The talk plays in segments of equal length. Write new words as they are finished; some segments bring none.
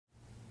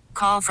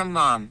Call from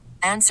mom.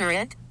 Answer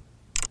it.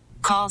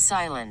 Call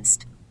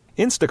silenced.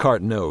 Instacart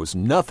knows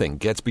nothing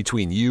gets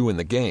between you and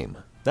the game.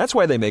 That's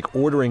why they make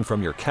ordering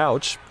from your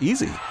couch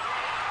easy.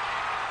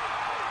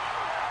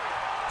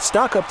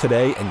 Stock up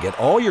today and get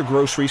all your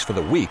groceries for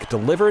the week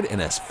delivered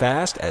in as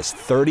fast as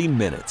 30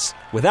 minutes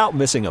without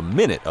missing a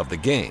minute of the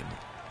game.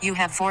 You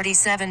have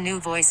 47 new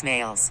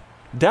voicemails.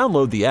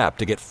 Download the app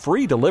to get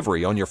free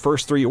delivery on your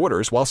first 3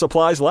 orders while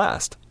supplies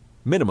last.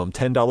 Minimum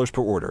 $10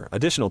 per order.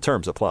 Additional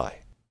terms apply.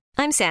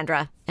 I'm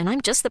Sandra, and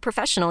I'm just the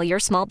professional your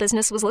small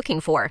business was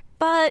looking for.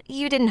 But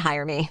you didn't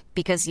hire me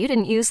because you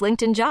didn't use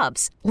LinkedIn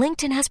Jobs.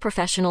 LinkedIn has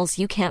professionals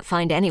you can't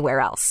find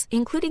anywhere else,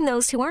 including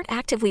those who aren't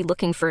actively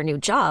looking for a new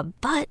job,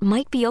 but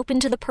might be open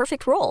to the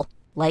perfect role,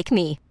 like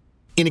me.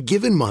 In a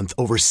given month,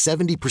 over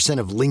 70%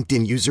 of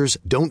LinkedIn users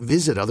don't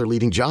visit other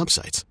leading job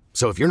sites.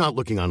 So if you're not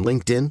looking on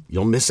LinkedIn,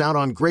 you'll miss out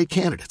on great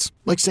candidates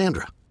like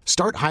Sandra.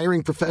 Start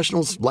hiring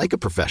professionals like a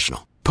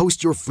professional.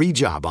 Post your free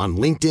job on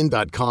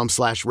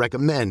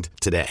linkedin.com/recommend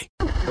today.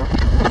 The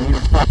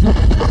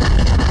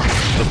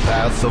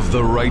path of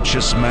the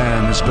righteous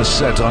man is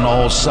beset on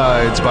all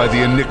sides by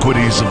the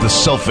iniquities of the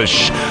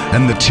selfish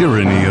and the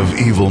tyranny of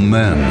evil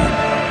men.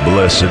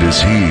 Blessed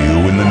is he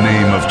who in the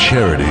name of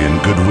charity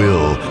and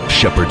goodwill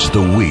shepherds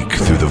the weak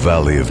through the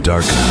valley of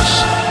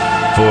darkness.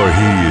 For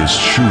he is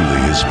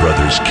truly his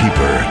brother's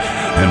keeper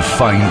and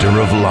finder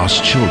of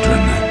lost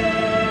children.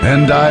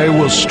 And I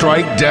will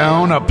strike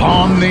down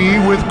upon thee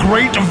with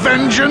great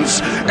vengeance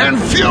and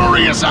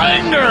furious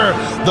anger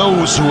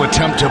those who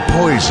attempt to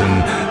poison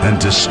and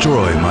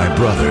destroy my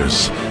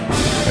brothers.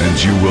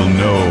 And you will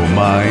know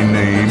my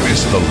name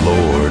is the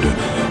Lord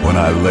when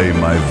I lay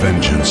my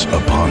vengeance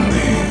upon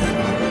thee.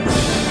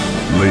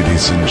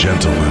 Ladies and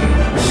gentlemen,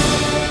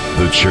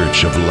 the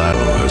Church of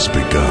Lado has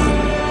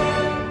begun.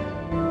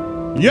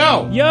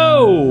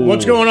 Yo!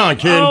 What's going on,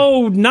 kid?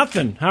 Oh,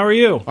 nothing. How are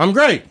you? I'm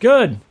great.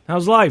 Good.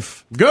 How's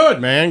life?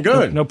 Good, man.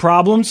 Good. No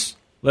problems?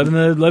 Living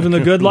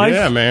the good life?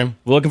 Yeah, man.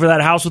 Looking for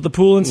that house with the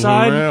pool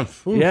inside?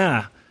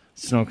 Yeah.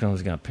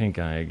 Snowcone's got pink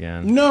eye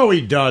again. No,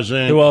 he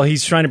doesn't. Well,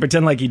 he's trying to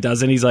pretend like he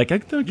doesn't. He's like, I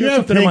got You have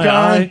something in pink my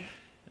eye?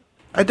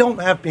 I don't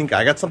have pink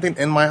eye. I got something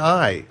in my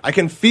eye. I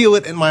can feel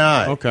it in my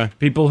eye. Okay.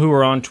 People who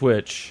are on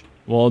Twitch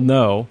will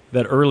know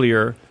that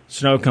earlier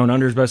Snowcone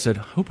under his breath said,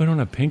 "Hope I don't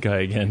have pink eye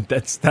again."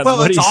 That's well,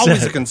 what he said. It's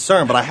always a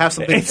concern, but I have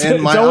something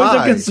in my eye. It's always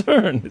a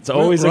concern. It's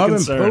always a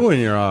concern. Rubbing poo in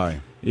your eye.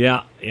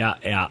 Yeah.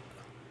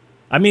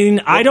 I mean,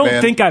 look, I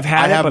don't think I've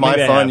had it. I have but my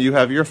maybe fun. You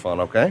have your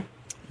fun. Okay.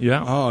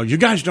 Yeah. Oh, you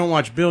guys don't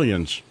watch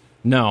Billions?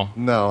 No.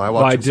 I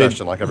watch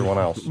Succession like everyone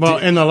else. Well,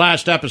 in the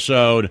last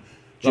episode,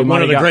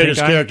 one of the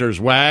greatest characters,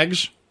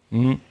 Wags.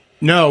 Mm-hmm.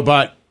 No,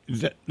 but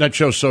that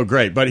show's so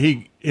great. But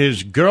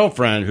his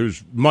girlfriend,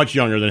 who's much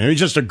younger than him, he's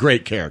just a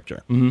great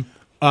character. Mm-hmm.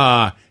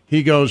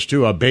 He goes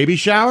to a baby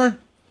shower.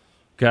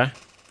 Okay.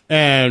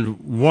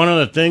 And one of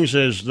the things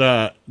is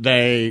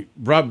they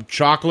rub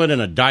chocolate in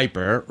a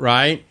diaper,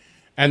 right?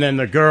 And then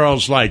the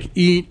girls,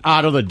 eat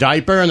out of the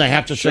diaper, and they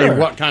have to say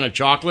what kind of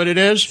chocolate it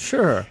is.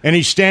 Sure. And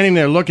he's standing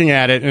there looking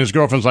at it, and his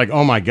girlfriend's like,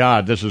 oh, my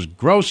God, this is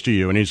gross to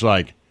you. And he's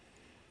like...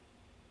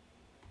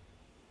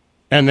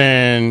 And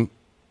then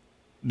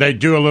they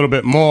do a little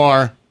bit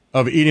more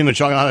of eating the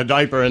chocolate out of the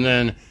diaper, and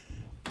then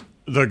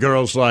the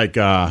girl's like...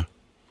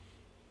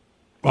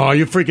 oh,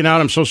 you're freaking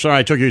out? I'm so sorry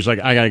I took you. He's like,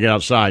 I got to get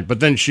outside. But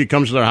then she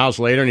comes to their house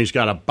later, and he's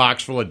got a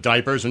box full of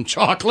diapers and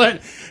chocolate.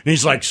 And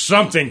he's like,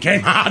 something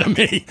came out of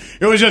me.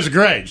 It was just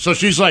great. So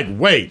she's like,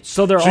 wait.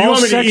 So they're you all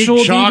want me sexual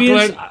to eat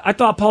chocolate? deviants? I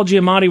thought Paul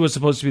Giamatti was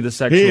supposed to be the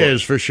sexual. He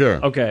is, for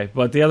sure. Okay,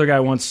 but the other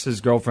guy wants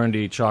his girlfriend to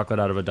eat chocolate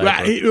out of a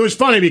diaper. Right. It was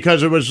funny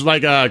because it was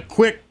like a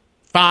quick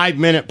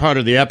 5-minute part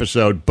of the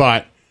episode,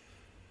 but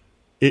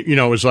it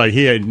was like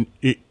he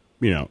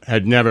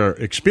had never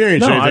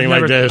experienced anything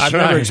like this. I've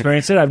never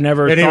experienced it. I've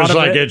never and thought he was of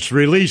like, it. it's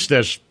released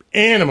this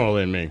animal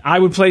in me. I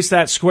would place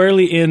that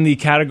squarely in the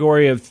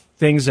category of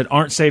things that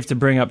aren't safe to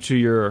bring up to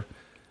your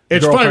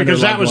It's funny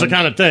because that loved was one. the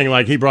kind of thing,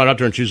 like he brought up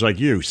to her and she's like,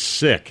 you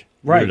sick.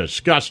 Right. You're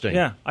disgusting.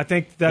 Yeah, I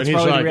think that's And he's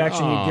probably like, the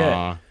reaction you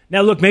 "Aw." get.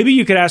 Now, look, maybe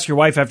you could ask your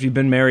wife after you've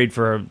been married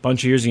for a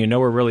bunch of years and you know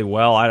her really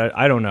well.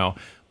 I don't know.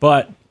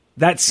 But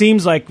that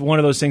seems like one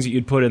of those things that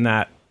you'd put in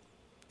that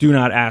do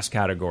not ask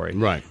category.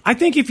 Right. I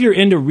think if you're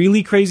into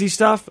really crazy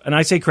stuff, and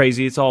I say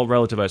crazy, it's all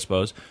relative, I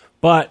suppose,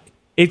 but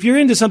if you're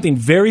into something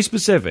very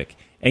specific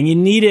and you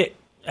need it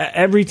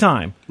every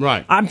time.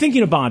 Right. I'm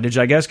thinking of bondage,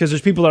 I guess, because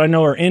there's people that I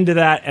know are into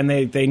that and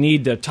they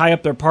need to tie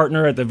up their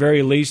partner at the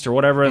very least or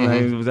whatever,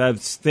 and they have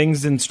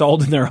things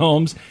installed in their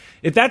homes.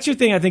 If that's your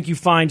thing, I think you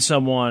find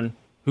someone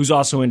who's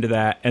also into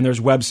that, and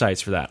there's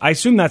websites for that. I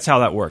assume that's how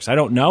that works. I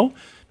don't know.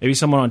 Maybe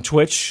someone on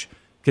Twitch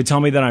could tell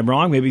me that I'm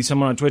wrong. Maybe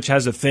someone on Twitch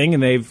has a thing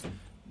and they've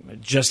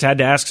just had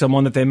to ask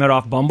someone that they met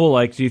off Bumble,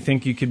 like, do you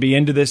think you could be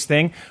into this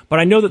thing? But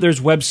I know that there's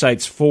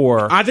websites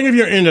for I think if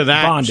you're into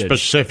that bondage.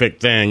 Specific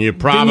thing, you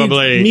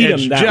probably, meet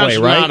it's them that just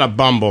way, right? not a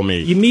Bumble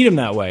meet. You meet them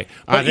that way.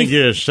 But I think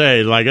you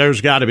say,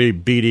 there's got to be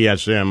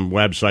BDSM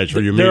websites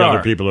where you meet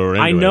other people who are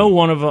into it. I know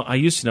one of them. I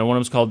used to know one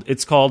of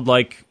them's called,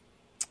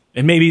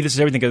 and maybe this is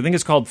everything, 'cause I think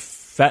it's called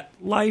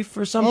FetLife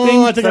or something.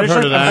 Oh, I think I've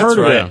heard of that. I've heard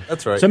of right. it.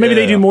 That's right. So maybe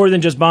Yeah, they do yeah. more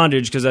than just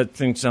bondage, because that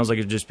thing sounds like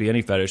it'd just be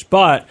any fetish.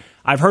 But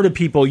I've heard of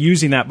people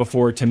using that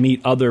before to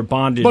meet other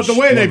bondage. But the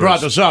way they lovers.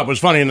 brought this up was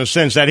funny in the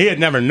sense that he had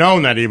never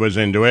known that he was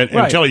into it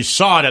Right. until he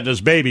saw it at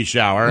this baby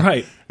shower.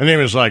 Right. And he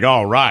was like,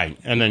 all right.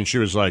 And then she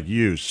was like,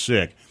 you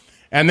sick.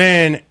 And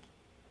then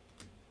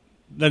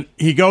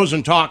he goes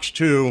and talks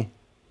to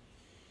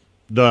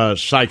the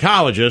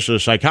psychologist or the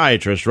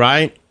psychiatrist,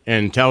 right?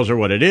 And tells her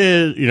what it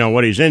is,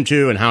 what he's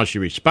into and how she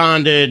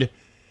responded.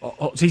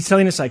 Oh, so he's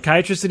telling a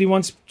psychiatrist that he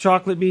wants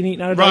chocolate being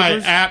eaten out of Right,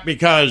 diapers?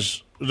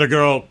 because the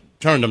girl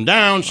turned him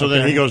down. So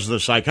then he goes to the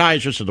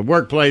psychiatrist at the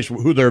workplace,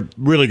 who they're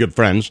really good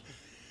friends.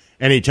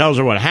 And he tells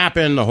her what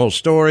happened, the whole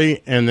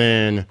story. And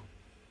then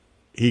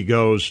he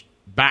goes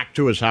back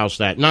to his house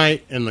that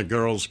night, and the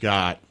girl's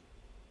got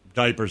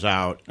diapers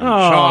out and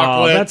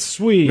chocolate. That's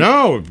sweet.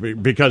 No,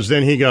 because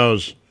then he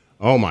goes,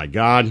 oh, my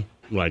God,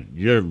 like,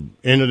 you're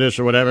into this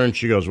or whatever. And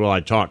she goes, well, I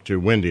talked to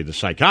Wendy, the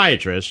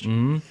psychiatrist.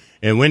 Mm-hmm.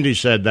 And Wendy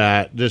said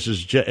that this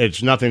is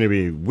it's nothing to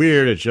be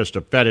weird. It's just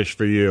a fetish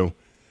for you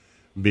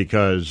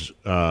because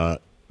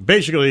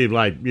basically,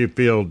 like, you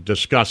feel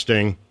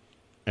disgusting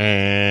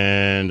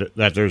and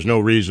that there's no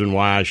reason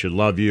why I should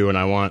love you. And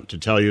I want to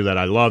tell you that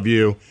I love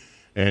you.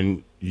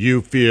 And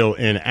you feel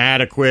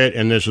inadequate.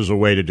 And this is a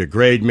way to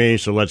degrade me.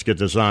 So let's get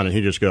this on. And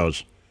he just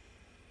goes,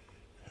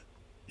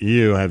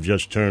 you have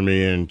just turned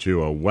me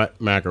into a wet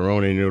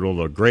macaroni noodle.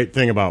 The great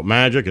thing about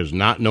magic is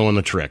not knowing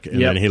the trick.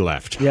 And then he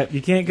left. Yep,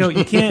 you can't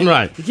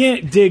Right. You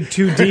can't dig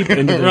too deep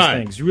into those Right.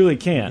 things. You really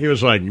can't. He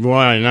was like,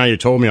 well, now you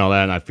told me all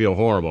that, and I feel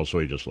horrible, so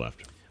he just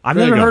left. I've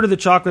There you never go. heard of the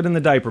chocolate in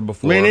the diaper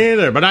before. Me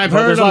neither, but I've But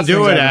heard there's them lots of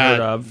do things it I haven't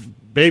heard at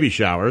of. baby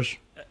showers.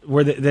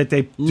 Where that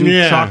they do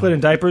Yeah. chocolate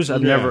and diapers.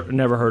 I've Yeah.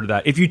 never heard of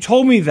that. If you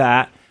told me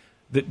that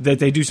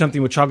they do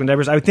something with chocolate and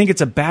diapers, I would think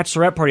it's a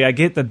bachelorette party. I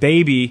get the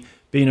baby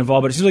being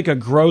involved, but it seems like a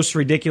gross,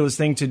 ridiculous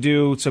thing to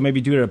do. So maybe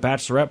do it at a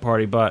bachelorette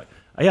party. But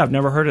yeah, I've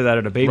never heard of that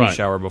at a baby Right.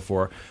 shower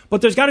before. But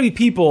there's got to be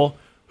people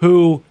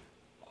who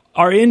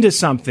are into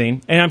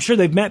something, and I'm sure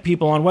they've met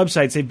people on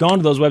websites. They've gone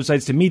to those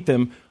websites to meet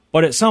them,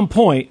 but at some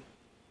point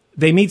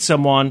they meet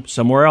someone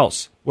somewhere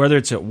else, whether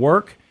it's at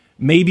work,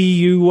 maybe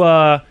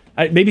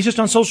maybe it's just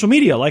on social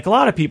media, like a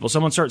lot of people.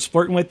 Someone starts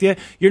flirting with you.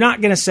 You're not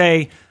going to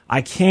say,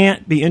 I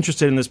can't be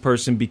interested in this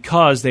person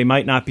because they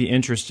might not be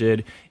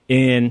interested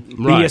in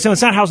Right. BDSM.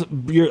 It's not how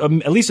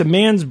at least a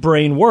man's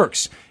brain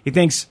works. He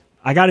thinks,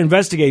 I got to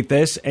investigate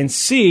this and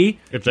see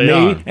If they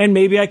are. and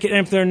maybe I can.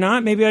 And if they're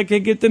not, maybe I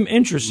could get them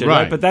interested.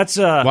 Right? But that's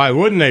why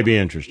wouldn't they be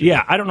interested?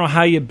 yeah. I don't know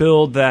how you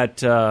build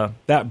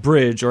that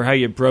bridge or how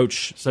you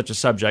broach such a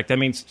subject. I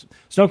mean,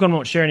 Snowcone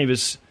won't share any of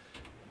his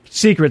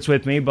secrets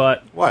with me,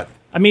 but What?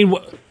 I mean,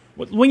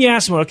 when you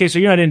ask someone, okay, so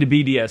you're not into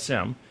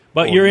BDSM,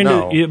 but Well, you're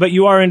into, no. but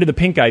you are into the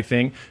pink eye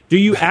thing. Do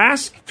you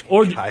ask,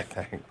 or I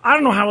think. I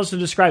don't know how else to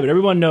describe it.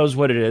 Everyone knows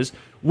what it is.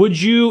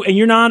 Would you? And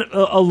you're not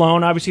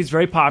alone. Obviously, it's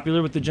very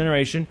popular with the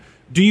generation.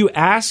 Do you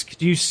ask?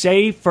 Do you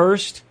say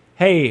first,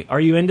 "Hey, are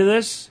you into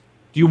this?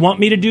 Do you want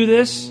me to do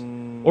this?"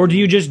 Or do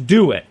you just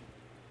do it?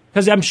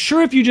 Because I'm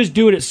sure if you just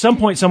do it, at some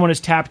point someone has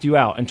tapped you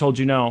out and told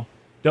you, "No,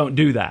 don't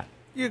do that."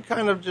 You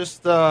kind of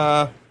just, Wait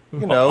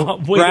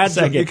a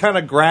second. you kind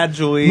of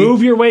gradually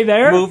Move your way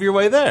there. move your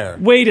way there.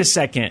 Wait a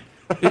second.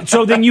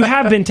 So then you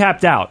have been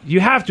tapped out.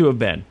 You have to have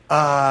been.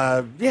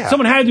 Yeah.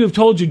 Someone had to have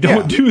told you,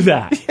 don't Yeah. do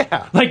that.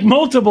 Yeah. Like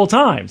multiple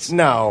times.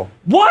 No.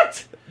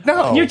 What?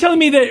 No. You're telling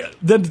me that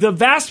the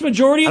vast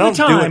majority I of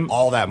don't the time, do it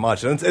all that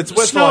much. It's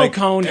with snow like,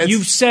 cone, it's-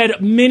 you've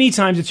said many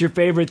times it's your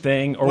favorite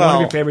thing or one of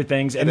Well, your favorite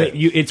things, and it that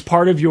is. it's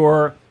part of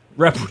your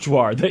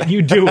repertoire that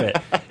you do it.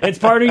 It's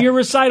part of your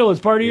recital.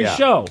 It's part of your Yeah.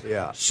 show.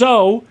 Yeah.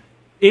 So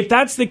if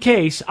that's the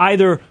case,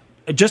 either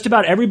just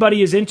about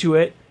everybody is into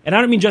it, and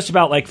I don't mean just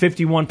about like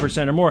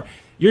 51% or more.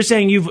 You're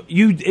saying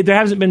there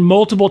hasn't been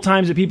multiple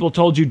times that people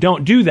told you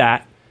don't do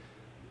that.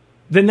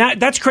 Then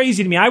that's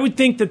crazy to me. I would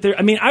think that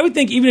I would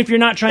think even if you're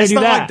not trying It's to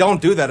do not that, like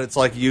don't do that. It's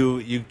like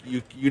you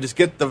just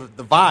get the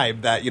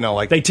vibe that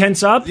like they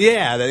tense up.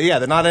 yeah,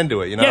 they're not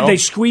into it. Yeah, they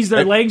squeeze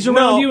their legs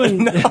around you, and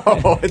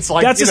no, it's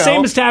like that's the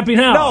same as tapping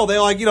out. No, they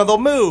like they'll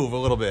move a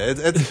little bit.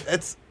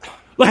 It's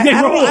Like they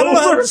I roll don't know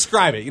how to over.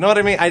 describe it. You know what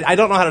I mean? I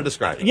don't know how to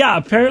describe it. Yeah,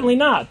 apparently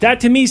not.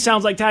 That to me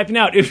sounds like tapping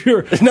out. If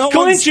you're No one's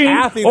clinching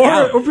tapping or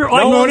out. if you're No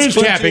like, one's is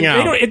tapping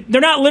out. they're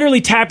not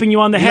literally tapping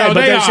you on the head, No, but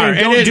they they're are. saying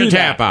don't It is do a that.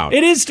 tap out.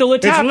 It is still a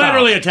tap It's out.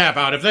 literally a tap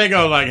out. If they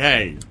go like,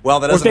 hey, Well,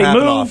 that Or if doesn't they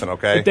happen move, often.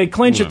 Okay, if they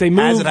clinch, if they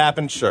move. has it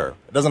happened? Sure,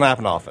 it doesn't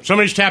happen often.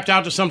 somebody's tapped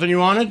out to something you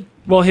wanted,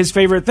 Well, his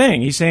favorite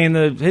thing. He's saying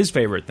his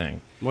favorite thing,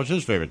 what's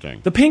his favorite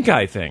thing? the pink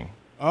eye thing.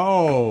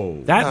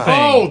 Oh. That thing.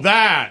 Oh,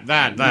 that,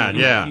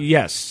 yeah.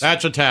 Yes.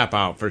 That's a tap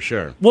out for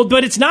sure. Well,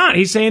 but it's not.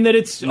 He's saying that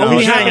it's No, only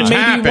he's saying happened it's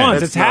maybe happened. once.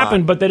 It's It's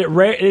happened, not. but that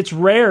it's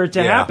rare to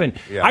Yeah, happen.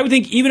 yeah. I would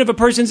think even if a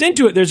person's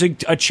into it, there's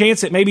a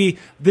chance that maybe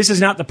this is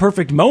not the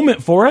perfect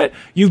moment for it.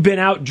 You've been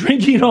out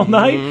drinking all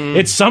night.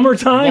 It's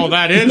summertime. Well,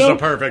 that is the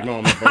perfect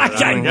moment for it. I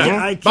can't-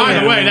 I By the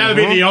can't. way, that would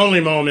be the only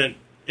moment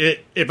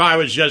if I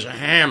was just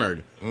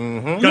hammered.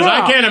 Because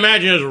Yeah. I can't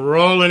imagine just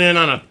rolling in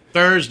on a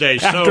Thursday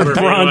sober,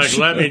 be like,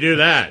 let me do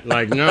that.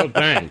 Like, no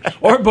thanks.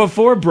 Or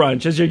before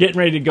brunch, as you're getting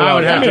ready to go I out.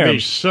 would have to be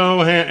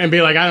so and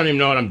be like, I don't even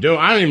know what I'm doing.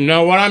 I don't even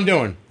know what I'm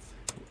doing.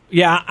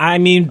 Yeah, I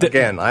mean...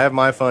 Again, I have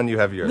my fun, you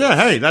have yours. Yeah,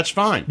 hey, that's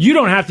fine. You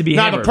don't have to be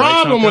Now, hammered, the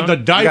problem right, with the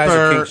You guys are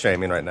diaper... kink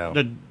shaming right now.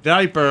 The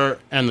diaper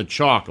and the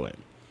chocolate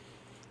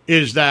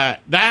is that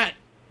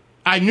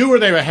I knew where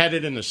they were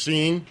headed in the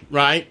scene,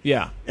 right?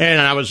 Yeah. And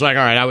I was like,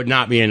 all right, I would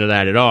not be into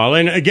that at all.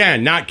 And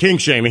again, not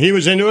kink shaming. He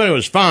was into it. It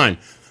was fine.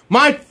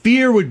 My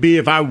fear would be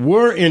if I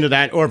were into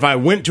that or if I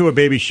went to a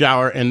baby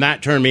shower and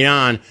that turned me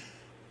on,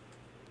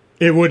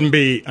 it wouldn't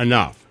be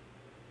enough.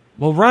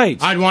 Well,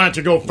 right. I'd want it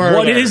to go further.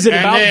 What is it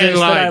and about then, this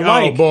that I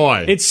like? Oh,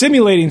 boy. It's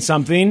simulating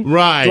something.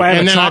 Right. Do I have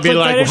and a then I'd be chocolate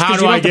like, fetish? how 'Cause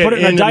do you I have to get put it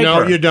in a into... No,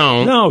 diaper. you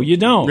don't. No, you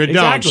don't. You don't.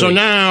 Exactly. So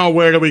now,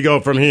 where do we go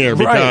from here?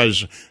 Right.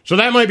 Because so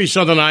that might be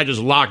something I just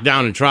lock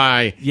down and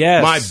try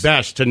my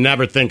best to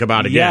never think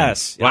about again.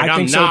 Yes, like I I'm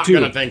think not so too.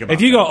 going to think about.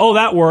 If you go, oh,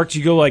 that worked,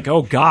 you go like,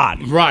 oh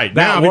God, right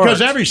that now because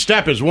worked. every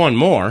step is one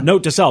more.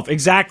 Note to self,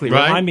 exactly.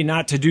 Right? Remind me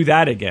not to do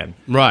that again.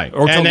 Right,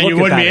 or to and then look you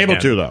at wouldn't that be able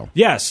again. to though.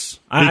 Yes,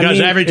 Because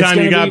every time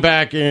you got be,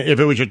 back, if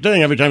it was your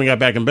thing, every time you got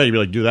back in bed, you'd be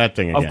like, do that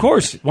thing again. Of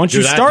course, once Do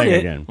you that start thing it,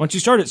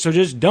 again. so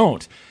just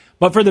don't.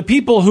 But for the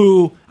people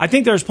who, I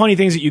think there's plenty of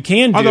things that you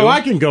can do. Although I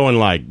can go in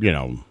like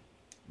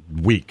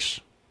weeks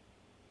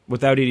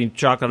without eating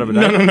chocolate out of a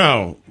diaper.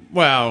 No.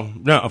 Well,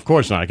 no, of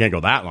course not. I can't go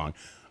that long.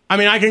 I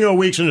mean, I can go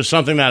weeks into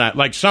something that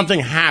like something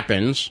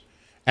happens,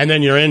 and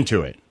then you're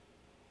into it.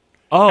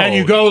 Oh, and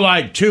you go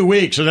like 2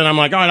 weeks, and then I'm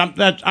like, all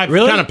right, I've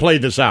Really? kind of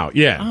played this out.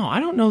 Yeah. Oh, I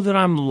don't know that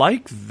I'm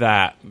like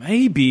that.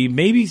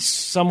 Maybe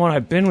someone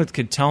I've been with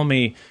could tell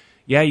me,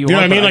 yeah, you know what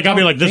I want mean? that. Like, I'll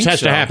be like, this think has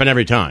so. to happen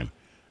every time.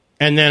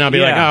 And then I'll be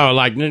like, Yeah. oh,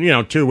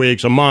 like, 2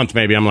 weeks, a month,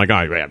 maybe. I'm like,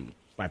 all right,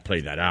 I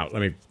played that out.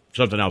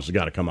 Something else has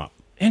got to come up.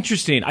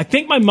 Interesting. I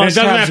think my And it must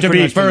doesn't have to be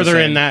pretty much been the further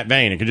same. in that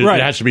vein. It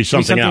has to be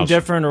something else.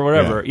 different or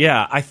whatever.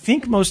 Yeah. I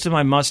think most of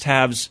my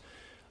must-haves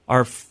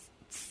are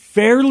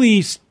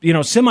fairly,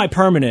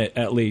 semi-permanent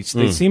at least.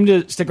 They seem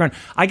to stick around.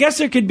 I guess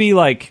there could be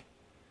like,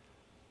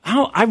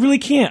 I really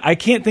can't. I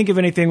can't think of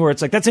anything where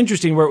it's like, that's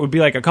interesting, where it would be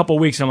like a couple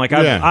weeks and I'm like,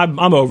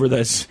 I'm over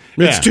this.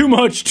 Yeah. It's too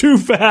much, too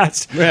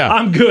fast. Yeah.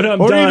 I'm good, I'm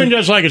or done. even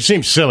just like it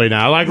seems silly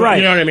now. Like, Right.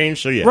 you know what I mean?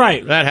 So, yeah.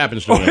 Right. That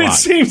happens to me a It lot.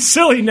 seems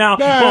silly now.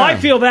 Yeah. Well, I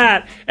feel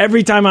that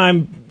every time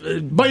I'm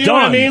But you know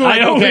what I mean?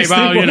 Like, okay,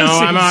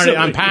 well,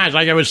 I'm past.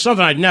 Like, it was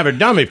something I'd never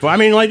done before. I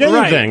mean, like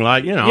anything.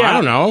 Right. Like, I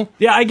don't know.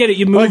 Yeah, I get it.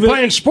 You move Like it,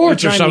 playing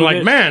sports you're or trying to something.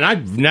 move Like, it. man,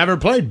 I've never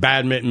played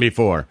badminton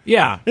before.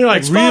 Yeah. You're like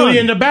it's really fun.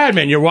 into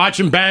badminton. You're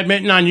watching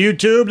badminton on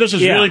YouTube. This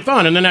is Yeah. really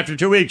fun. And then after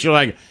 2 weeks, you're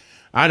like,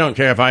 I don't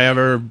care if I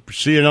ever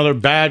see another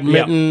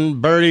badminton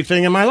birdie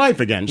thing in my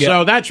life again. Yep.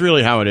 So that's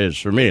really how it is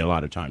for me a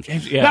lot of times.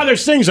 Yeah. Now,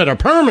 there's things that are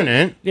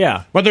permanent.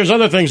 Yeah. But there's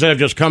other things that have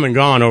just come and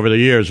gone over the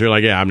years. You're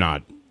like, yeah, I'm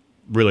not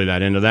really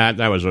that into that.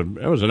 That was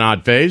an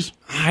odd phase.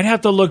 I'd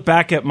have to look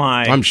back at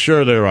my... I'm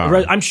sure there are.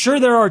 I'm sure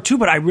there are too,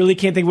 but I really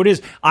can't think what it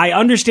is. I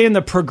understand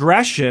the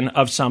progression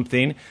of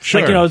something.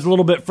 Sure. Like, it's a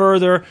little bit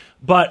further,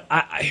 but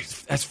I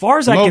as far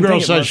as I Mo can girl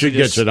think... says she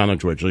gets it on the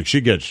Twitch. Like, she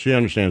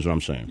understands what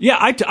I'm saying. Yeah,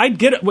 I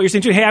get it, what you're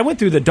saying too. Hey, I went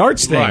through the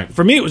darts thing. Right.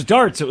 For me, it was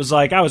darts. It was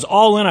like I was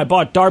all in. I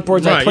bought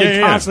dartboards. I Right, played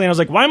yeah. constantly. And I was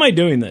like, why am I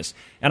doing this?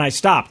 And I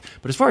stopped.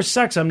 But as far as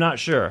sex, I'm not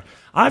sure.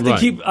 I have to Right.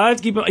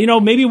 keep.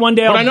 Maybe one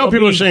day. But I know I'll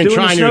people be are saying doing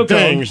try the snow new cone.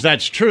 things.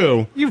 That's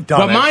true. You've done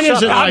but it. mine Shut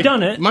isn't up. like, I've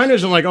done it. Mine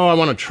isn't like, oh, I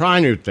want to try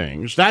new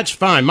things. That's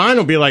fine. Mine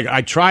will be like,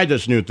 I tried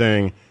this new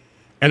thing,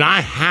 and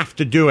I have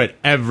to do it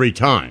every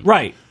time.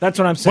 Right. That's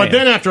what I'm saying. But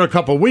then after a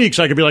couple weeks,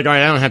 I could be like, all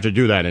right, I don't have to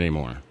do that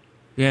anymore.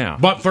 yeah.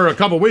 But for a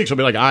couple weeks, I'll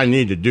be like, I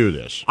need to do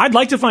this. I'd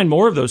like to find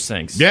more of those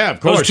things. Yeah,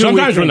 of Those course. 2 week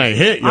Sometimes when things.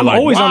 they hit, you're I'm like,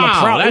 always wow, on the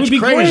prowl. It that's would be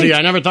crazy. great.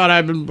 I never thought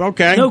I'd been,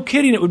 okay. No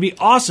kidding. It would be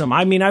awesome.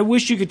 I mean, I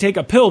wish you could take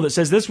a pill that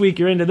says this week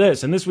you're into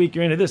this and this week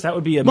you're into this. That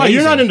would be amazing. Well,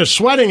 you're not into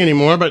sweating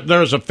anymore, but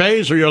there's a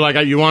phase where you're like,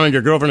 you wanted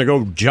your girlfriend to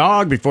go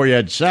jog before you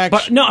had sex.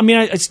 But no, I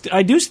mean,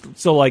 I do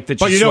still like that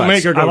she But you don't sweats.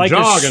 make her go I like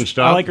jog her, and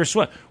stuff. I like her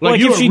sweat. Like,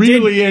 if you were she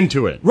really did,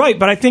 into it. Right,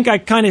 but I think I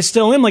kind of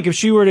still am. Like, if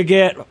she were to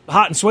get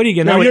hot and sweaty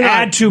again, that would you're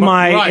add not- to but-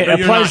 my right, but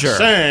you're pleasure. Not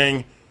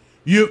saying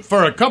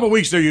for a couple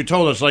weeks there, you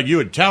told us like you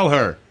would tell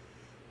her,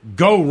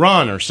 go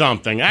run or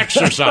something,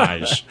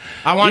 exercise.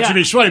 I want you to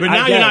be sweaty, but I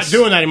now you're not guess.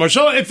 doing that anymore.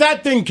 So if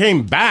that thing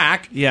came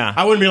back, Yeah.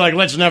 I wouldn't be like,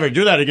 let's never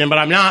do that again. But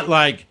I'm not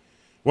like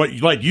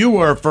like you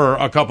were for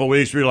a couple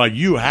weeks. Where you're like,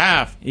 you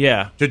have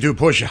to do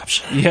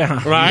push-ups.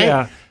 Yeah. Right?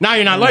 Yeah. Now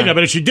you're not like that,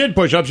 but if she did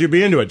push-ups, you'd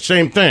be into it.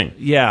 Same thing.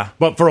 Yeah.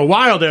 But for a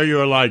while there, you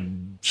were like,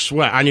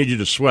 sweat. I need you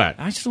to sweat.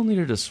 I still need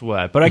her to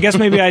sweat. But I guess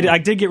maybe I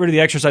did get rid of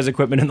the exercise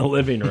equipment in the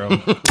living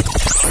room.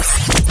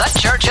 The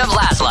Church of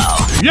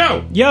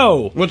Laszlo.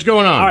 Yo, what's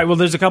going on? All right, well,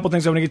 there's a couple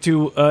things I want to get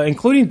to,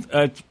 including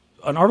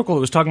an article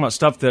that was talking about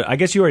stuff that I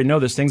guess you already know.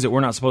 There's things that we're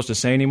not supposed to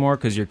say anymore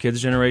because your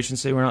kids' generation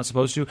say we're not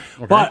supposed to.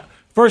 Okay. But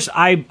first,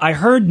 I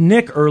heard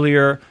Nick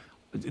earlier.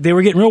 They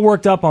were getting real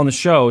worked up on the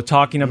show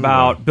talking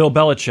about Bill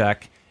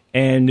Belichick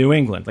and New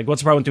England. Like,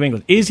 what's the problem with New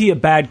England? Is he a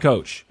bad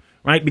coach?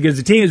 Right? Because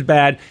the team is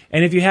bad,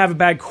 and if you have a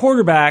bad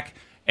quarterback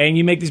and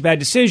you make these bad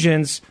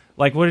decisions,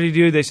 Like, what did he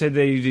do? They said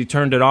he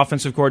turned an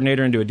offensive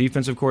coordinator into a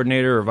defensive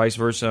coordinator or vice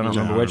versa. I don't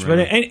remember which. But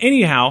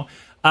anyhow,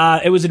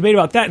 it was a debate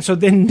about that. And so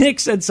then Nick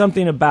said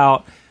something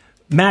about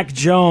Mac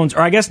Jones,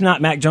 or I guess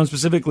not Mac Jones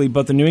specifically,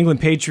 but the New England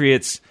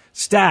Patriots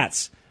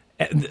stats.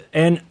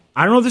 And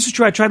I don't know if this is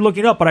true. I tried to look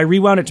it up, but I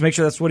rewound it to make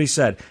sure that's what he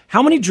said.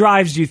 How many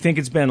drives do you think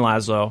it's been,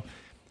 Laszlo?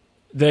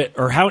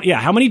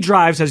 How many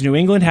drives has New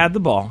England had the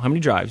ball? How many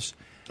drives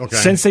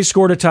since they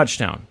scored a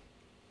touchdown?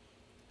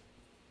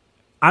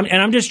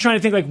 I'm just trying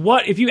to think, like,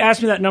 what if you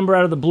asked me that number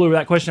out of the blue,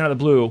 that question out of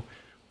the blue,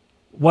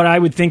 what I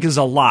would think is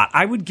a lot.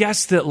 I would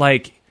guess that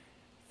like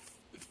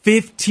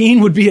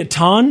 15 would be a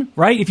ton,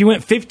 right? If you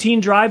went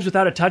 15 drives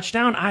without a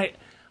touchdown, I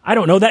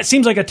don't know. That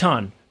seems like a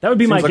ton. That would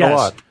be my guess, a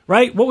lot.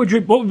 Right? What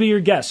would be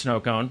your guess,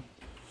 Snow Cone?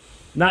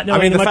 Not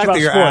knowing the much fact about that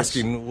you're sports.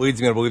 asking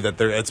leads me to believe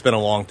that it's been a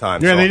long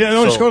time. Yeah, they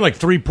only scored like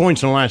 3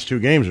 points in the last 2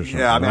 games or something.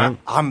 Yeah, I mean, right?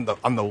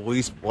 I'm the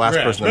last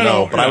person to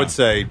know, but I would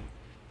say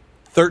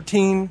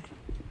 13.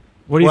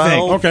 What do you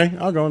 12? think? Okay,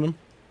 I'll go with them.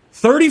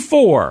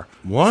 34.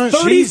 What?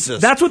 30,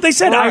 Jesus that's what they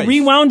said. Christ. I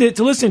rewound it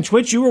to listen.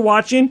 Twitch, you were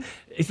watching.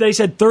 They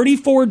said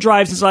 34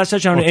 drives since the last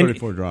touchdown.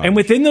 34 drives. And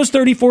within those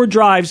 34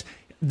 drives,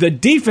 the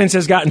defense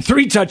has gotten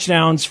 3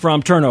 touchdowns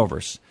from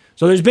turnovers.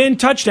 So there's been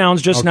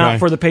touchdowns, just not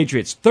for the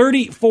Patriots.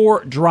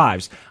 34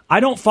 drives. I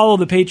don't follow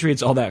the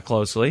Patriots all that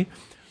closely.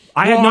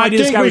 I had no idea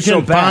this guy was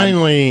so bad.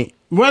 Finally,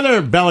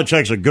 whether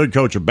Belichick's a good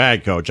coach or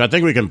bad coach, I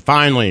think we can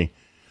finally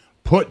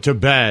put to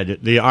bed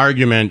the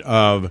argument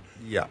of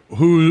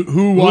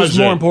who was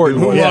more important?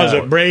 Who was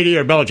it, Brady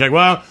or Belichick?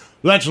 Well,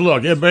 let's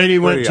look. If Brady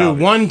went to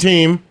one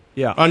team,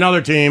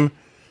 another team,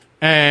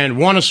 and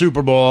won a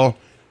Super Bowl,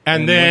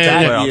 and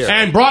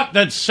then brought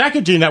that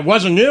second team that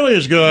wasn't nearly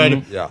as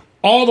good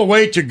all the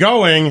way to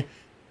going,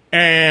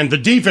 and the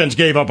defense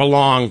gave up a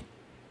long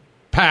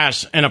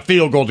pass and a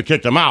field goal to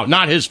kick them out.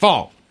 Not his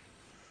fault.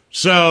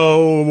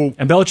 So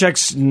and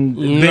Belichick's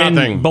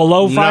been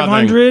below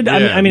 500. Yeah,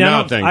 I mean,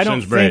 I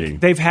don't since Brady.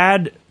 think they've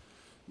had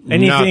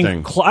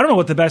anything. I don't know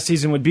what the best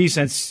season would be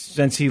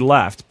since he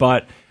left,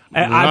 but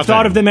I've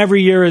thought of them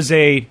every year as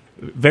a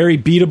very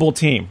beatable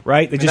team.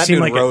 Right? They just seem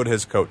like rode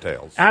his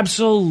coattails.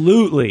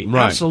 Absolutely,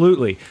 right.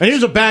 Absolutely. And he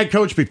was a bad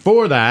coach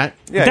before that.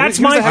 Yeah, that's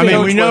my. I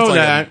mean, we know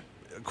that.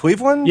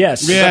 Cleveland?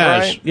 Yes.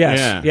 Right?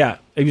 Yes. Yeah.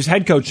 He was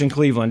head coach in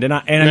Cleveland, and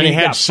then he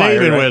had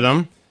Saban with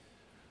him.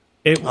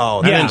 And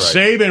then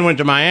Saban went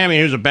to Miami.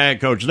 He was a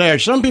bad coach there.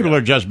 Some people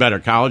are just better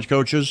college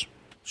coaches.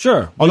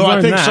 Sure. Although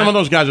I think some of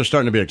those guys are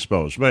starting to be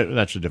exposed, but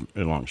that's a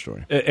long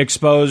story.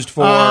 Exposed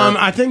for?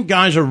 I think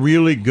guys are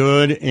really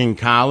good in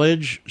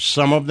college,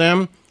 some of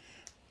them,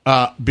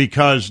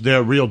 because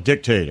they're real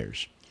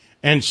dictators.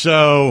 And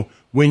so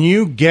when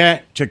you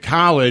get to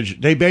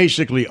college, they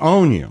basically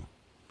own you.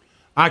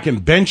 I can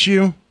bench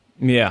you.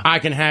 Yeah. I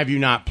can have you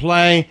not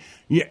play.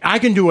 I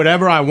can do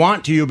whatever I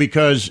want to you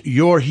because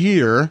you're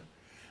here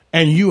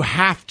and you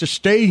have to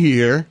stay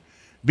here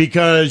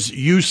because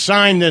you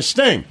signed this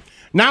thing.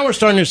 Now we're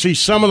starting to see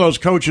some of those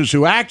coaches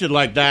who acted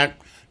like that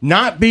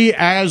not be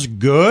as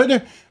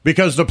good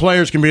because the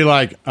players can be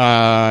like,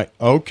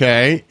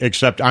 okay,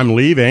 except I'm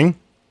leaving.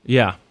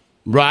 Yeah.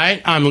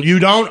 Right? You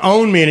don't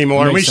own me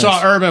anymore. And we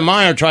saw Urban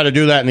Meyer try to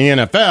do that in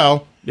the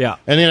NFL. Yeah.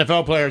 And the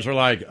NFL players were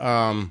like,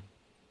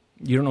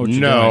 you don't know what you're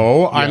doing.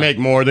 No, I make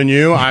more than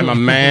you. I'm a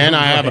man.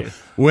 I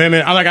have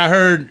women. I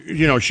heard,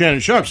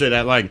 Shannon Sharp say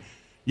that. Like,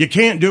 you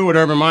can't do what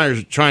Urban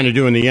Meyer's trying to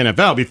do in the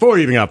NFL before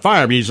he even got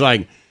fired. But he's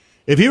like,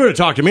 if he were to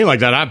talk to me like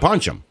that, I'd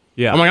punch him.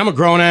 Yeah. I'm like, I'm a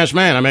grown-ass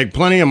man. I make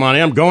plenty of money.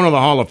 I'm going to the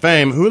Hall of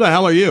Fame. Who the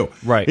hell are you?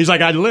 Right. He's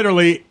like, I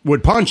literally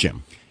would punch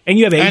him. And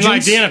you have agents? And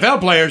like the NFL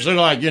players, they're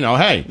like,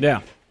 hey.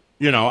 Yeah.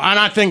 And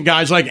I think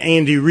guys like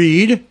Andy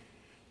Reid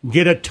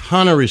get a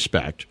ton of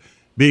respect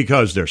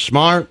because they're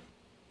smart.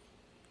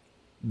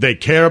 They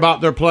care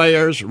about their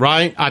players,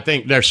 right? I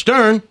think they're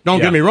stern. Don't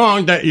get me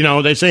wrong. That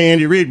they say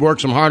Andy Reid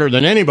works them harder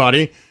than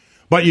anybody,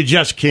 but you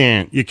just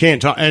can't. You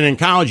can't talk. And in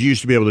college, you used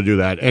to be able to do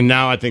that. And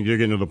now I think you're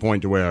getting to the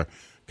point to where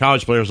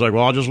college players are like,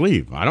 well, I'll just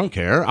leave. I don't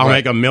care. I'll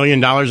make $1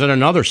 million at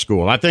another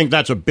school. I think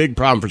that's a big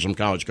problem for some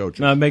college coaches.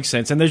 No, it makes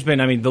sense. And there's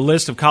been, the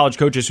list of college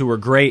coaches who were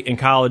great in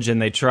college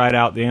and they tried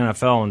out the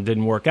NFL and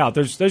didn't work out.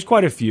 There's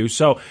quite a few.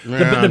 So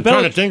I'm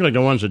trying to think like the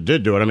ones that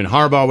did do it.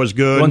 Harbaugh was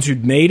good. Ones who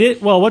made it.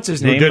 Well, what's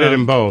his name? Who did it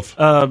in both?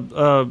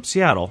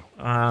 Seattle.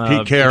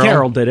 Pete Carroll.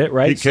 Carroll did it,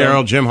 right? Pete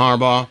Carroll, Jim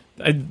Harbaugh.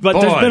 But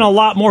there's been a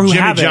lot more who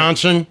Jimmy haven't.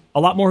 Johnson. A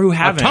lot more who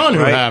haven't. A ton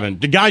who right?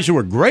 haven't. The guys who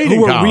were great who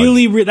in were college.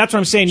 Really, that's what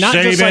I'm saying. Not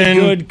Saban, just like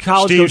good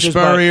college Steve coaches.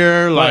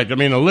 Spurrier. But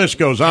the list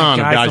goes on.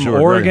 Guy Guys from who were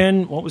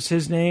Oregon. Great. What was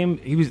his name?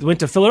 He went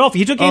to Philadelphia.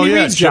 He took Andy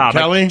Reid's job.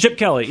 Chip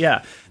Kelly.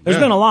 Yeah. There's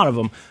been a lot of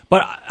them.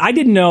 But I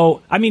didn't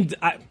know. I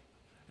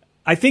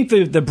think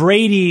the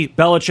Brady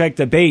Belichick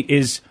debate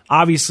is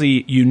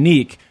obviously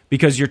unique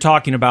because you're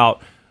talking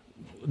about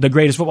the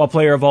greatest football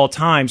player of all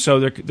time.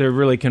 So there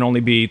really can only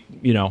be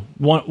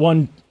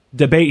one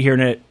debate here,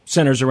 and it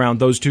centers around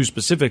those two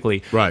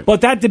specifically. Right.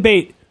 But that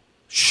debate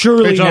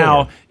surely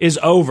now is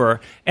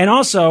over. And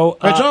also,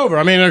 it's over.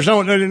 I mean, there's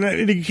no,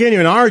 you can't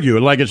even argue.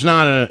 Like it's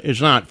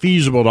not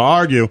feasible to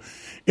argue.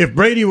 If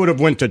Brady would have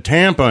went to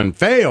Tampa and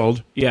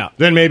failed,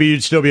 then maybe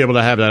you'd still be able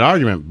to have that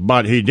argument.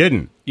 But he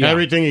didn't. Yeah.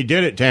 Everything he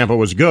did at Tampa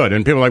was good.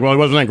 And people are like, well, he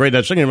wasn't that great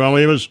that second. Well,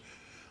 he was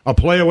a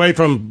play away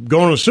from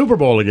going to the Super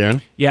Bowl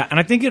again. Yeah, and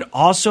I think it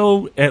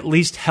also at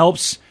least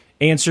helps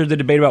answer the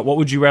debate about what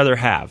would you rather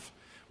have.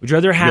 Would you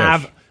rather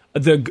have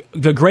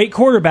the great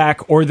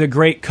quarterback or the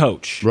great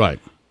coach? Right.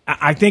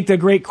 I think the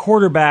great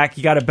quarterback,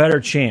 you got a better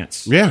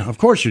chance. Yeah, of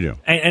course you do.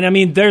 And I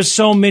mean, there's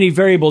so many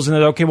variables in it.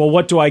 Okay, well,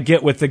 what do I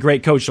get with the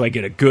great coach? Do I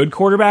get a good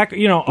quarterback?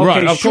 You know,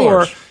 okay, right,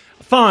 sure,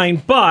 fine.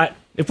 But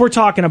if we're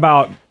talking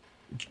about,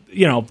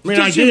 you know, I mean,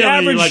 ideally,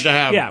 average, you'd like to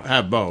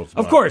have both.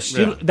 Of course,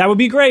 that would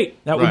be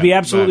great. That would be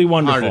absolutely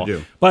wonderful. Hard to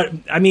do. But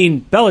I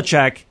mean,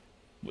 Belichick,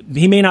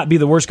 he may not be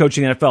the worst coach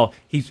in the NFL.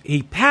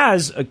 He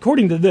has,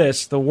 according to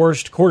this, the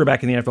worst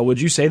quarterback in the NFL. Would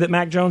you say that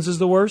Mac Jones is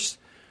the worst?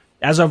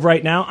 As of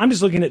right now, I'm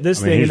just looking at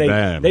this thing,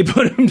 and they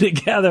put them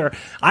together.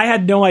 I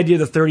had no idea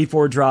the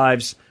 34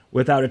 drives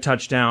without a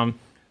touchdown,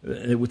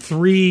 with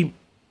 3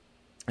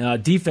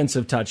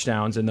 defensive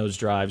touchdowns in those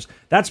drives.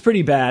 That's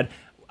pretty bad.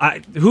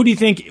 Who do you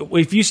think,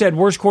 if you said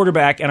worst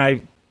quarterback,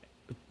 and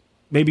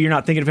maybe you're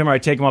not thinking of him or I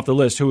take him off the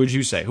list, who would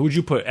you say? Who would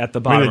you put at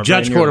the bottom? I mean, the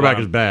Jets quarterback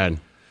is bad.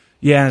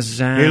 Yes,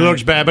 he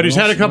looks bad, but he's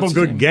had a couple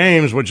good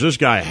games, which this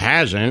guy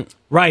hasn't.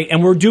 Right,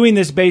 and we're doing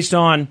this based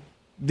on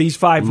these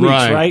 5 weeks,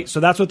 right? So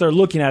that's what they're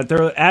looking at.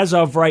 They're as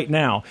of right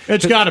now.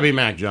 It's got to be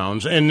Mac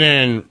Jones, and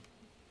then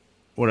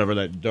whatever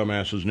that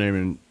dumbass's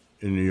name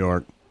in New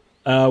York.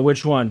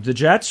 Which one? The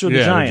Jets or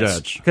the Giants?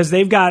 The Jets. Because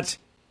they've got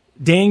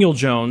Daniel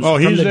Jones from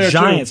he's the there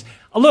Giants.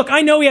 Too. Look,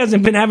 I know he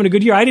hasn't been having a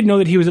good year. I didn't know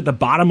that he was at the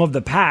bottom of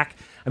the pack.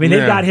 I mean,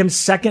 they've got him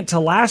second to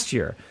last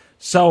year.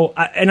 So,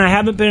 and I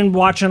haven't been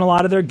watching a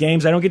lot of their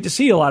games. I don't get to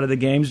see a lot of the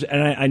games,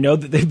 and I know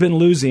that they've been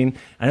losing.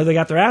 I know they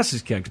got their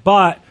asses kicked,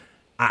 but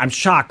I'm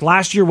shocked.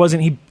 Last year,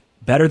 wasn't he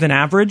better than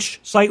average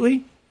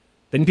slightly?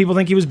 Didn't people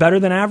think he was better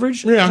than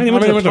average? Yeah, he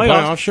went to the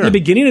playoffs. Sure. In the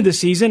beginning of the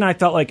season, I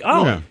thought like,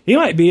 he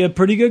might be a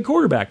pretty good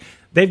quarterback.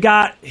 They've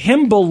got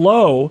him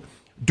below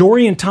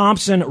Dorian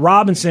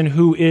Thompson-Robinson,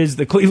 who is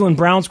the Cleveland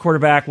Browns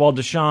quarterback, while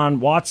Deshaun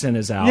Watson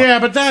is out. Yeah,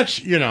 but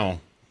that's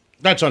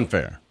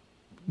unfair.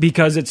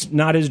 Because it's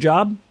not his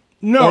job?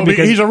 No,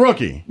 because he's a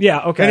rookie.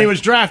 Yeah, okay. And he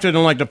was drafted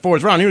in like the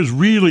 4th round. He was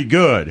really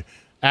good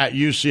at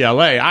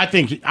UCLA. I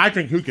think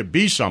he could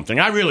be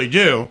something. I really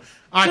do.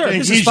 I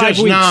think he's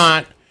just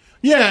not.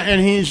 Yeah, and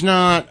he's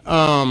not.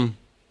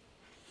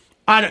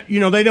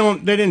 They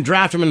didn't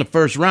draft him in the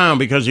 1st round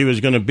because he was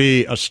going to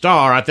be a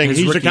star. I think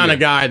he's the kind of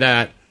guy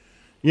that,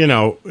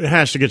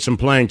 has to get some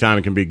playing time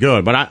and can be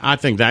good. But I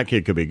think that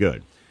kid could be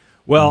good.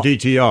 Well,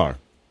 DTR.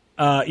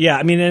 Yeah,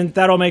 I mean, and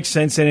that all makes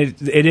sense, and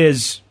it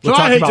is. So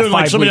I hate to,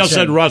 like somebody else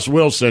said, Russ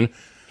Wilson.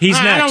 He's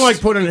next. I don't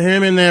like putting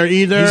him in there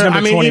either. He's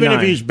number 29. Even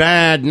if he's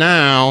bad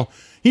now,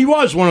 he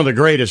was one of the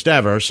greatest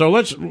ever. So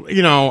let's,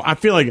 I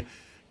feel like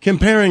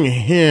comparing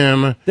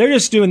him. They're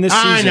just doing this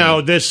season. I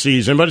know, this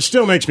season, but it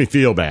still makes me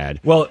feel bad.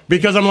 Well,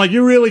 because I'm like,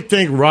 you really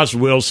think Russ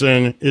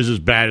Wilson is as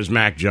bad as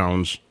Mac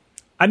Jones?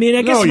 I mean,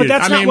 I guess, but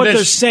that's not what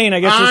they're saying. I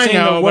guess they're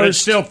saying the worst, but it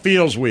still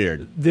feels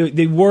weird.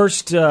 The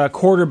worst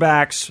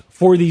quarterbacks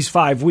for these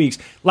 5 weeks.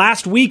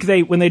 Last week,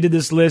 when they did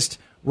this list,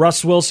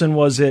 Russ Wilson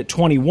was at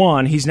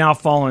 21. He's now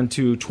fallen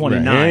to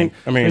 29. Right.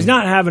 I mean, he's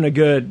not having a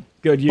good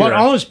year. But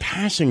all his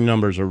passing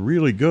numbers are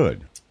really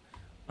good.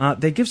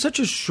 They give such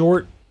a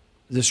short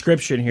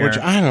description here, which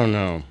I don't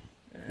know.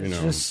 It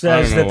just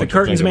says that the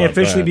curtains may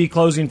officially be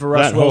closing for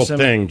Russ Wilson.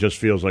 That whole thing just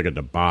feels like a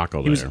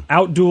debacle. He was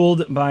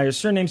outdueled by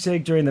his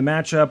namesake during the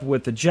matchup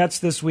with the Jets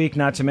this week,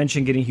 not to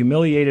mention getting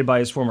humiliated by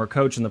his former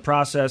coach in the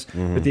process.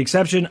 Mm-hmm. With the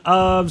exception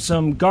of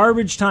some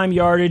garbage time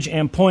yardage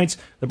and points,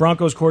 the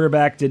Broncos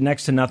quarterback did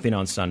next to nothing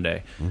on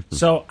Sunday. Mm-hmm.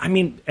 So, I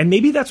mean, and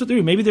maybe that's what they're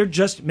doing.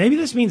 Maybe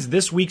this means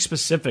this week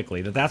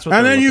specifically, that's what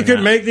they're looking at. And then you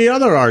could make the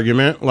other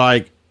argument,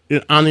 like,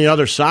 on the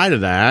other side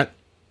of that,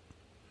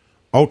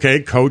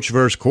 okay, coach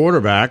versus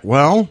quarterback.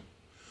 Well,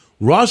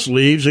 Russ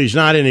leaves. He's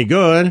not any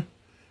good.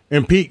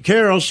 And Pete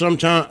Carroll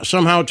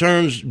somehow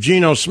turns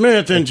Geno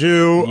Smith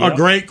into a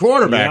great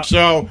quarterback. Yep.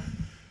 So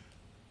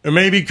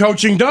maybe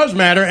coaching does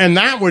matter, and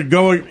that would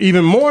go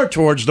even more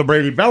towards the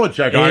Brady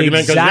Belichick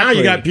argument, because now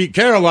you got Pete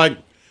Carroll like,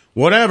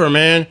 whatever,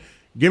 man.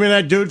 Give me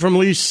that dude from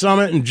Lee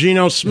Summit and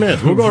Geno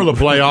Smith. We'll go to the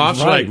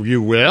playoffs. Right. Like,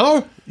 you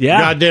will? Yeah.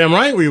 Goddamn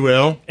right we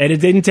will. And it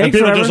didn't take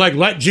people forever. Just like,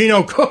 let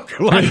Geno cook.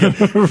 Like,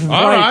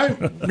 all right.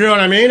 You know what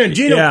I mean? And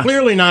Geno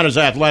clearly not as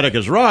athletic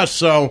as Russ,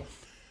 so.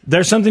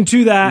 There's something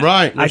to that.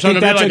 Right. I think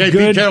that's like,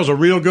 Pete Carroll's a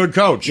real good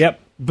coach. Yep.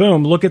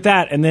 Boom. Look at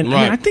that. And then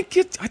I think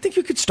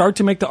you could start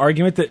to make the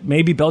argument that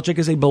maybe Belichick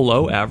is a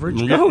below average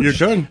coach. You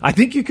could. I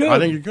think you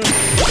could.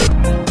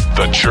 The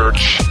The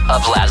Church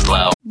of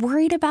Laszlo.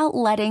 Worried about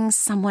letting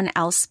someone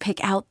else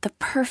pick out the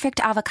perfect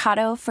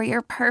avocado for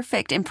your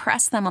perfect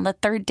impress them on the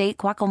third date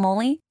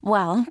guacamole?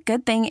 Well,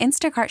 good thing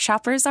Instacart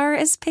shoppers are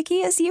as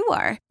picky as you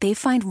are. They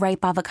find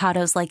ripe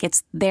avocados like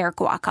it's their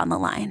guac on the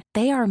line.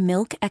 They are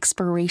milk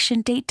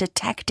expiration date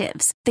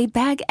detectives. They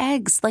bag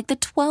eggs like the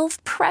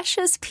 12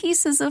 precious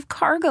pieces of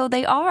cargo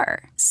they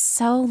are.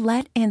 So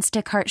let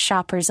Instacart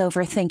shoppers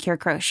overthink your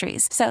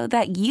groceries so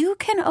that you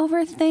can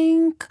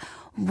overthink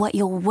what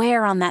you'll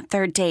wear on that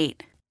third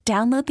date.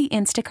 Download the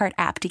Instacart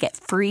app to get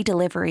free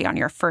delivery on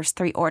your first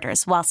 3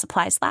 orders while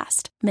supplies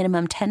last.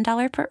 Minimum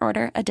 $10 per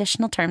order.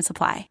 Additional terms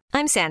apply.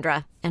 I'm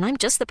Sandra, and I'm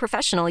just the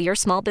professional your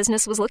small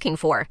business was looking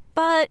for.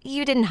 But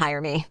you didn't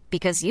hire me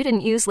because you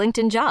didn't use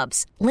LinkedIn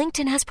Jobs.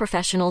 LinkedIn has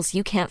professionals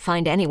you can't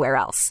find anywhere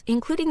else,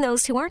 including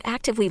those who aren't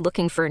actively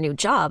looking for a new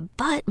job,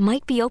 but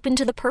might be open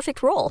to the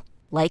perfect role,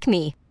 like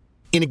me.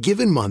 In a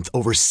given month,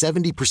 over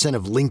 70%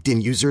 of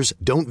LinkedIn users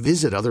don't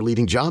visit other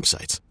leading job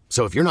sites.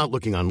 So if you're not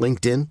looking on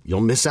LinkedIn,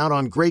 you'll miss out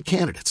on great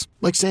candidates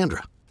like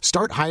Sandra.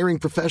 Start hiring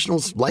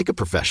professionals like a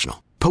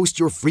professional. Post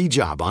your free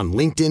job on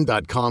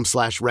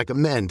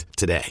linkedin.com/recommend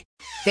today.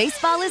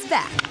 Baseball is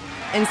back,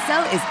 and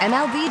so is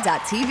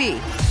MLB.tv.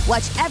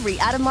 Watch every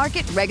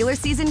out-of-market regular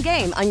season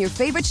game on your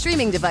favorite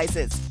streaming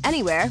devices,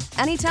 anywhere,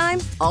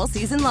 anytime, all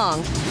season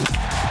long.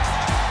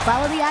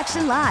 Follow the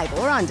action live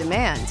or on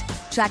demand.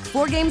 Track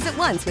 4 games at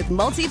once with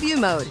multi-view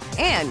mode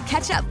and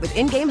catch up with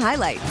in-game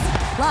highlights.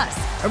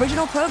 Plus,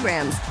 original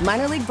programs,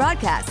 minor league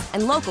broadcasts,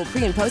 and local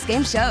pre- and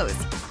post-game shows.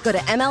 Go to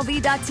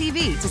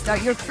MLB.tv to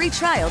start your free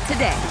trial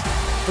today.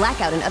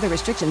 Blackout and other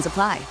restrictions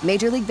apply.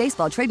 Major League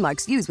Baseball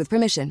trademarks used with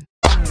permission.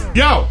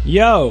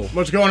 Yo!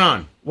 What's going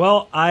on?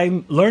 Well,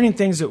 I'm learning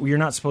things that you're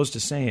not supposed to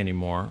say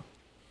anymore.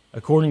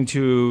 According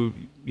to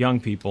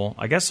young people,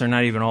 I guess they're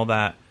not even all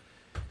that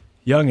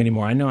young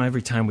anymore. I know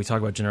every time we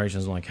talk about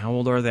generations, I'm like, how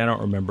old are they? I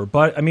don't remember.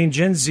 But, I mean,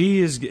 Gen Z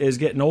is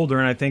getting older,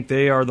 and I think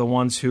they are the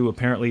ones who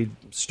apparently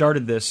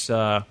started this,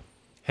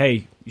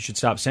 hey, you should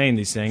stop saying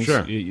these things.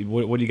 Sure.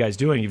 What are you guys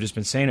doing? You've just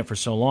been saying it for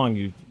so long,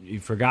 you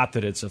forgot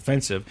that it's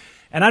offensive.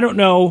 And I don't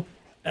know,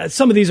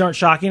 some of these aren't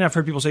shocking. I've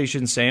heard people say you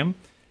shouldn't say them.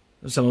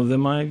 Some of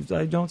them I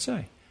don't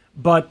say.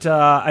 But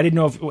I didn't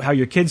know how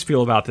your kids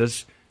feel about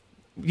this.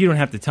 You don't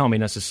have to tell me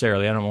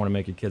necessarily. I don't want to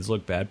make your kids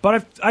look bad.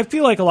 But I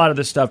feel like a lot of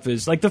this stuff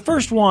is, like the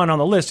first one on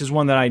the list is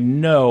one that I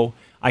know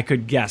I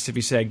could guess. If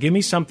you said, give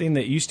me something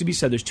that used to be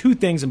said. There's 2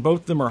 things, and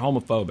both of them are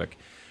homophobic.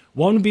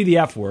 One would be the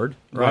F word,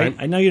 right?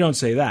 I know you don't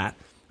say that.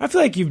 I feel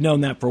like you've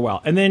known that for a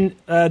while. And then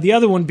the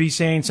other one would be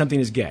saying something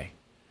is gay.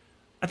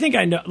 I think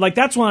I know. Like,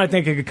 that's one I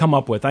think I could come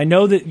up with. I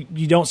know that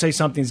you don't say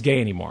something's gay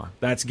anymore.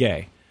 That's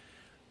gay.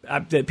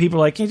 That people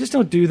are like, hey, just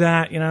don't do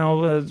that,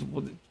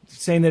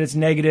 saying that it's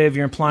negative,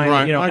 you're implying,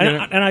 right,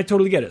 and I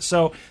totally get it.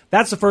 So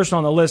that's the first one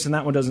on the list, and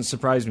that one doesn't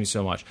surprise me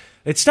so much.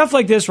 It's stuff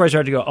like this where I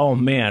start to go, oh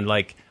man,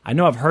 like I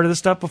know I've heard of this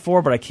stuff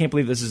before, but I can't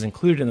believe this is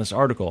included in this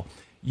article.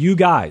 You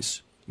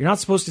guys, you're not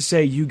supposed to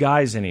say you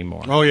guys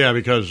anymore. Oh yeah,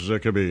 because there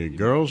could be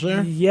girls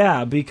there?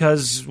 Yeah,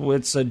 because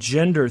it's a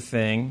gender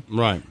thing.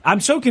 Right. I'm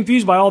so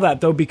confused by all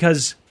that though,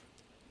 because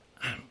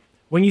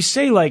when you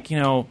say like,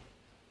 the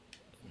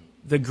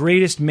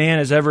greatest man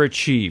has ever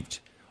achieved,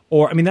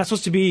 or I mean that's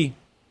supposed to be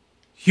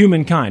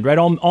humankind, right?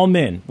 All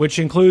men, which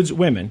includes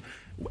women.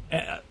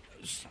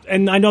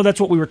 And I know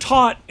that's what we were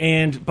taught,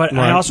 but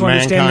I also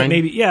understand that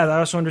maybe, I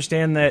also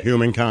understand that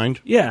humankind.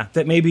 Yeah,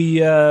 that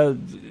maybe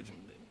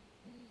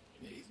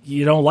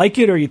you don't like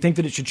it or you think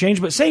that it should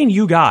change. But saying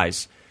you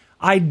guys,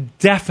 I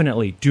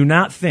definitely do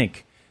not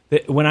think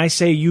that when I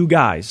say you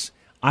guys,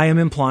 I am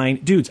implying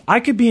dudes. I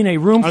could be in a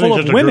room full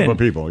of women. A group of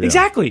people, yeah.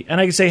 Exactly. And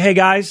I could say, hey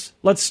guys,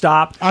 let's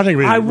stop. I think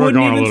we're going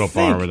a little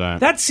far with that.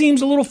 That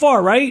seems a little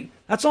far, right?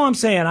 That's all I'm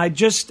saying.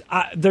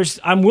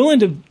 I'm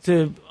willing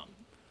to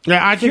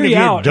yeah, I think if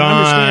you're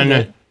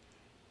done,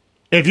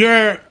 if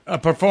you're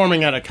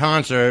performing at a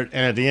concert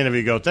and at the end of it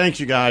you go,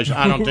 thanks you guys,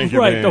 I don't think you're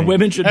right. The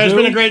women should. It's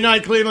been a great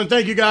night, Cleveland.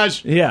 Thank you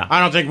guys. Yeah,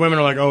 I don't think women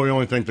are like, oh, we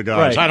only think the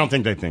guys. Right. I don't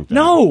think they think that.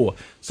 No,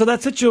 so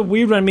that's such a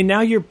weird one. I mean,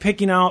 now you're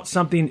picking out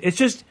something. It's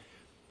just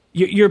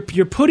you're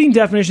putting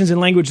definitions in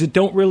language that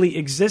don't really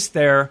exist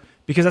there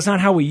because that's not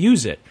how we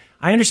use it.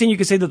 I understand you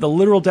could say that the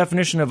literal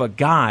definition of a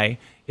guy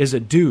is a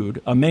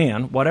dude, a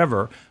man,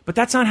 whatever, but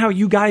that's not how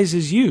you guys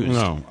is used.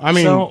 No, I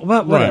mean,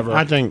 whatever.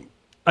 Right. I think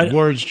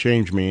words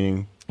change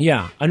meaning.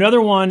 Yeah. Another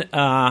one,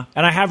 and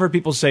I have heard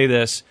people say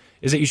this,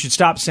 is that you should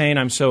stop saying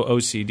I'm so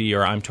OCD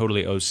or I'm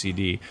totally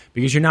OCD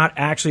because you're not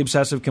actually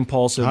obsessive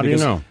compulsive. How do you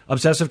know?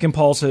 Obsessive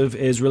compulsive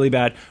is really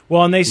bad.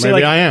 Well, and they say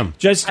maybe like I am.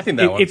 Just I think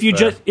that if you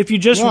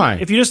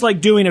just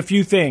like doing a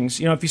few things,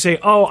 if you say,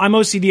 "Oh, I'm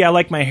OCD, I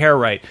like my hair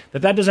right,"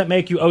 that doesn't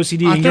make you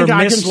OCD, and you're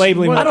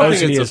mislabeling what OCD is. I don't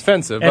think it's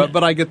offensive,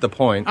 but I get the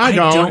point. I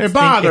don't. It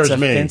bothers think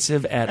it's me.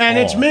 Offensive at and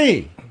all. It's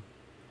me.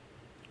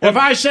 If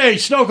I say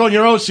Stokel,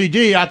 you're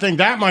OCD, I think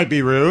that might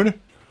be rude.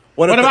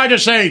 What if I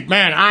just say,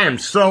 man, I am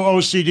so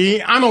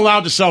OCD, I'm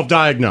allowed to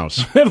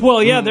self-diagnose.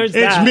 Well, yeah, there's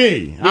that. It's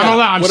me.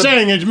 I'm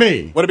saying it's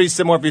me. Would it be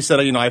similar if you said,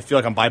 I feel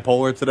like I'm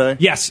bipolar today?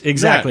 Yes,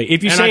 exactly. Yeah.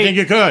 If you and say, I think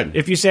you could.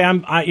 If you say,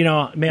 I'm totally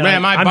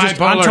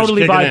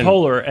bipolar,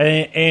 bipolar,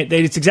 and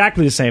it's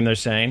exactly the same. They're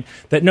saying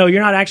that no,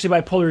 you're not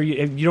actually bipolar.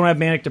 You don't have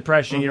manic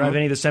depression. You don't have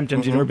any of the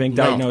symptoms. You're never being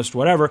diagnosed,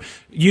 whatever.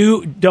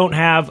 You don't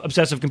have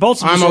obsessive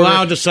compulsive disorder. I'm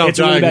allowed to self-diagnose. It's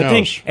a really bad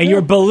thing, and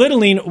you're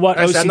belittling what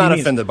Actually, OCD I'm not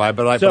means. offended by it,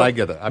 but I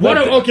get it.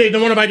 Okay,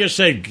 then what if I just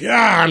say, God,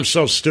 I'm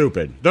so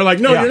stupid? They're like,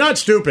 no, you're not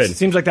stupid. It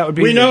seems like that would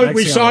be. We know. the next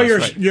We thing saw on the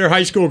list, your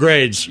high school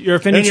grades. You're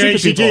offending and your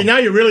stupid ACT. people. Now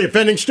you're really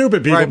offending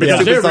stupid people Right,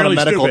 because they're not really a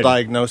medical stupid.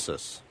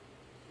 diagnosis.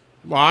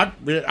 What?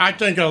 I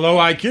think a low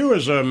IQ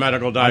is a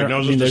medical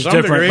diagnosis to there's some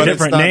different- degree. But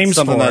different it's not names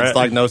something for that's it.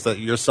 diagnosed that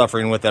you're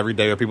suffering with every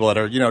day, or people that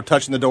are,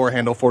 touching the door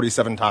handle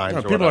 47 times. Or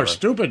People whatever. are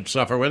stupid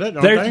suffer with it,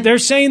 don't they? They're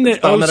saying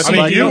that. not a medical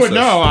I mean, you would diagnosis.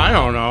 know. I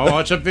don't know.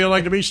 What's it feel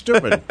like to be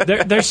stupid?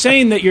 They're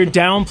saying that you're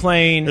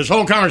downplaying. This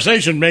whole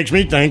conversation makes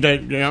me think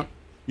that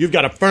you've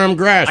got a firm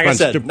grasp Like I on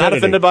said, stupidity. not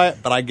offended by it,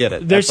 but I get it.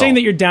 They're That's saying all.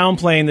 that you're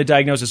downplaying the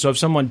diagnosis. So if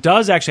someone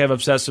does actually have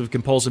obsessive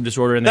compulsive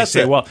disorder and they That's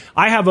say, it. well,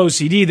 I have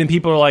OCD, then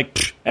people are like,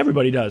 "Pfft,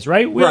 everybody does,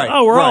 right? We're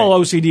all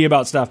OCD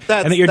about stuff.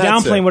 And that you're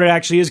That's downplaying it. what it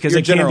actually is because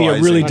You're it can be a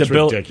really That's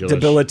ridiculous.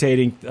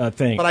 debilitating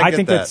thing. But I get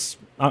think that. that's.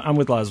 I'm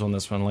with Laszlo on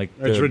this one. Like,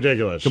 It's dude,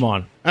 ridiculous. Come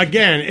on.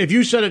 Again, if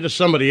you said it to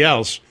somebody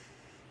else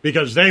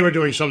because they were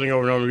doing something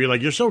over and over, and be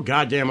like, you're so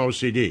goddamn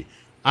OCD.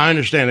 I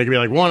understand. They could be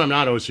like, one, I'm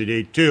not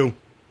OCD. Two,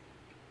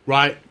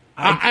 right?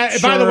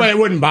 By the way, it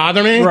wouldn't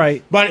bother me.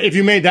 Right. But if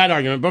you made that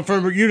argument, but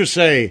for you to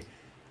say,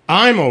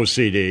 I'm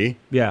OCD,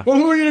 Yeah. well,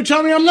 who are you to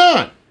tell me I'm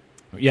not?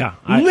 Yeah.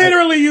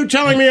 Literally, you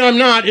telling me I'm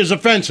not is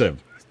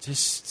offensive. It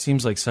just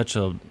seems like such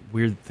a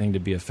weird thing to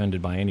be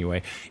offended by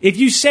anyway. If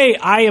you say,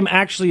 I am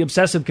actually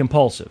obsessive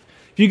compulsive,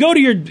 if you go to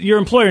your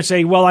employer and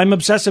say, well, I'm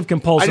obsessive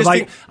compulsive,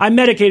 I'm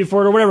medicated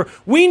for it or whatever,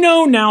 we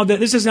know now that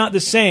this is not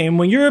the same.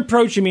 When you're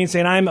approaching me and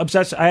saying, I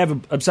have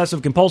an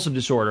obsessive compulsive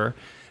disorder,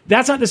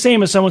 that's not the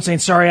same as someone saying,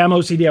 sorry, I'm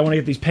OCD, I want to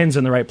get these pens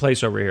in the right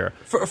place over here.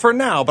 For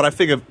now, but I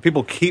think if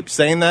people keep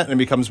saying that and it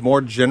becomes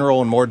more general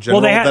and more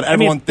general, that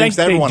everyone thinks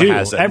that everyone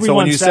has it. So Everyone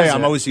when you say says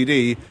I'm it.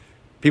 OCD,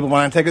 people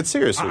might not take it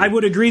seriously. I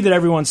would agree that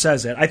everyone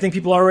says it. I think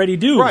people already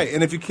do. Right,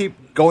 and if you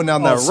keep going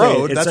down that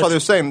road, that's why they're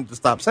saying to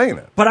stop saying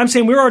it. But I'm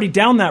saying we're already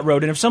down that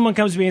road, and if someone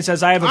comes to me and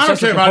says, I have I don't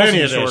obsessive care about compulsive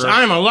any of this. disorder,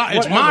 I'm a lot.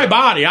 It's my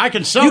body. I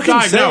can You can say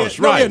self-diagnose. it.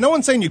 Right. No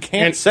one saying you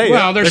can't say it.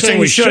 Well, they're saying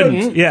we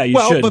shouldn't. Yeah, you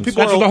well, shouldn't. but people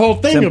That's are, what the whole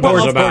thing It's was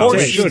important. about. Of They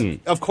course,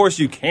 shouldn't. of course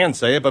you can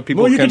say it, but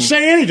people Well, you can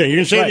say anything. You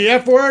can say Right. the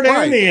F word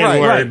and the N Right,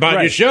 word, right, but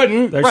right. you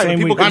shouldn't. They're Right, saying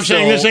people we, can I'm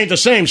saying this ain't the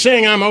same.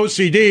 Saying I'm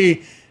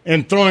OCD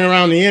and throwing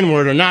around the N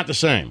word are not the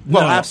same.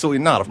 Well, No. absolutely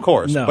not, of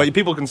course. No. But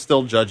people can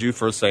still judge you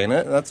for saying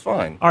it, and that's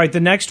fine. All right, the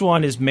next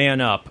one is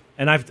Man Up.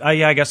 And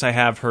I guess I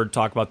have heard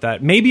talk about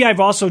that. Maybe I've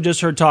also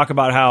just heard talk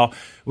about how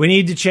we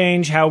need to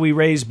change how we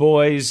raise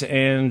boys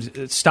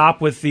and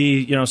stop with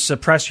the,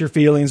 suppress your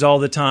feelings all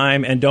the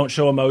time and don't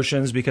show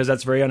emotions because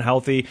that's very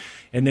unhealthy.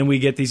 And then we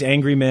get these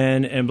angry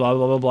men and blah,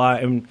 blah, blah, blah.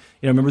 And,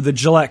 remember the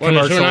Gillette Well,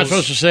 commercials. you're not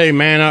supposed to say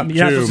man up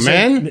You're not to supposed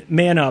men? say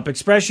man up.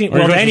 Expression. Or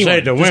you're Well, to supposed to say anyone.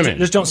 it to women?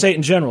 Just don't say it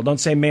in general. Don't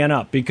say man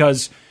up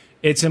because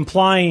it's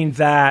implying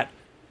that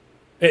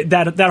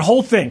that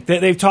whole thing that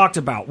they've talked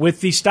about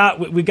with the stop.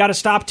 We've got to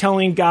stop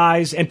telling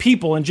guys and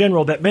people in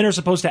general that men are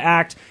supposed to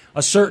act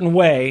a certain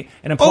way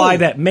and imply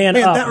that man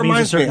up that means a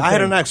reminds me. certain I had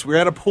thing. an ex. We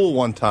were at a pool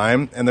one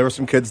time, and there were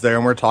some kids there,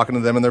 and we were talking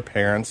to them and their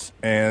parents.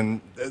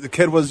 And the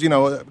kid was,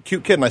 a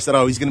cute kid, and I said,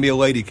 "Oh, he's going to be a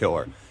lady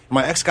killer."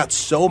 My ex got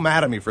so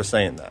mad at me for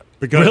saying that.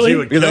 Because Really? he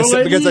would kill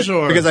ladies,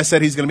 or? Because I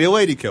said he's going to be a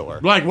lady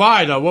killer. Like,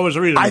 why, though? What was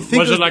the reason? I think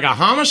was it like a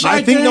homicide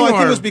I think thing? no. I think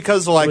or? it was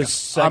because It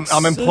was I'm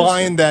sexist?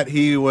 implying that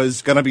he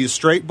was going to be a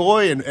straight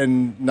boy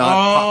and not.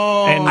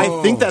 Oh. And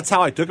I think that's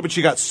how I took it. But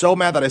she got so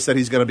mad that I said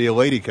he's going to be a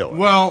lady killer.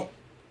 Well,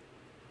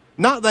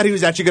 not that he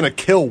was actually going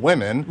to kill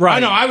women. Right. I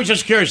know. I was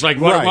just curious. Like,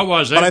 what, Right. what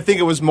was it? But I think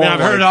it was more Now, I've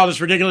like, heard all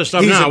this ridiculous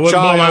stuff He's now. It a wouldn't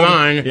blow my child,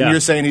 mind. and you're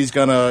saying he's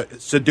going to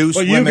seduce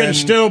Well, you women. can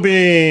still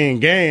be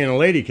gay and a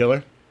lady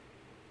killer.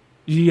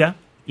 Yeah,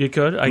 you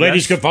could. I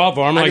Ladies guess. could fall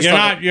for him. I Like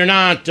just you're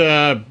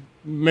not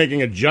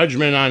making a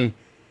judgment on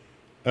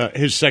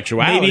his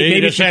sexuality. Maybe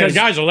You're just saying the because-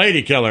 guy's a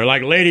lady killer.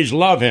 Like ladies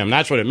love him.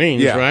 That's what it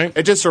means, Yeah, right?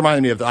 It just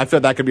reminded me of that. I feel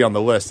that could be on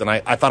the list, and I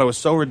thought it was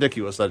so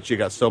ridiculous that she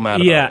got so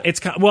mad Yeah, about it.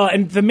 it's well,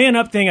 and the man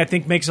up thing I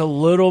think makes a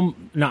little.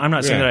 No, I'm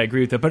not saying Yeah. that I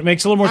agree with it, but it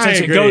makes a little more I sense.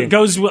 It agree.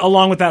 goes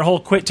along with that whole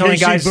quit telling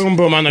Casey guys. Boom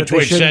Boom on the that they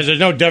Twitch shouldn't says there's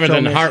no different show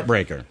than emotion.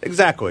 Heartbreaker.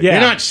 Exactly. Yeah.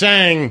 You're not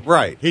saying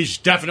Right. he's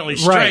definitely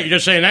straight. Right. You're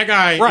just saying that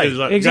guy Right. is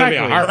going Exactly.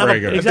 to be a Whatever.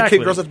 heartbreaker. If Exactly.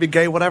 the kid grows up to be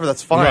gay, whatever,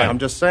 that's fine. Right. I'm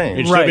just saying.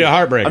 He'd still be a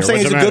heartbreaker. I'm saying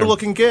What's he's the a matter?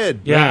 good-looking kid.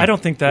 Yeah, I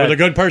don't think that. With a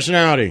good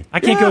personality. I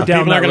can't go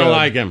down People are that going to road.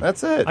 like him.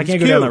 That's it. I He's can't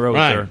go cute. down that road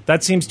Right. with her.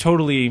 That seems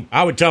totally.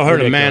 I would tell her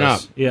to man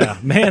up. ridiculous. Yeah,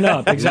 man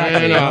up. Exactly.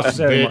 Man up, Enough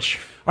said. bitch.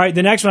 All right,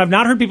 the next one. I've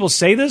not heard people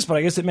say this, but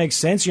I guess it makes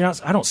sense. You're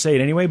not. I don't say it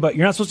anyway, but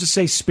you're not supposed to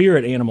say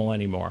spirit animal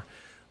anymore.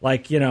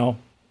 Like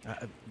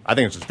I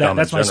think it's just dumb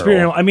that's in my general. spirit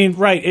animal. I mean,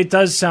 right? It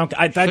does sound.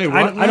 I Say what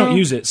I don't now?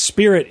 use it.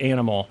 Spirit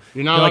animal.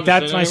 You're not Like allowed to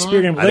that's say my that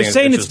spirit anymore? animal. I They're think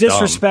saying it's it's just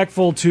dumb.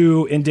 disrespectful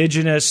to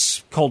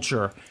indigenous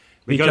culture.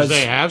 Because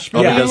they have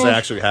spirit because animals? they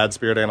actually had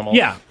spirit animals?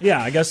 Yeah,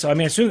 I guess so. I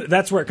mean, I assume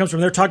that's where it comes from.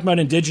 They're talking about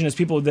indigenous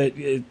people that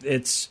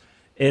it's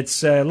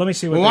let me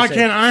see what Well, they why say.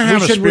 can't I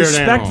have we a should spirit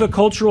respect animal? the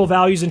cultural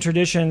values and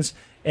traditions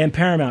and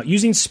paramount.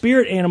 Using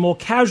spirit animal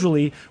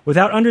casually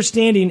without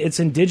understanding its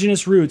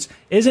indigenous roots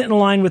isn't in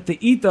line with the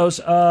ethos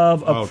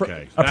of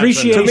Okay.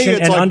 appreciation To me,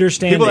 it's and like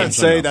understanding. people that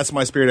say that's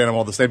my spirit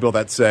animal, the same people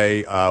that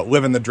say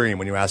living the dream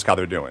when you ask how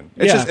they're doing.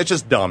 It's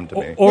just dumb to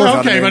me. Or You know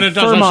what I mean? but it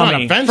doesn't fur sound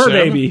mommy, offensive. fur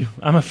baby.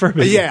 I'm a fur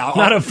baby. Yeah,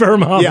 not a fur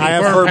mommy. Yeah, I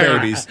have fur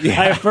babies. Yeah.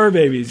 I have fur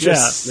babies.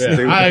 Just yeah.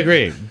 stupid. I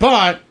agree.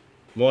 But,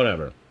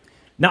 whatever.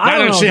 Now I don't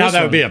don't know see how this that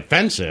one. would be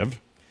offensive.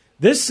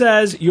 This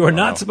says you are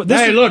not supposed.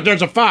 Hey, look,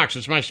 there's a fox.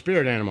 It's my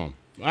spirit animal.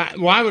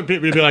 Why would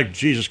people be like,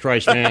 Jesus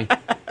Christ, man?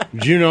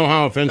 Do you know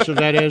how offensive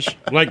that is?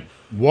 Like,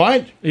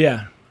 what?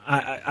 Yeah.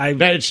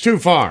 It's too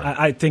far.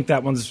 I think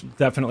that one's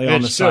definitely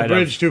on the It's still side.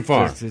 bridge too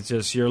far. It's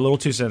just you're a little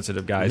too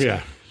sensitive, guys.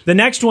 Yeah. The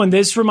next one,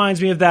 this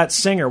reminds me of that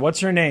singer. What's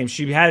her name?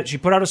 She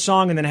put out a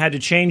song and then had to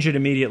change it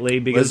immediately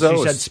because Lizzo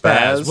she said or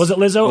Spaz? Was it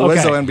Lizzo? Well,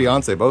 Okay. Lizzo and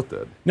Beyonce both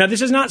did. Now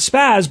this is not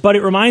spaz, but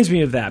it reminds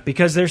me of that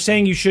because they're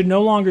saying you should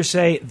no longer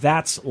say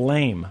that's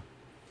lame.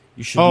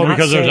 You should not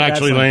because say there's that's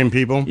actually lame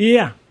people?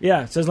 Yeah.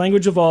 It says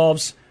language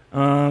evolves.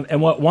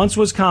 And what once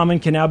was common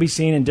can now be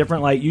seen in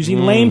different light. Using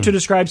lame to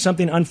describe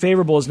something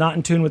unfavorable is not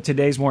in tune with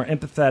today's more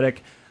empathetic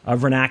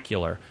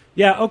vernacular.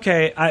 Yeah,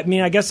 okay. I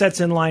mean, I guess that's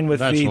in line with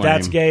That's lame.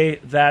 that's gay,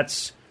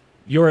 that's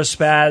you're a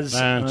spaz.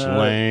 That's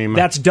lame.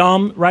 That's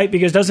dumb, right?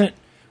 Because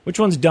which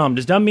one's dumb?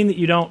 Does dumb mean that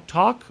you don't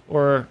talk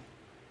or...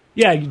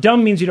 Yeah,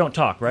 dumb means you don't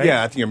talk, right?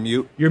 Yeah, I think you're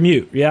mute. You're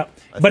mute, yeah.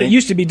 But it think-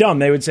 used to be dumb.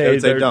 They would say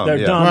they're dumb,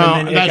 yeah. Well,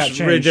 and then it got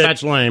changed.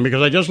 that's lame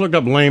because I just looked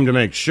up lame to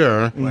make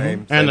sure. Lame,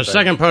 And same the thing.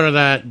 second part of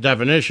that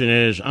definition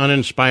is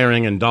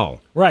uninspiring and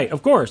dull. Right,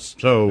 of course.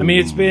 So I mean,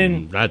 it's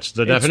been that's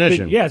the it's been-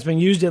 definition. it's been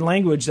used in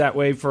language that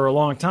way for a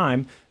long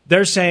time.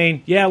 They're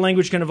saying, yeah,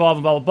 language can evolve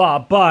and blah blah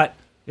blah. But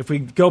if we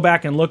go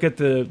back and look at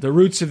the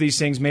roots of these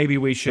things, maybe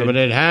we should. But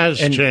it has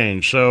and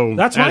changed. So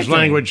that's my as thing.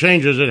 language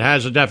changes, it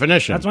has a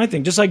definition. That's my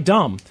thing. Just like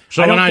dumb.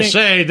 So when I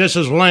say this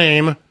is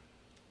lame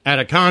at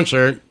a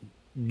concert,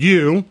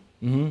 you,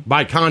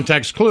 by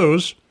context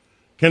clues,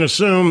 can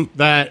assume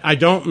that I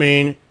don't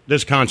mean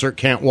this concert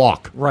can't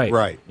walk.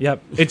 right,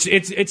 yep,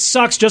 it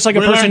sucks just like a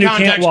We person learned who can't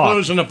context walk.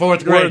 clues in the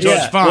fourth grade, so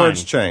it's fine.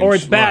 Words change. Or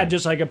it's bad, Right.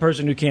 just like a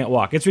person who can't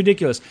walk. It's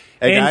ridiculous.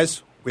 Hey, And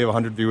guys, we have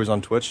 100 viewers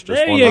on Twitch. Just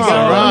there one you go, to say.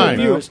 All right. 100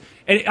 viewers.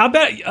 And I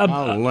bet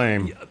Oh,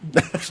 lame.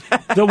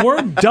 the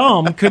word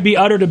 "dumb" could be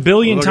uttered a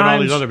billion Look at all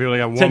times. these other people. They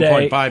got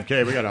today.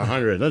 1.5K. We got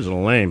 100. This is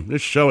lame.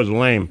 This show is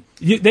lame.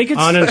 They could.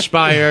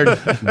 Uninspired,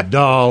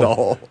 dull.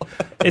 Oh.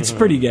 It's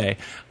pretty gay.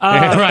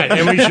 Right,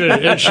 and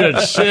it should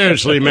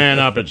seriously man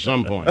up at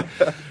some point.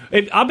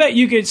 I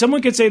bet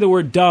someone could say the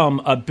word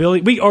dumb a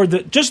billion,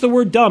 just the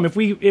word dumb. If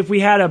we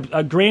had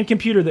a grand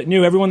computer that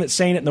knew everyone that's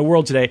saying it in the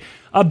world today,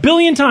 a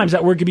billion times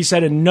that word could be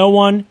said, and no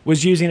one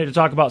was using it to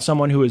talk about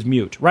someone who is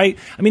mute. Right?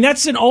 I mean,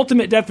 that's an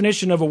ultimate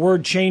definition of a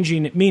word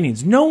changing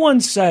meanings. No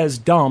one says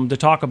dumb to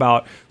talk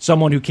about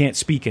someone who can't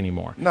speak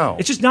anymore. No.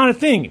 It's just not a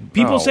thing.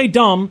 People No. say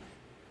dumb.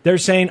 They're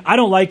saying I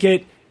don't like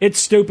it. It's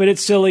stupid.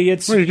 It's silly.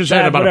 It's Well, you can say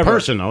bad, it about whatever. a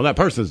person, though. That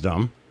person's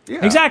dumb.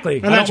 Yeah. Exactly.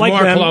 And I don't that's like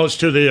more them. close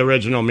to the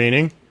original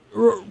meaning.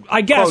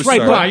 I guess, Closer. right?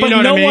 But, Right, you but know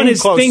what no I mean? one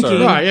is Closer.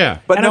 thinking. Right, yeah.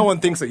 But And no I- one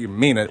thinks that you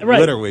mean it Right.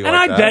 literally and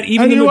like I that. bet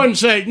even And you the- wouldn't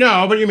say,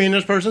 no, but you mean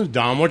this person's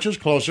dumb, which is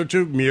closer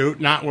to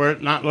mute, not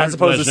As opposed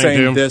to listening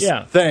saying to. this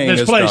Yeah. thing This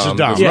is place dumb. is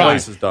dumb. This Right.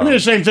 place is dumb. I mean, the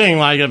same thing,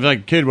 like if a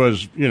kid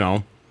was,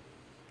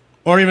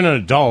 or even an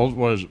adult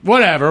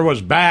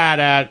was bad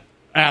at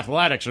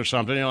athletics or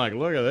something, you're like,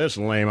 look at this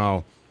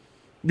lame-o.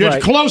 It's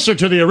Right. closer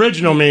to the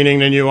original meaning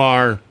than you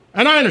are.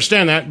 And I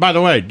understand that. By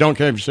the way, don't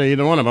care if you say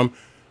either one of them.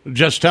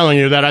 Just telling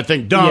you that I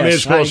think dumb Yes,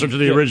 is closer to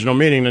the yeah. original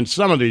meaning than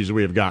some of these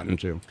we have gotten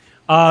to.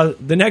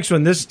 The next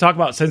one, this talk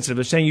about sensitive.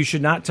 They're saying you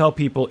should not tell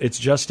people it's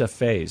just a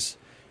phase.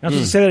 You're not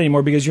supposed to say that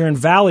anymore because you're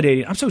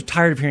invalidating. I'm so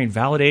tired of hearing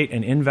validate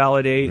and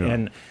invalidate,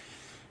 and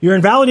you're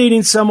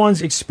invalidating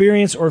someone's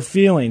experience or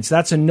feelings.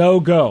 That's a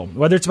no-go.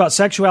 Whether it's about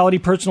sexuality,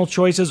 personal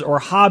choices, or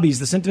hobbies,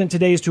 the sentiment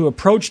today is to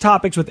approach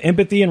topics with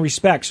empathy and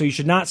respect. So you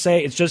should not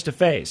say it's just a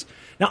phase.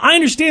 Now, I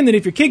understand that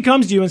if your kid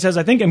comes to you and says,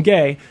 I think I'm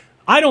gay,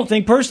 I don't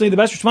think personally the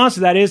best response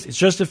to that is it's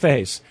just a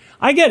phase.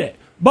 I get it.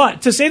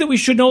 But to say that we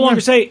should no longer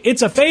say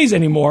it's a phase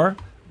anymore,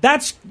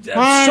 that's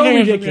so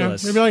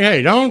ridiculous. You'd be like,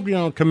 hey,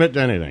 don't commit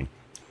to anything.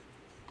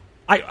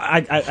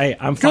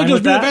 I'm Could fine just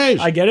with be a that. phase.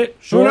 I get it.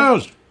 Sure. Who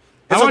knows?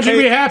 I want you to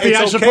be happy. It's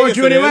I okay support if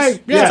you it anyway. is.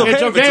 Yeah, It's okay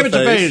it's if okay if it's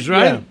a phase,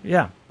 right?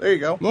 Yeah. There you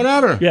go.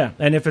 Whatever. Yeah.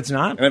 And if it's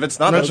not? And if it's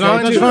not, That's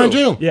that's fine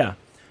too. Yeah.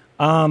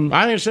 I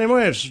think the same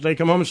way. If they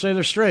come home and say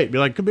they're straight, be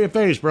like, could be a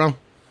phase, bro.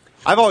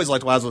 I've always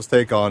liked Laszlo's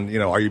take on,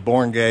 are you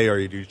born gay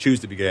or do you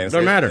choose to be gay?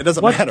 Doesn't matter. It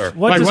doesn't What- matter.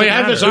 what- Like does we it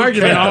have this matter? Who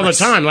argument all the cares?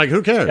 time. Like,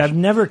 who cares? I've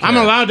never cared. I'm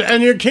allowed to,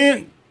 and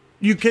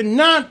you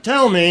cannot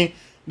tell me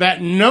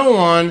that no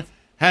one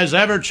has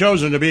ever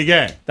chosen to be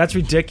gay. That's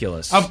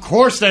ridiculous. Of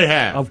course they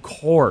have. Of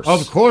course.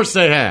 Of course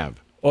they have.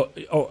 Or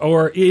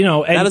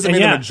and, That doesn't and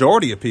mean yeah. the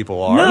majority of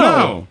people are. No.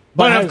 No.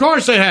 But of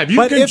course they have. You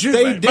But can if choose.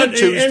 they But did at the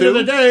choose end of to-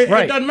 the day,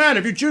 Right. it doesn't matter.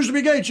 If you choose to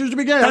be gay, choose to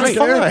be gay. I That's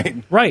don't care.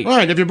 fine. Right.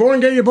 Right. If you're born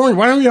gay, you're born.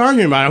 Why don't you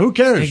argue about it? Who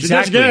cares?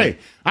 Exactly. You're just gay.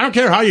 I don't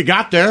care how you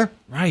got there.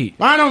 Right.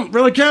 I don't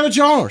really care that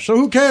you are. So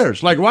who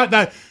cares? Like what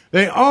that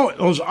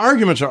those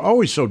arguments are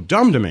always so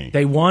dumb to me.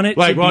 They want it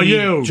Like, to well, be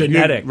you-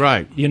 genetic.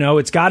 right. You know,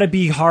 it's got to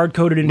be hard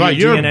coded into Right,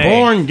 your you're DNA.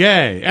 born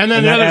gay, and then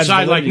And the that other adds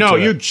side like, validity no,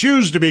 to you it.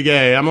 choose to be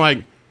gay. I'm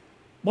like,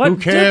 What who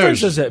difference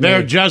cares? does it They're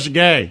make? just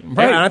gay.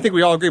 Right. And I think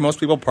we all agree most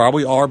people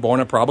probably are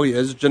born. It probably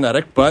is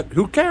genetic, but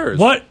who cares?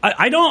 What?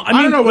 I don't.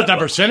 I don't know what that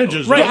percentage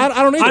is. Right. though.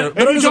 I don't either.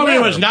 But If it you doesn't told me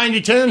it was matter.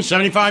 90-10,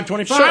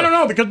 75-25, Sure. I don't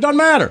know because it doesn't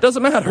matter.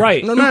 Doesn't matter.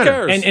 Right. Doesn't Who matter.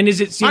 cares? And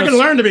is it? You I know, can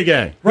learn to be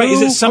gay. Right,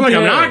 is it I'm something-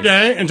 like, I'm not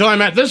gay until I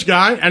met this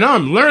guy, and now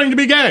I'm learning to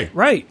be gay.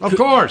 Right. Of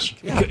course.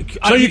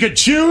 So you could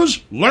choose,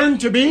 learn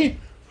to be.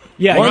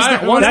 Yeah, One's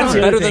that's not the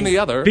better other than thing. the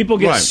other. People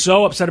get Right.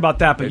 so upset about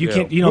that, but They you do.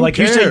 can't. You know, Who like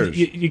you said, cares?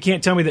 you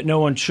can't tell me that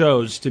no one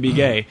chose to be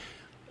gay.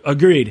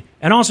 Agreed.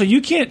 And also, you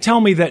can't tell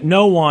me that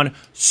no one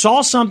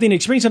saw something,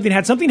 experienced something,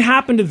 had something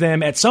happen to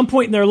them at some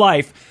point in their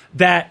life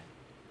that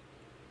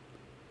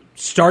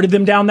started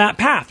them down that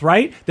path,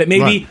 right? That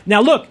maybe, Right.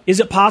 now look, is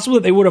it possible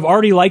that they would have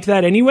already liked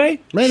that anyway?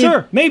 Maybe.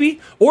 Sure, maybe.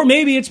 Or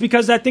maybe it's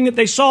because that thing that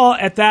they saw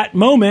at that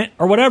moment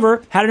or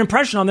whatever had an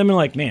impression on them and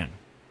like, man,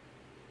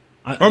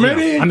 Or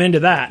maybe I'm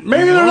into that.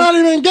 Maybe they're not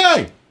even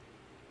gay.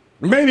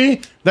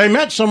 Maybe they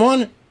met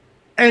someone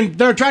and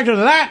they're attracted to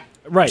that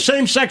Right.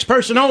 same-sex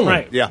person only.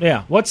 Right. Yeah.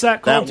 Yeah. What's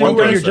that called? That too, one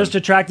where you're person. just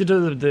attracted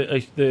to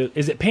the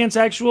is it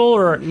pansexual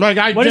or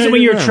Like, what is it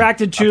when you're yeah.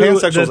 attracted to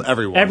pansexual is the-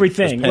 everyone.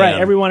 everything? It's pan. Right.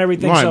 Everyone.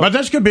 Everything. Right, So, but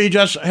this could be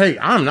just, hey,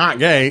 I'm not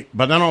gay,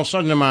 but then all of a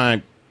sudden in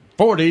my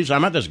 40s, I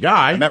met this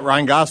guy. I met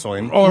Ryan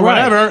Gosling. or Right.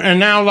 whatever, and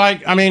now,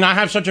 like, I mean, I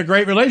have such a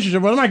great relationship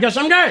with him, I guess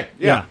I'm gay.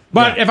 Yeah.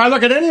 But if I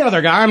look at any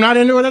other guy, I'm not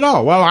into it at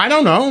all. Well, I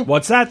don't know.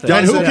 what's that then?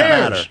 Then who Doesn't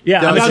cares? matter.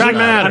 Yeah, Doesn't attracted-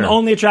 matter. I'm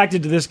only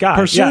attracted to this guy.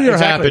 Pursue Yeah, your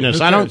exactly. happiness.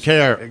 Who I don't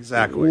cares? care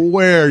Exactly.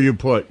 where you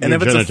put And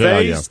your if it's a genitalia.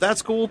 phase,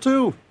 that's cool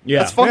too. Yeah.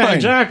 That's fine. Yeah,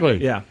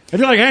 exactly. Yeah. If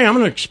you're like, hey, I'm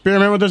going to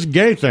experiment with this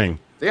gay thing.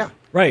 Yeah.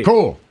 Right.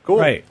 Cool. Cool.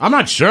 Right. I'm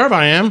not sure if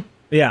I am,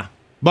 Yeah.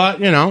 but,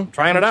 you know.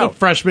 Trying it it's a out.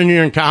 Freshman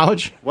year in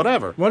college.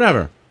 Whatever.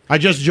 Whatever. I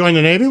just joined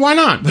the Navy. Why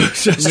not?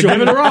 Just Give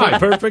it a ride.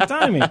 Perfect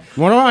timing.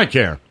 What do I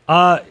care?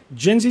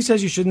 Jinsey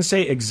says you shouldn't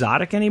say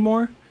exotic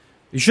anymore.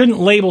 You shouldn't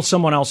label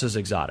someone else as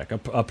exotic,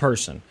 a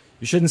person.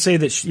 You shouldn't say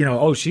that,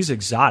 oh, she's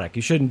exotic.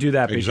 You shouldn't do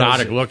that. Because,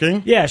 Exotic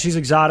looking? Yeah, she's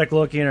exotic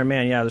looking, or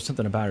man, yeah, there's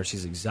something about her.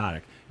 She's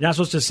exotic. You're not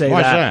supposed to say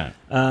Why's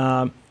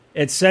that.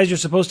 It says you're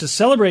supposed to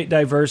celebrate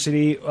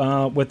diversity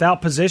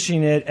without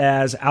positioning it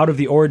as out of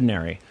the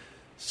ordinary.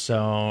 So,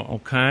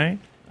 okay.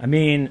 I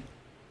mean,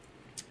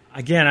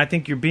 again, I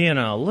think you're being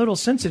a little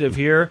sensitive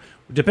here.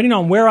 Depending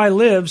on where I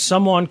live,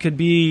 someone could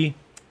be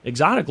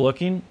exotic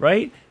looking,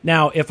 right?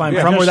 Now, if I'm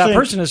Yeah, from where just that think-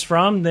 person is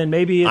from, then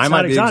maybe it's I not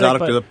might be exotic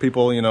but to the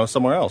people,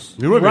 somewhere else.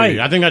 You would Right.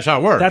 be. I think that's how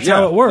it works. that's Yeah.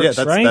 how it works, Yeah,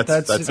 that's- right?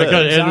 that's it.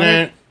 because isn't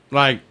exotic. it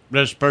like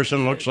this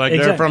person looks like they're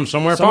Exact- from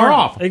somewhere far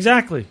off?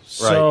 Exactly.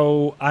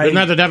 So Isn't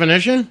that the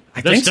definition?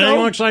 I this think thing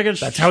so. looks like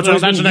it's That's how it's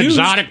always that's been an used.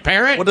 exotic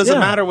parrot. What does it Yeah.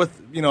 matter with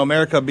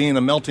America being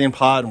a melting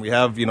pot and we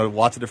have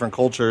lots of different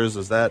cultures?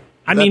 Is that?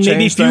 I does that mean,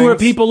 maybe change fewer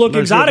things? people look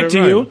That's exotic to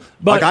right. you,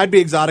 but Like I'd be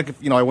exotic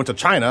if I went to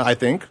China. I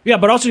think. yeah,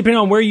 but also depending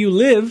on where you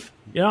live.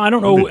 I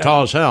don't I'd know. be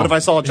tall as hell. But if I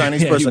saw a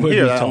Chinese Yeah, you person would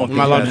here, be I tall. don't Am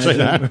I allowed to say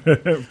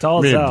that? tall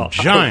as Be a hell.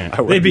 giant.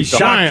 I would They'd be be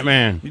shocked. giant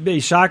man. You'd be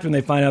shocked when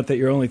they find out that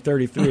you're only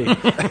 33.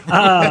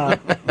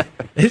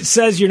 It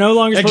says you're no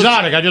longer supposed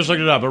Exotic. I just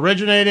looked it up.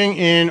 Originating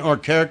in or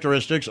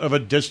characteristics of a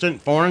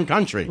distant foreign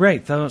country.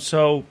 Right.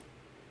 So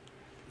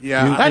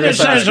Yeah, That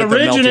just says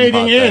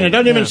originating in. It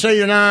doesn't even say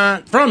you're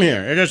not from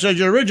here. It just says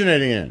you're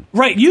originating in.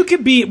 right, you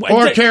could be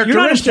Or you're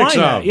characteristics not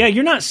implying of. that. Yeah,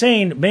 you're not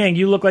saying, man,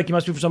 you look like you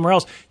must be from somewhere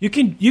else. You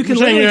can saying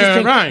literally just you're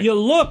think,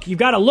 right. you've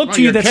got to look Right,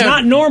 to you you're that's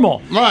not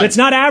normal. Right. It's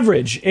not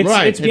average. It's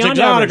Right. it's It's beyond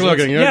exotic average.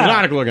 looking. You're yeah.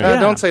 exotic looking. Yeah.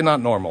 Don't say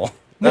not normal.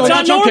 No, It's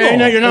that's not okay. normal.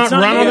 No, you're not It's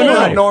not run of the normal.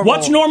 mill. Not normal.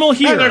 What's normal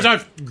here? Hey, there's a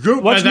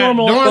group. What's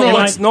normal? Well, Like-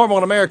 what's normal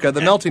in America?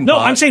 The melting No,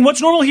 pot. I'm saying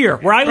what's normal here,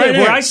 where I live, Right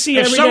where here. I see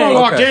if every someone day.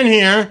 walked Okay. in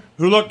here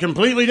who looked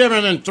completely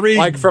different than three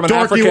like from an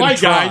dorky African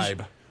white guys.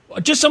 tribe.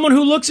 Just someone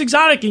who looks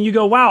exotic, and you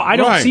go, "Wow, I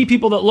don't Right. see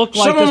people that look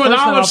like Someone this with person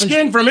that olive often."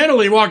 skin from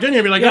Italy walked in here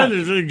and be like, Yeah. that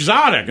is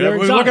exotic. You're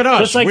Look exotic. at us.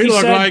 Just like we you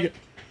look said, like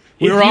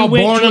we If were you all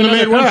went born to in the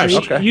another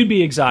Midwest. country, you'd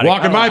be exotic.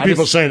 Walking by I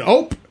people just- saying,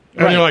 "Ope."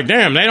 And Right. you're like,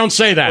 damn, they don't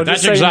say that. Well,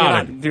 That's just saying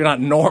exotic. You're not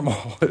normal.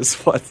 Is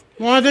what?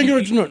 Well, I think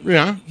it's,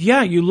 yeah.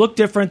 Yeah, you look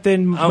different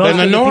than most Than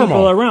the of normal.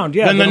 people around.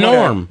 Yeah, Than the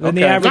norm. Than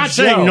the Okay. average Not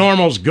saying Joe.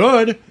 normal's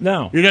good.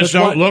 No, You just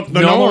what don't look the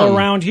normal norm.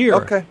 around here.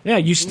 Okay. Yeah,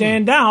 you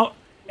stand out,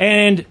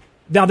 and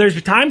now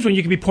there's times when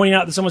you can be pointing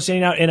out that someone's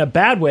standing out in a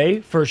bad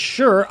way, for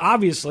sure,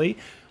 obviously.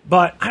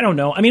 But I don't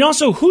know. I mean,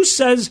 also, who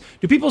says?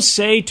 Do people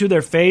say to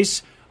their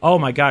face, "Oh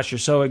my gosh, you're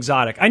so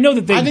exotic"? I know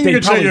that they. I think they you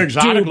could say probably you're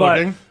exotic do, but,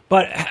 looking.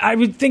 But I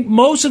would think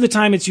most of the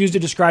time it's used to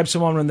describe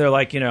someone when they're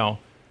like,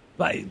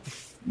 like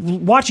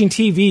watching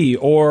TV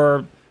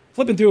or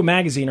flipping through a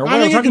magazine or I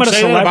whatever. think you Talking can about a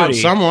say that about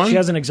celebrity. someone, She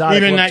has an exotic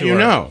even look that to you her.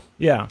 know.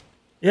 Yeah.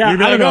 Yeah, You'd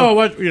be I like, don't know. oh,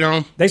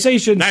 what, They say you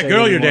shouldn't that say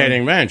girl it you're anymore.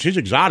 dating, man, she's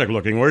exotic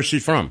looking. Where's she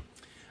from?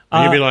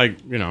 And you'd be like,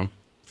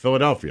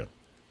 Philadelphia.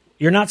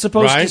 You're not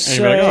supposed Right? to And say.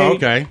 you'd be like, oh,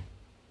 okay.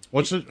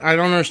 I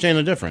don't understand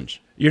the difference.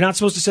 You're not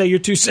supposed to say you're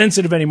too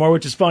sensitive anymore,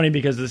 which is funny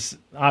because this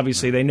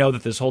obviously they know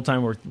that this whole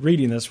time we're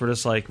reading this, we're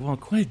just like, well,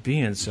 quit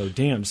being so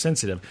damn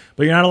sensitive.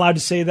 But you're not allowed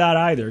to say that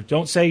either.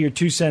 Don't say you're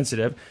too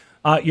sensitive.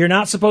 You're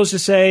not supposed to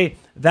say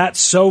that's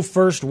so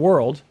first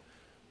world.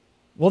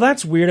 Well,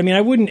 that's weird. I mean,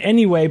 I wouldn't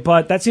anyway,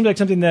 but that seems like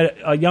something that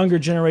a younger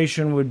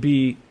generation would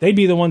be. They'd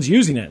be the ones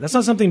using it. That's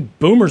not something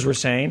boomers were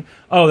saying.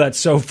 Oh, that's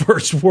so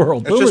first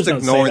world. It's Boomers just don't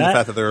ignoring say the that.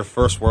 fact that they're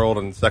first world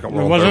and second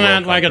world. Wasn't third that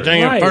world like a countries.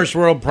 thing of first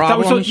world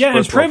problems? Yeah, and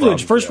First world privilege.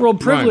 problems, First yeah. world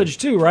privilege,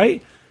 too,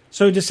 right?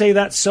 So to say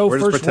that's so We're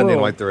just first pretending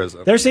world. like there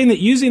isn't. They're saying that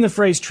using the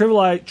phrase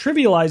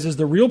trivializes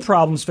the real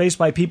problems faced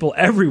by people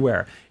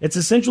everywhere. It's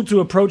essential to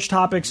approach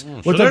topics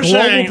with a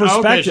global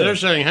perspective. Okay,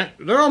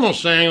 so they're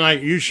almost saying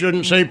like you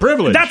shouldn't say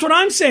privilege. That's what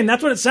I'm saying.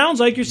 That's what it sounds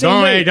like. You're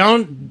saying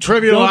Don't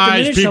trivialize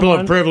diminish people someone.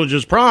 of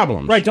privilege's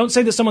problems. Right, don't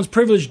say that someone's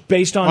privileged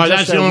based on Well, just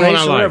that's the their only one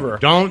race I or like. whatever.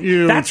 Don't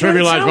you That's what it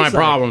trivialize sounds my like.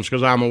 problems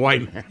because I'm a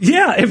white man.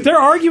 Yeah, if they're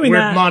arguing With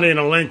that, money in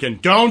a Lincoln.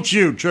 Don't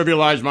you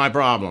trivialize my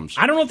problems.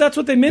 I don't know if that's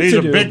what they meant These to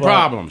are do. big but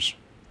problems.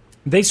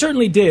 They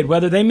certainly did,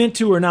 whether they meant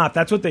to or not.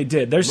 That's what they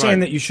did. They're saying Right.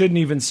 that you shouldn't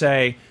even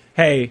say,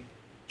 "Hey,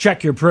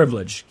 check your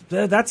privilege."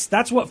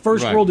 That's what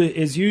first Right. world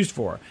is used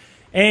for.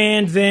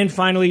 And then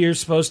finally, you're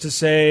supposed to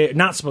say,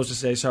 not supposed to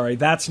say, sorry,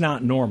 that's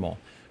not normal.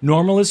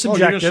 Normal is Oh, you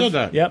subjective. just said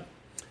that. Yep.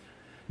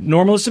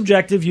 Normal is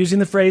subjective. Using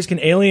the phrase can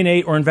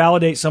alienate or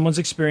invalidate someone's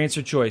experience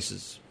or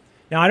choices.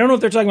 Now, I don't know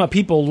if they're talking about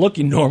people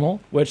looking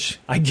normal, which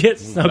I get.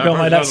 That Okay, person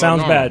that doesn't sounds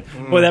look bad.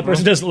 normal. Boy, that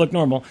person doesn't look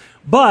normal.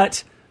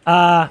 But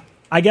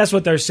I guess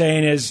what they're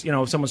saying is,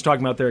 if someone's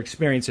talking about their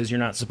experiences, you're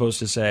not supposed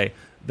to say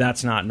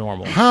that's not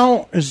normal.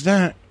 How is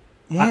that?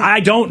 I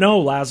don't know,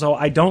 Lazo.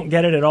 I don't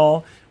get it at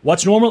all.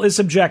 What's normal is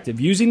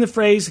subjective. Using the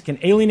phrase can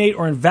alienate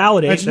or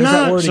invalidate. It's there's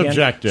that not word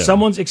subjective. Again,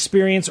 someone's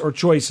experience or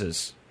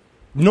choices.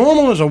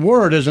 Normal as a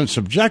word isn't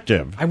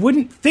subjective. I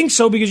wouldn't think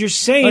so because you're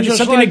saying It's it's just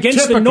something like against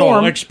typical, the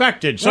norm.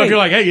 expected. So Right. if you're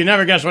like, hey, you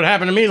never guess what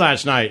happened to me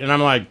last night. And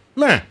I'm like,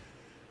 meh,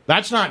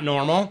 that's not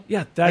normal. Yeah,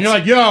 And that's you're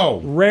like,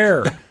 yo,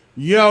 rare.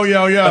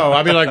 yo.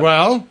 I'd be like,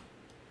 well,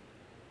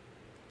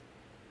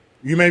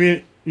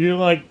 you're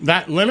like,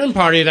 that lemon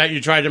party that you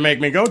tried to make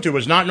me go to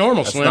was not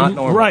normal, Slim. not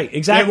normal. Right,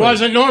 exactly. It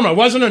wasn't normal. It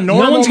wasn't a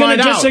normal No one's night going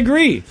to out.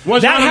 disagree.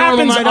 Was That not a normal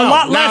happens night a out.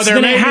 lot Now, less there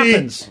than may it be-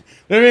 happens.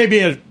 There may be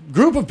a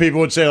group of people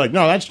would say, like,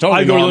 no, that's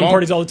totally I go to normal. lemon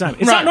parties all the time.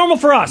 It's Right. not normal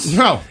for us.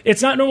 No.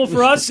 It's not normal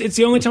for us. It's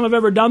the only time I've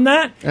ever done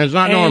that. And it's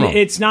not And normal.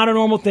 It's not a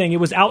normal thing. It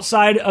was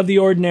outside of the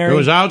ordinary. It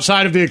was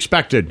outside of the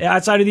expected.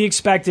 outside of the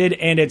expected,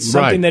 and it's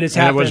something Right. that has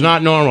And happened. it was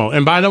not normal.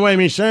 And by the way,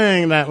 me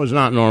saying that was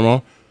not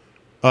normal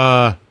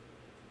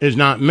is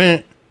not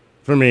meant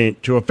for me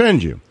to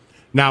offend you.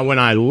 Now, when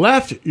I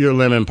left your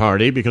lemon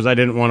party because I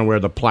didn't want to wear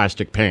the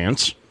plastic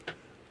pants,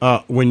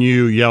 when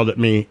you yelled at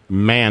me,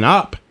 man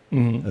up,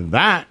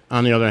 that,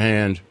 on the other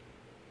hand,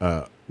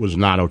 was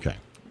not okay.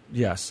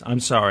 Yes, I'm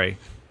sorry.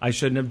 I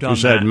shouldn't have done You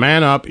said, that.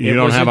 man up, you It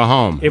don't was have a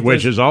home, it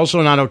which was- is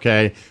also not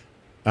okay.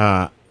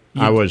 I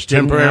was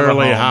didn't have a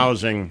temporarily home.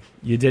 housing.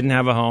 You didn't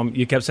have a home.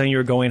 You kept saying you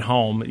were going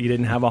home. You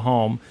didn't have a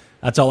home.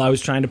 That's all I was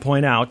trying to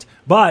point out.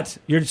 But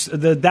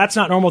that's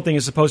not normal thing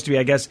is supposed to be,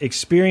 I guess,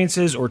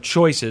 experiences or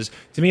choices.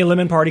 To me, a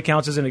lemon party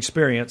counts as an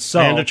experience. So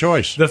And a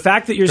choice. The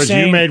fact that you're Because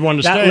saying you made one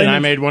to that stay and lemon- I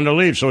made one to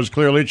leave, so it's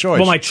clearly a choice.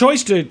 Well, my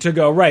choice to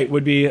go right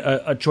would be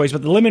a choice,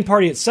 but the lemon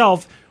party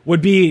itself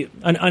would be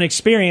an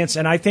experience,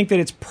 and I think that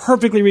it's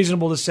perfectly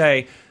reasonable to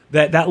say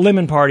that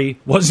lemon party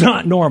was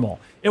not normal.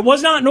 It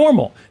was not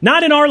normal.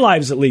 Not in our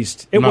lives, at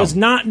least. It No. was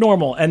not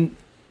normal. And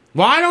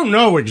Well, I don't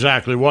know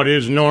exactly what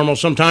is normal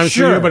sometimes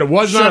Sure, for you, but it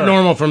was not sure.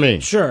 normal for me.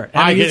 Sure.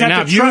 I And you get just it.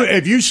 have Now, to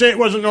if you say it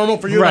wasn't normal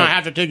for you, Right. then I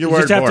have to take your You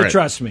word just have for to it.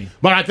 trust me.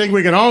 But I think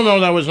we can all know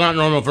that was not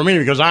normal for me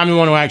because I'm the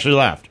one who actually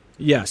left.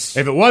 yes,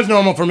 If it was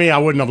normal for me, I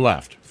wouldn't have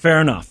left. fair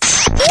enough.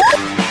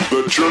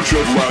 The Church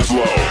of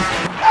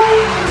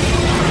Laszlo.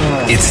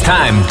 It's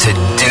time to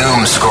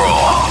doom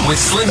scroll with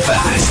Slim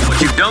Fast. What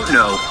you don't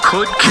know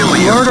could kill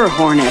you. Murder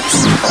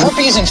hornets.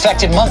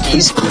 Herpes-infected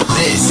monkeys.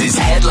 This is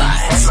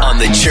Headlines on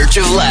the Church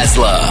of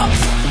Laszlo.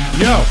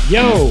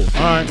 Yo.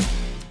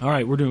 All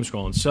right, we're doom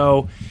scrolling.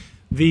 So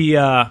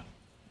the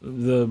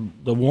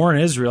war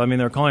in Israel, I mean,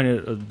 they're calling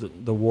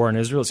it the war in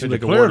Israel. It seems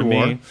like a war to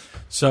declared me. war.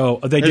 So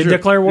they did Israel-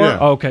 declare war? yeah.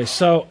 Okay,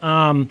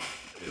 so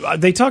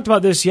they talked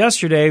about this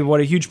yesterday,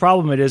 what a huge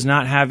problem it is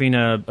not having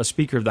a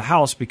Speaker of the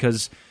House,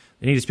 because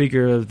they need a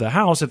Speaker of the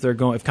House if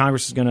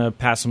Congress is going to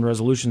pass some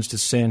resolutions to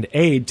send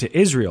aid to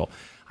Israel.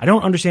 I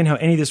don't understand how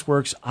any of this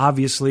works,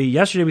 obviously.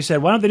 Yesterday we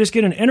said, why don't they just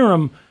get an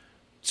interim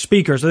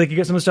speaker so they can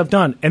get some of the stuff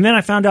done? And then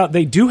I found out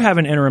they do have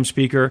an interim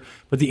speaker,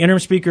 but the interim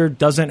speaker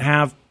doesn't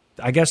have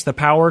I guess, the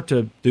power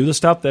to do the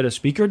stuff that a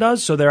speaker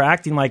does. So they're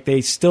acting like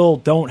they still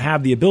don't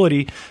have the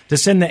ability to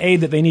send the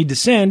aid that they need to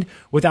send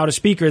without a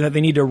speaker, that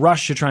they need to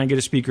rush to try and get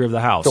a Speaker of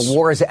the House. The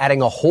war is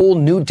adding a whole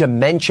new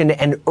dimension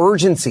and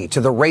urgency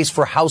to the race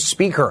for House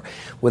Speaker.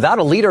 Without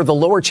a leader, the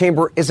lower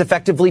chamber is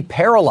effectively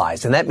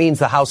paralyzed, and that means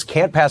the House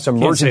can't pass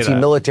emergency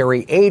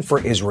military aid for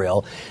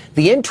Israel.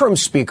 The interim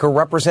Speaker,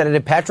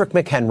 Representative Patrick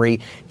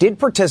McHenry, did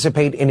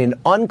participate in an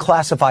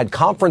unclassified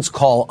conference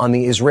call on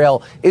the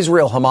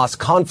Israel-Hamas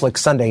conflict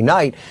Sunday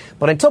night.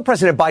 But until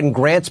President Biden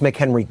grants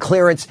McHenry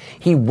clearance,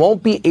 he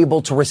won't be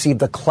able to receive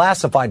the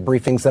classified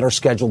briefings that are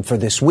scheduled for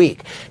this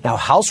week. Now,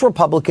 House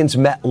Republicans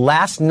met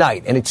last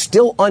night, and it's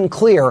still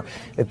unclear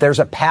if there's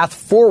a path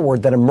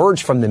forward that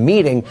emerged from the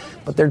meeting.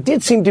 But there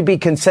did seem to be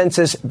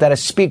consensus that a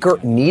speaker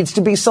needs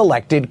to be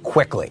selected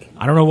quickly.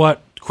 I don't know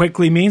what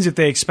quickly means, if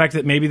they expect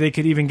that maybe they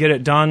could even get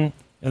it done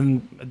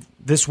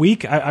this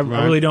week. I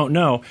really don't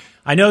know.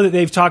 I know that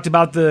they've talked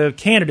about the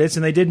candidates,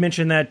 and they did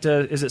mention that,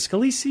 is it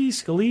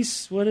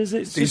Scalise? What is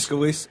it? Steve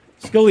Scalise.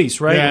 Scalise,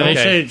 right? Yeah, okay.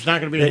 They say it's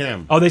not going to be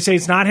him. Oh, they say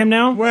it's not him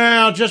now?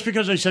 Well, just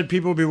because they said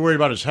people would be worried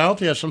about his health.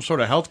 He has some sort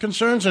of health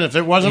concerns, and if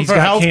it wasn't for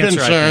health cancer,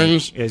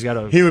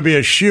 concerns, he would be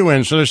a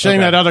shoo-in. So they're saying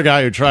that other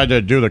guy who tried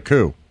to do the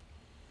coup.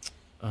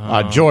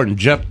 Jim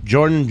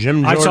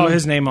Jordan. I saw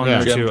his name on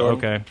there, too.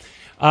 Okay.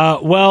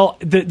 Well,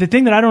 the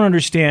thing that I don't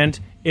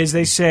understand is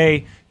they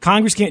say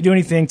Congress can't do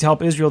anything to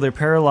help Israel. They're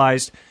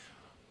paralyzed.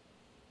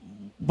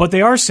 But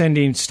they are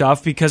sending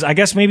stuff because I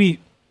guess maybe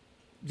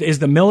is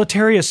the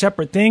military a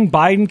separate thing?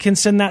 Biden can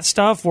send that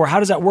stuff? Or how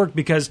does that work?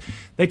 Because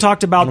they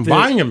talked about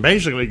Biden can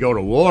basically go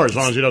to war as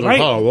long as he doesn't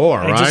call a war,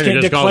 right? Just he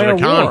just calls it a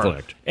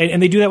conflict.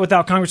 And they do that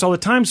without Congress all the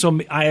time. So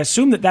I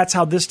assume that that's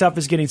how this stuff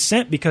is getting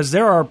sent because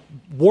there are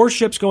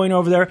warships going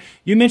over there.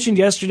 You mentioned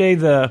yesterday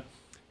the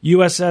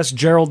USS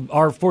Gerald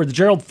R. Ford. The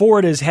Gerald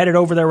Ford is headed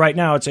over there right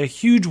now. It's a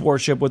huge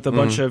warship with a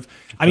bunch of...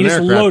 I mean, it's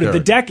loaded. Carrier.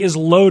 The deck is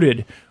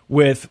loaded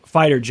with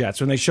fighter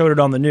jets when they showed it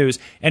on the news.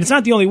 And it's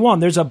not the only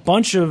one. There's a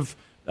bunch of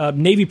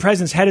Navy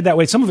presidents headed that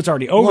way. Some of it's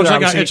already over there.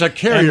 It's a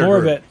carrier and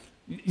more group. Of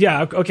it.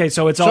 Yeah, okay,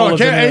 so it's all of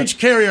them. Each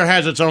carrier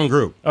has its own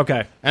group.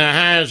 Okay. And it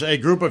has a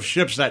group of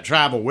ships that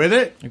travel with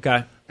it.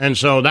 Okay. And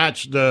so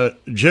that's the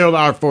Gerald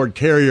R. Ford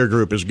carrier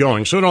group is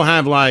going. So it'll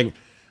have, like,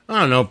 I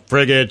don't know,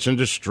 frigates and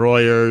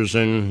destroyers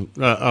and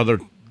other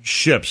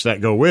ships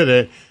that go with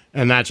it,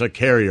 and that's a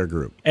carrier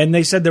group. And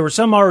they said there were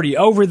some already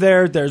over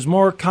there. There's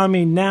more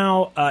coming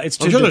now. It's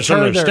to there's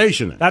some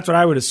stationed. That's what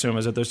I would assume,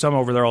 is that there's some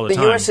over there all the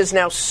time. The U.S. is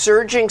now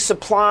surging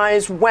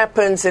supplies,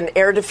 weapons, and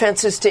air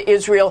defenses to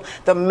Israel.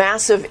 The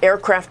massive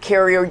aircraft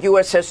carrier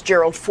USS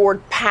Gerald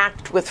Ford,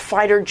 packed with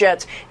fighter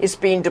jets, is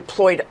being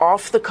deployed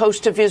off the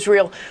coast of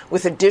Israel,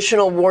 with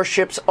additional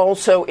warships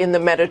also in the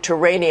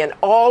Mediterranean.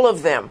 All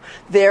of them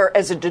there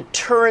as a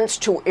deterrence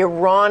to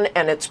Iran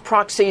and its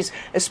proxies,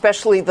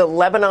 especially the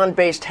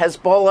Lebanon-based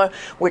Hezbollah,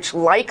 which,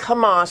 like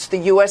Hamas, the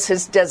U.S.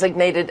 has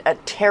designated a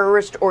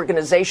terrorist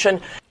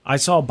organization. I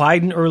saw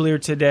Biden earlier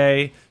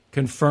today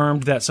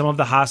confirmed that some of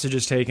the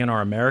hostages taken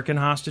are American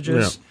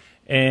hostages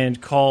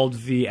and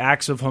called the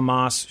acts of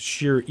Hamas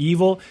sheer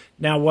evil.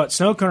 Now, what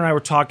Snowcone and I were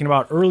talking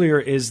about earlier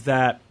is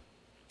that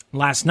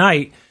last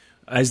night,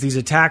 as these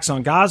attacks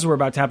on Gaza were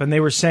about to happen,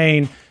 they were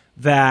saying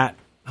that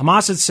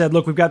Hamas had said,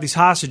 look, we've got these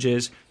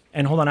hostages.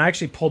 And hold on, I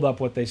actually pulled up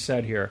what they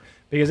said here.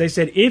 Because they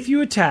said, if you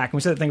attack, and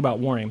we said that thing about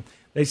warning,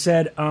 they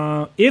said,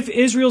 if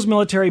Israel's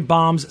military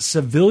bombs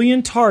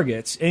civilian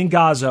targets in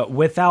Gaza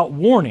without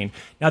warning.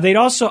 Now, I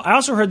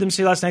also heard them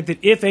say last night that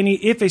if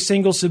a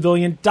single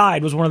civilian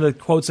died, was one of the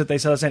quotes that they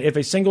said last night, if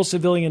a single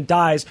civilian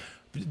dies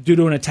due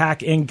to an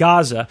attack in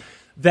Gaza,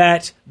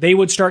 that they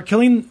would start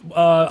killing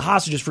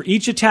hostages. For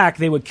each attack,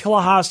 they would kill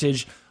a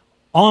hostage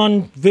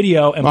on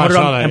video and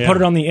put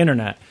it on the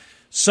internet.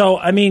 So,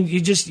 I mean,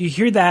 you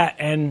hear that,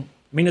 and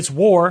I mean, it's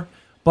war,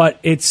 but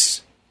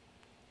it's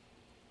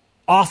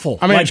awful.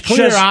 I mean, it's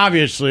clear,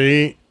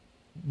 obviously,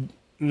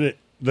 the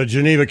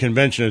Geneva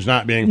Convention is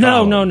not being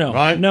followed. No.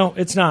 Right? No,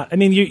 it's not. I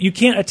mean, you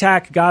can't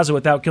attack Gaza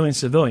without killing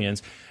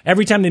civilians.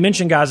 Every time they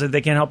mention Gaza, they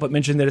can't help but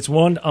mention that it's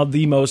one of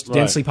the most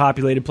densely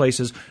populated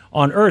places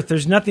on Earth.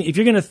 There's nothing... If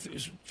you're going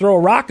to throw a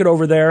rocket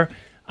over there,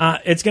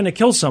 it's going to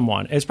kill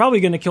someone. It's probably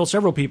going to kill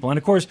several people. And,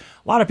 of course,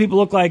 a lot of people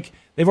look like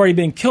they've already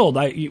been killed.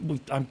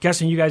 I'm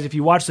guessing you guys, if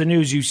you watch the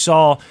news, you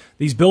saw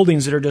these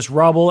buildings that are just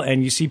rubble,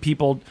 and you see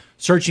people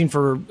searching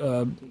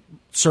for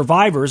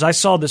survivors. I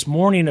saw this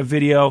morning a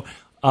video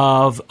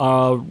of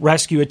a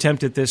rescue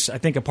attempt at this, I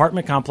think,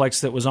 apartment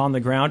complex that was on the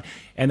ground,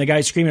 and the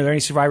guy's screaming, are there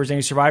any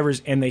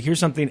survivors, and they hear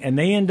something, and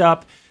they end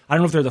up, I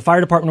don't know if they're the fire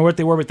department or what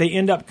they were, but they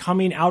end up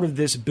coming out of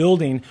this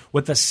building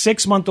with a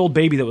 6-month-old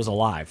baby that was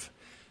alive.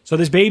 So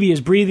this baby is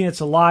breathing,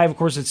 it's alive. Of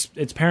course,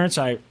 its parents,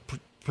 I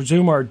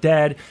presume, are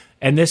dead,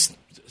 and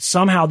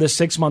somehow this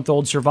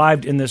 6-month-old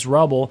survived in this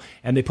rubble,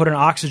 and they put an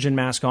oxygen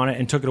mask on it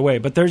and took it away.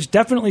 But there's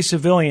definitely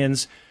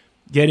civilians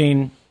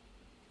getting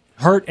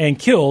hurt and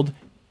killed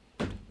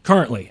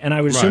currently, and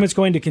I would assume it's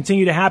going to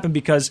continue to happen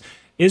because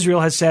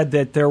Israel has said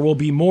that there will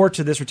be more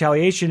to this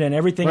retaliation, and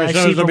everything I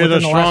see from be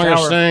within the the last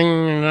strongest hour.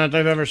 thing that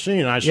they've ever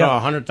seen. I saw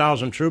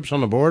 100,000 troops on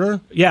the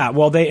border. Yeah,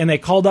 well, they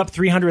called up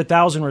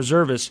 300,000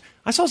 reservists.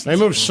 They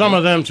moved some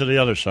of them to the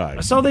other side.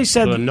 I saw they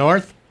said to the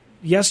north.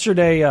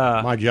 Yesterday,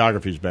 my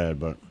geography's bad,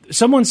 but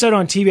someone said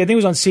on TV, I think it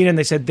was on CNN,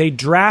 they said they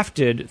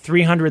drafted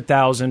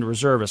 300,000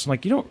 reservists. I'm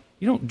like, you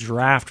don't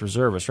draft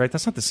reservists, right?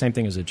 That's not the same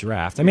thing as a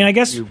draft. I mean, I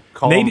guess maybe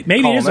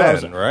it is.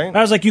 Right? I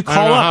was like, you I don't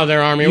call know up how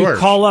their army you works.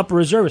 call up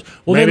reservists.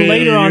 Well, maybe then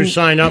later you on,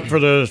 sign up for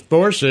the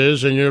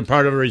forces and you're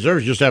part of a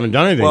reserve. You just haven't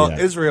done anything Well,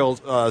 yet.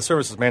 Israel's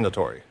service is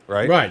mandatory,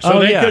 right? Right. So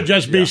they could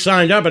just be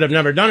signed up but have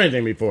never done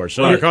anything before.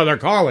 So they're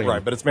calling.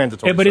 Right, but it's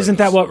mandatory. but isn't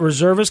that what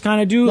reservists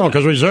kind of do? No,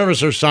 because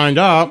reservists are signed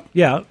up.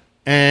 Yeah.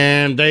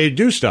 And they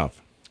do stuff.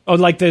 Oh,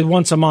 like the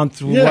once a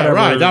month, Yeah, whatever.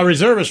 right. Now,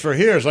 reservists for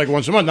here is like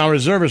once a month. Now,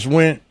 reservists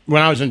when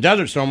I was in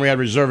Desert Storm, we had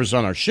reservists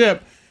on our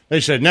ship. They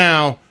said,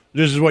 now,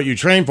 this is what you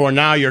train for.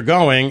 Now you're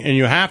going, and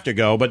you have to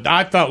go. But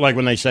I felt like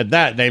when they said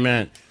that, they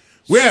meant,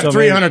 we have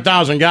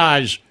 300,000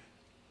 guys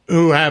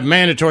who have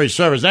mandatory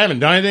service. They haven't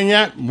done anything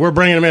yet. We're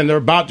bringing them in. They're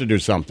about to do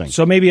something.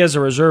 So maybe as a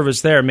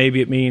reservist there,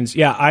 maybe it means,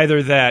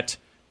 either that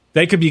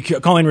they could be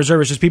calling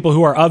reservists just people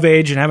who are of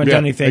age and haven't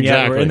done anything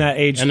yet. We're in that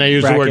age and they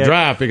use bracket. the word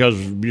draft because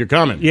you're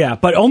coming. Yeah,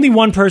 but only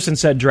one person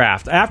said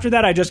draft. After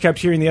that, I just kept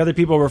hearing the other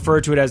people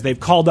refer to it as they've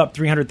called up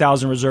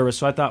 300,000 reservists.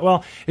 So I thought,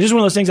 well, it's just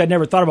one of those things I'd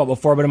never thought about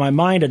before. But in my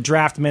mind, a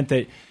draft meant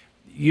that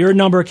your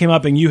number came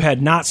up and you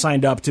had not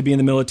signed up to be in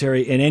the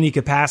military in any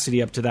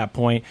capacity up to that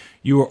point.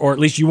 You were, or at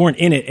least you weren't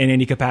in it in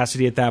any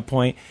capacity at that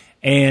point,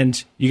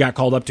 and you got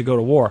called up to go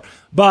to war.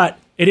 But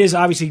it is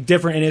obviously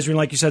different in Israel.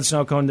 Like you said,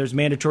 Snow Cone, there's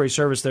mandatory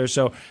service there.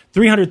 So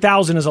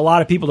 300,000 is a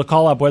lot of people to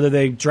call up, whether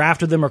they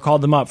drafted them or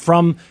called them up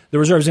from the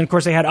reserves. And, of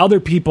course, they had other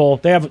people.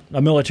 They have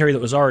a military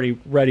that was already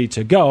ready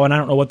to go, and I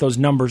don't know what those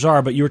numbers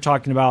are, but you were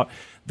talking about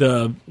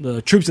the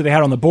troops that they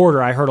had on the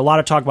border. I heard a lot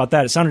of talk about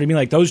that. It sounded to me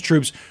like those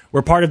troops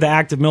were part of the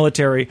active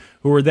military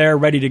who were there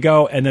ready to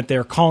go, and that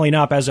they're calling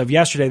up. As of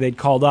yesterday, they'd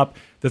called up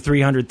the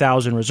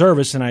 300,000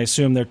 reservists, and I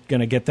assume they're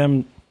going to get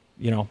them,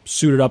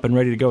 suited up and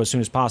ready to go as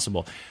soon as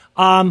possible.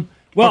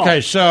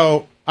 Okay,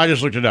 so I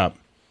just looked it up.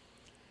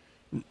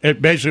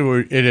 It is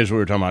what we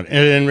were talking about.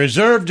 In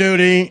reserve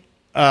duty,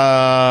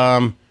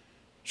 so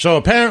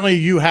apparently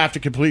you have to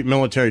complete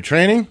military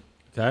training.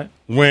 Okay.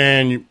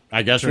 When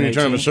you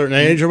turn of a certain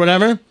age or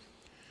whatever,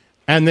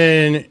 and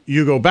then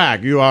you go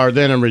back. You are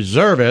then a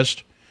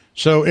reservist.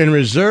 So in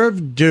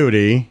reserve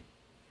duty,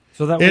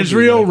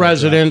 Israel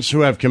residents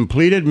who have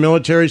completed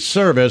military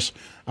service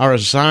are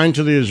assigned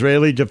to the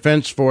Israeli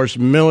Defense Force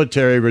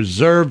Military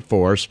Reserve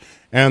Force,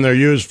 and they're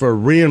used for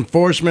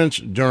reinforcements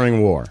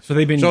during war. So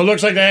they've been. So it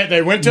looks like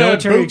they went to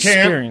military boot camp,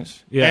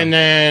 experience. Yeah. and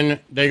then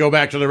they go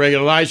back to the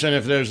regular life. And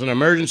if there's an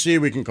emergency,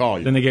 we can call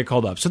you. Then they get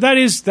called up. So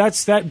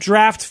that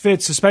draft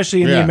fits,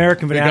 especially in the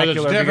American vernacular.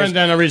 Because it's different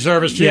than a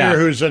reservist here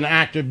who's an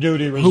active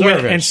duty reservist. Who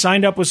went and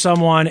signed up with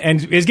someone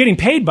and is getting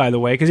paid, by the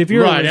way. Because if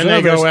you're right, and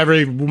they go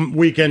every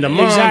weekend a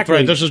month. Exactly.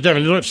 Right, this is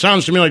different. It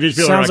sounds to me like these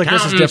people Sounds are like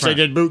this is accountants. different.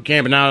 They did boot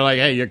camp, and now they're like,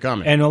 hey, you're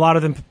coming. And a lot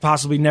of them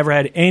possibly never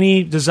had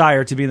any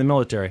desire to be in the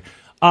military.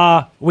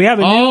 We have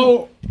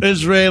all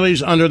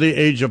Israelis under the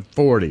age of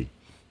 40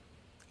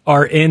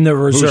 are in the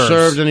reserves. Who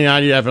served in the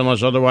IDF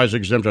unless otherwise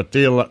exempt are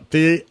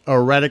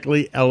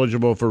theoretically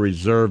eligible for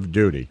reserve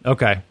duty.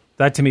 Okay.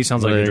 That to me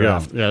sounds like a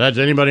draft. Yeah, that's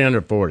anybody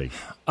under 40.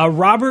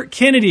 Robert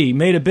Kennedy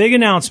made a big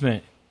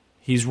announcement.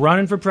 He's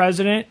running for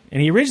president,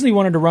 and he originally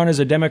wanted to run as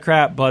a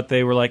Democrat, but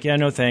they were like, yeah,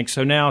 no thanks.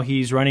 So now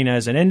he's running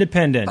as an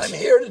independent. I'm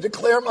here to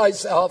declare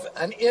myself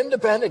an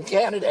independent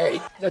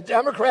candidate. The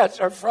Democrats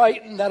are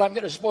frightened that I'm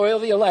going to spoil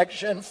the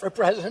election for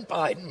President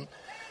Biden.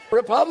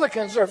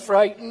 Republicans are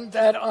frightened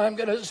that I'm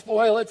going to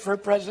spoil it for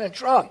President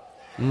Trump.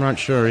 I'm not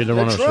sure either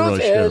one of us are really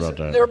scared about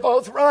that. They're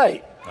both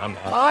right.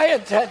 My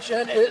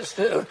intention is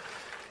to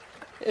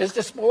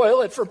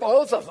spoil it for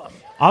both of them.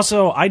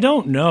 Also, I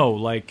don't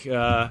know,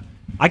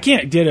 I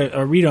can't get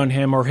a read on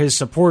him or his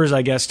supporters,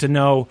 I guess, to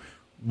know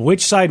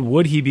which side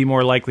would he be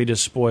more likely to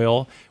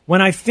spoil.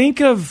 When I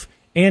think of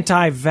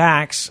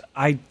anti-vax,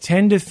 I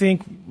tend to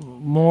think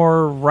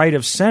more right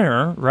of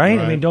center, right?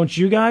 I mean, don't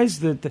you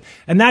guys? I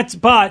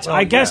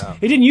guess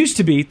it didn't used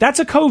to be. That's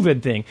a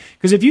COVID thing.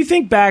 Because if you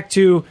think back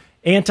to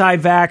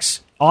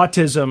anti-vax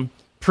autism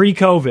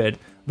pre-COVID,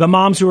 the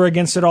moms who were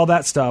against it, all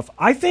that stuff,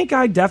 I think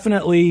I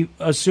definitely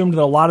assumed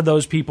that a lot of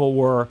those people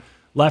were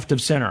left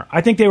of center. I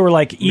think they were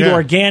eat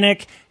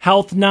organic,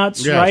 health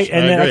nuts, right?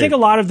 And then I think a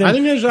lot of them,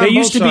 they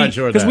used to be,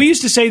 because we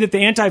used to say that the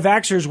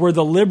anti-vaxxers were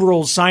the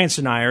liberal science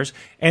deniers,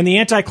 and the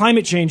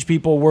anti-climate change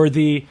people were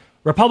the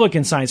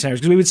Republican science deniers,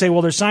 because we would say,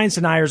 well, there's science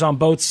deniers on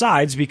both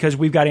sides because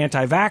we've got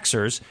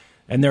anti-vaxxers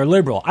and they're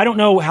liberal. I don't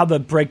know how the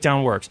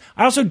breakdown works.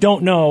 I also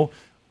don't know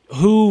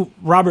who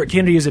Robert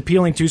Kennedy is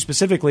appealing to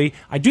specifically.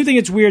 I do think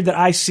it's weird that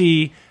I've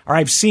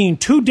seen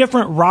two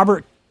different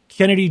Robert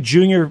Kennedy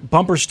Jr.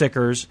 bumper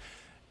stickers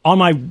on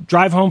my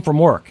drive home from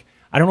work.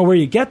 I don't know where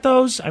you get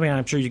those. I mean,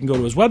 I'm sure you can go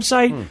to his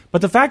website.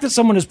 But the fact that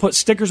someone has put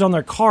stickers on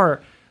their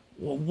car,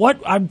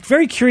 I'm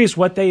very curious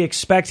what they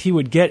expect he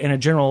would get in a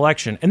general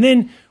election. And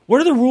then what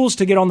are the rules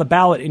to get on the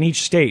ballot in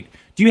each state?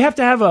 Do you have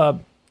to have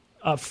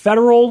a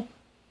federal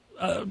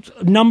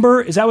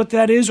number? Is that what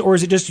that is? Or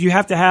is it just you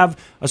have to have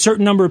a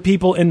certain number of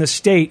people in the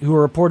state who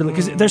are reportedly...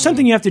 Because there's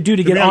something you have to do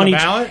to get on each...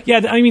 Ballot?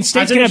 Yeah, I mean,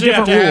 states can have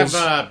different rules.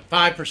 Have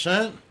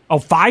 5%. Oh,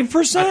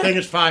 5%? I think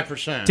it's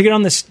 5%. To get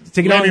on this...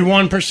 To get Maybe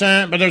on,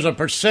 1%, but there's a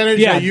percentage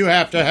that you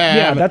have to have.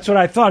 Yeah, that's what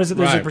I thought, is that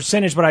there's a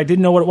percentage, but I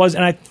didn't know what it was.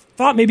 And I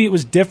thought maybe it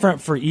was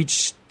different for each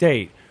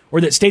state,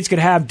 or that states could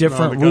have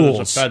different rules.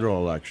 It's a federal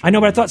election. I know,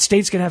 but I thought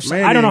states could have...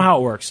 Maybe. I don't know how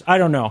it works. I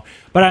don't know.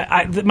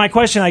 But my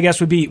question, I guess,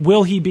 would be,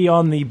 will he be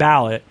on the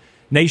ballot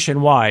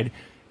nationwide?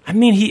 I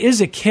mean, he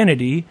is a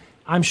Kennedy.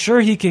 I'm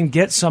sure he can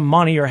get some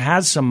money or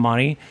has some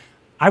money.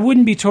 I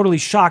wouldn't be totally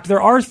shocked.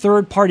 There are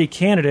third-party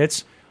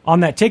candidates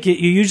on that ticket.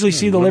 You usually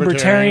see the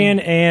Libertarian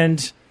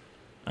and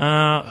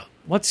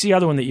what's the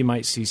other one that you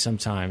might see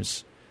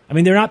sometimes? I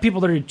mean, they're not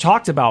people that are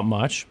talked about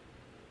much.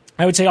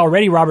 I would say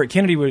already Robert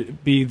Kennedy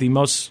would be the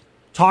most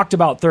talked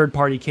about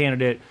third-party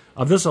candidate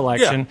of this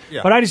election.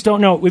 Yeah. But I just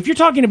don't know. If you're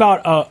talking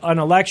about an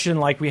election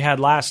like we had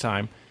last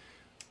time,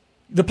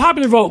 the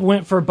popular vote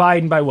went for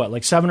Biden by what,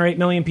 like 7 or 8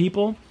 million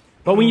people?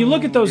 But when you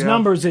look at those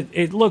numbers,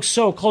 it looks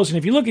so close. And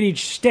if you look at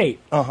each state,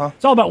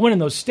 it's all about winning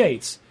those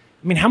states.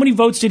 I mean, how many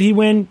votes did he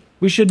win?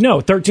 We should know.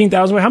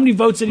 13,000. How many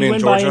votes did he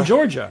win by in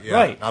Georgia? Yeah,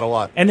 right. Not a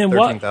lot. And then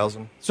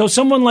 13,000. So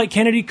someone like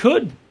Kennedy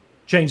could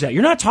change that.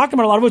 You're not talking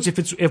about a lot of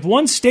votes. If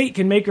one state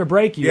can make or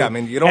break you, Yeah, I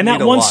mean, you don't and need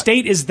that a one lot.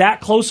 state is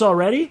that close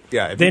already,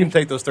 Yeah, if then you can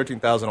take those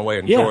 13,000 away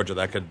in Georgia,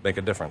 that could make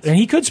a difference. and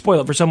he could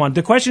spoil it for someone.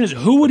 The question is,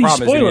 who would The he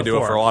problem is you spoil need it to do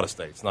for? it for a lot of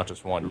states, not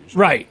just one.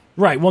 Right.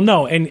 Well,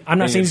 no, and I'm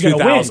not saying he's going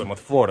to 2,000 win. with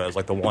Florida is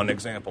like the one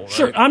example. Right?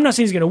 Sure, I'm not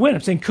saying he's going to win.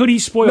 I'm saying could he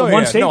spoil No,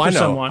 one yeah, state no, for I know,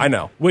 someone? I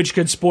know. Which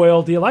could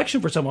spoil the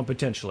election for someone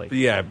potentially.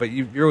 Yeah, but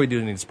you really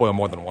do need to spoil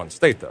more than one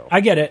state, though.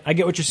 I get it. I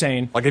get what you're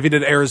saying. Like if you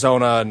did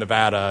Arizona,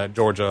 Nevada,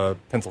 Georgia,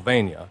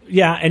 Pennsylvania.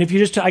 Yeah, and if you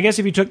just, I guess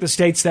if you took the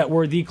states that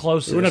were the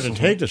closest, You wouldn't have to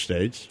take the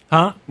states.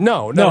 huh?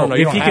 No, you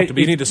don't have to.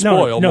 But you need to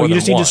spoil No, more you than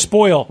just need one. to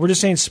spoil. We're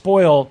just saying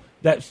spoil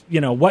that.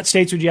 What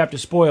states would you have to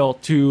spoil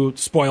to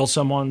spoil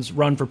someone's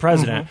run for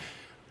president?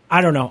 I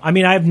don't know. I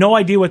mean, I have no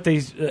idea what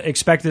they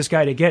expect this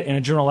guy to get in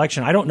a general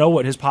election. I don't know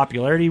what his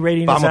popularity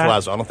rating But is I'm with at.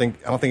 Lazo. I don't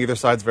think either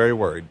side's very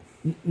worried.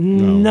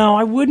 No,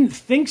 I wouldn't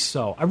think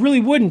so. I really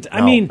wouldn't.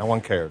 I mean, no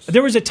one cares.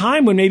 There was a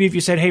time when maybe if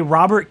you said, "Hey,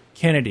 Robert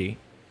Kennedy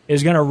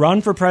is going to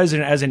run for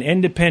president as an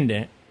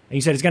independent," and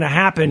you said it's going to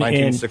happen in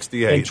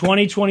 1968.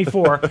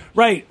 2024,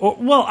 right?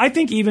 Well, I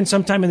think even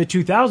sometime in the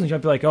 2000s, you'd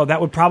be like, "Oh,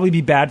 that would probably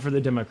be bad for the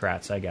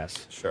Democrats," I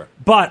guess. Sure.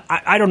 But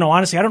I don't know.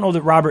 Honestly, I don't know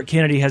that Robert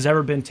Kennedy has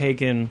ever been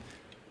taken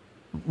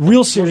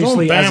real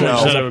seriously His own as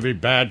family said it a would be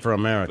bad for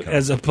America.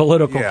 as a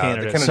political Yeah,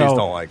 candidate. the Kennedys So-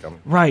 don't like him.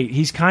 Right.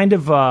 He's kind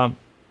of a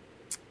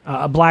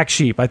black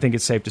sheep, I think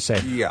it's safe to say.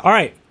 Yeah. All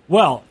right.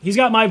 Well, he's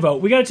got my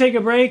vote. We got to take a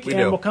break, We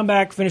and do. we'll come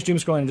back, finish doom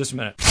scrolling in just a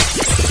minute.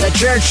 The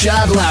Church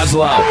of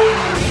Laszlo.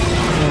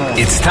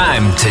 It's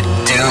time to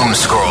doom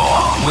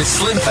scroll with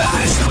Slim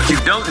Fast. What you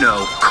don't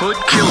know could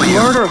kill you.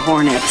 Murder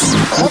hornets.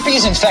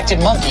 Herpes-infected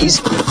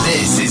monkeys.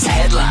 This is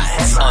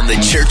Headlines on the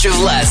Church of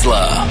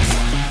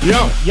Laszlo. Yo.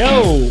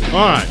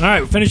 All right,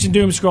 we're finishing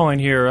doom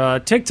scrolling here.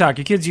 TikTok.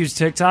 Your kids use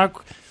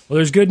TikTok? Well,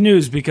 there's good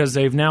news because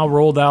they've now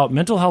rolled out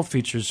mental health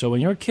features. So when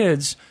your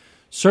kids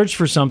search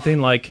for something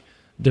like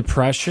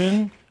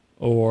depression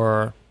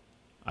or,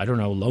 I don't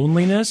know,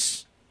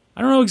 loneliness,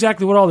 I don't know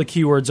exactly what all the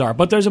keywords are,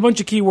 but there's a bunch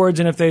of keywords,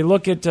 and if they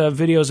look at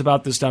videos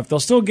about this stuff, they'll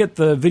still get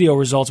the video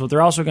results, but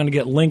they're also going to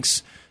get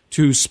links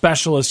to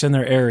specialists in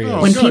their area.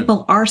 When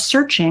people are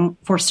searching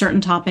for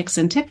certain topics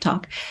in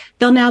TikTok,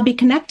 they'll now be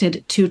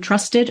connected to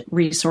trusted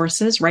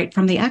resources right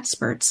from the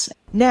experts.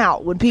 Now,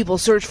 when people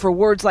search for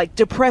words like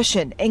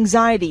depression,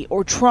 anxiety,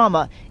 or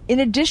trauma, in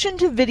addition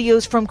to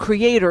videos from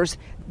creators,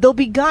 they'll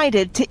be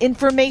guided to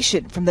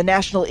information from the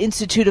National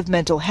Institute of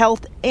Mental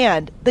Health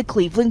and the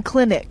Cleveland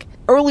Clinic.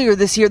 Earlier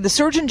this year, the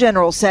Surgeon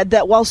General said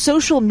that while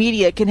social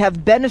media can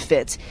have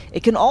benefits,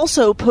 it can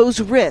also pose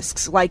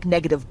risks like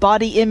negative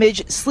body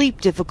image,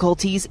 sleep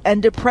difficulties,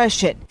 and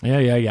depression.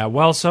 Yeah.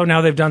 Well, so now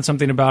they've done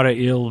something about it.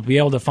 You'll be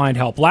able to find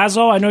help.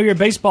 Lazo, I know you're a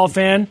baseball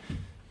fan.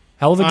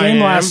 Hell of a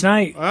game last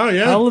night. Oh,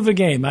 yeah. Hell of a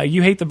game.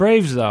 You hate the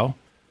Braves, though.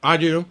 I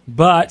do.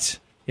 But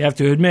you have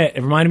to admit,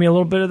 it reminded me a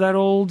little bit of that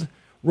old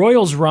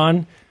Royals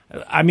run.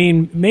 I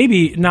mean,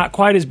 maybe not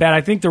quite as bad.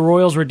 I think the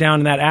Royals were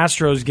down in that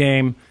Astros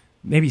game,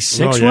 maybe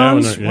 6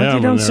 runs. Weren't they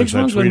down 6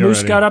 runs when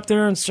Moose got up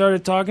there and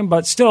started talking?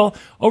 But still,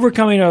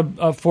 overcoming a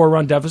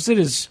 4-run deficit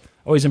is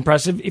always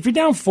impressive. If you're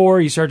down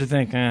 4, you start to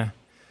think,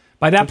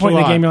 By that point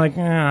in the game, you're like,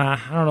 I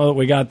don't know that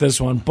we got this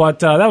one. But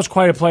that was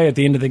quite a play at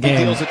the end of the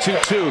game. Deals a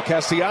 2-2.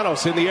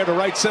 Castellanos in the air to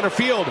right center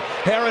field.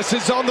 Harris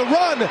is on the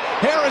run.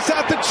 Harris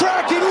at the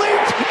track. He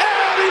leaps,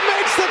 and he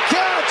makes the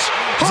catch.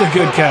 It's a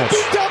good catch.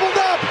 He doubled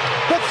up.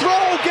 The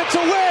throw gets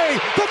away.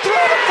 The throw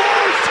to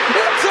first.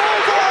 It's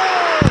over.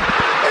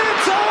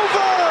 It's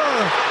over.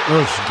 It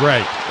was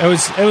great.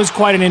 It was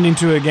quite an ending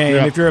to a game.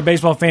 Yeah. If you're a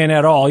baseball fan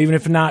at all, even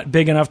if not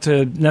big enough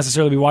to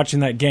necessarily be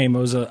watching that game, it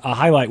was a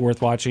highlight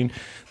worth watching.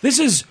 This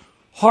is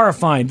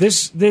horrifying.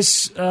 This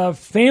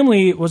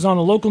family was on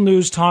the local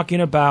news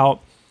talking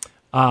about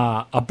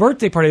a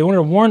birthday party. They wanted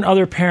to warn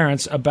other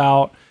parents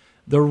about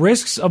the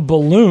risks of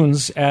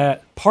balloons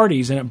at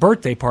parties and at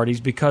birthday parties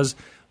because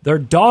their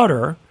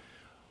daughter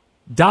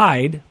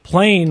died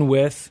playing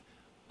with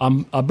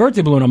a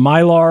birthday balloon, a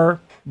Mylar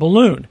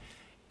balloon.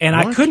 And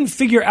I couldn't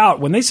figure out,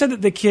 when they said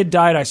that the kid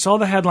died, I saw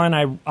the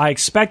headline, I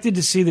expected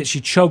to see that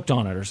she choked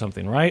on it or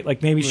something, right?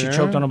 Like maybe she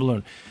choked on a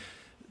balloon.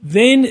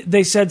 Then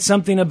they said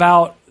something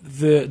about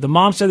the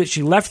mom said that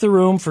she left the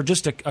room for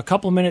just a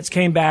couple of minutes,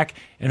 came back,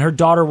 and her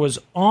daughter was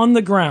on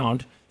the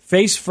ground,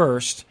 face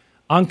first,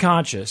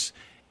 unconscious,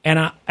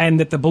 and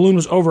that the balloon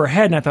was over her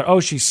head. And I thought,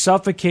 oh, she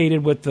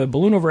suffocated with the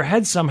balloon over her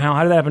head somehow.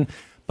 How did that happen?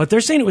 But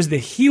they're saying it was the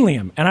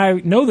helium, and I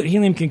know that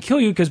helium can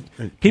kill you because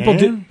people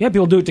do. Yeah,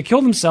 people do it to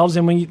kill themselves.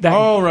 And when you,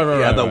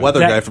 right. The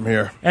weather guy from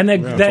here. And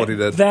that's what he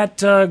did.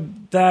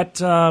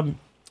 That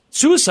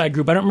suicide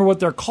group. I don't remember what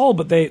they're called,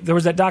 but there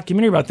was that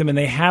documentary about them, and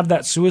they have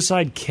that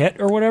suicide kit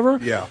or whatever.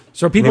 Yeah.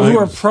 So people who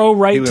are pro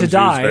right to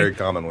die, very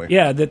commonly.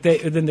 Yeah.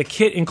 Then the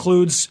kit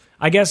includes.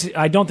 I guess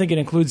I don't think it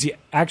includes the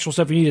actual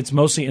stuff you need. It's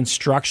mostly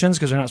instructions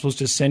because they're not supposed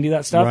to send you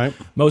that stuff. Right.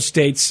 Most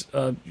states,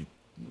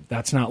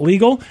 that's not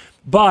legal.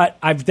 But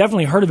I've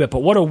definitely heard of it. But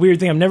what a weird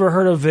thing. I've never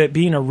heard of it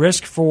being a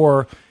risk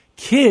for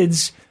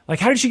kids.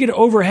 Like, how did she get it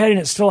overhead and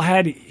it still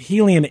had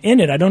helium in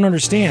it? I don't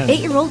understand.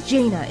 8-year-old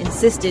Jaina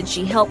insisted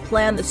she helped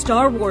plan the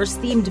Star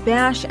Wars-themed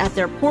bash at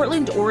their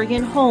Portland,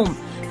 Oregon home,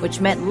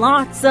 which meant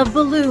lots of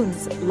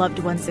balloons, loved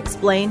ones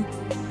explain.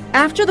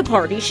 After the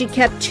party, she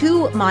kept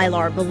 2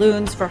 Mylar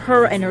balloons for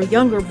her and her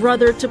younger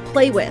brother to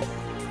play with.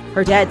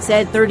 Her dad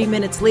said 30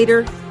 minutes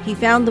later, he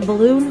found the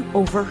balloon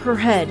over her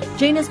head.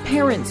 Jaina's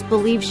parents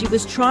believe she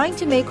was trying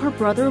to make her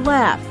brother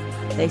laugh.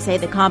 They say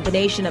the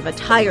combination of a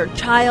tired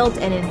child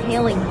and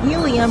inhaling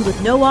helium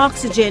with no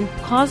oxygen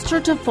caused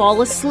her to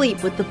fall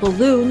asleep with the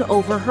balloon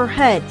over her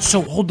head.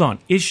 So hold on.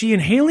 Is she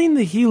inhaling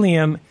the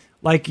helium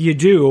like you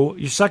do?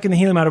 You're sucking the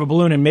helium out of a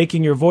balloon and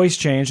making your voice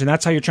change, and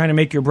that's how you're trying to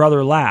make your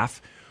brother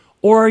laugh?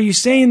 Or are you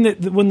saying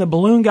that when the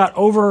balloon got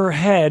over her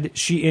head,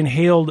 she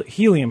inhaled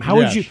helium? How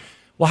would you...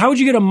 Well, how would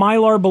you get a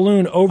Mylar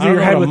balloon over your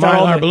head without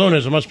all the... Mylar balloon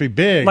is? It must be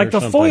big. Like the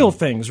foil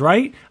things,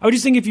 right? I would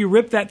just think if you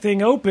rip that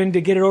thing open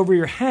to get it over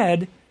your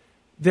head,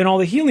 then all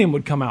the helium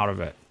would come out of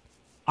it.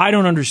 I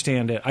don't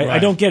understand it. I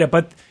don't get it.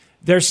 But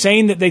they're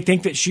saying that they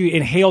think that she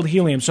inhaled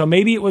helium. So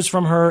maybe it was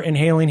from her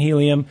inhaling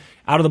helium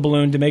out of the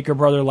balloon to make her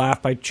brother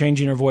laugh by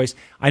changing her voice.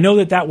 I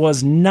know that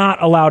was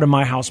not allowed in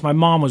my house. My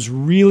mom was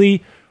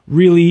really,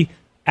 really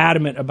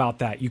adamant about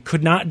that. You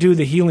could not do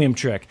the helium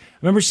trick. I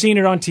remember seeing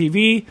it on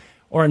TV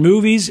or in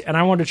movies, and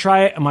I wanted to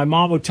try it, and my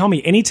mom would tell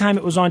me anytime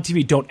it was on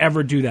TV, don't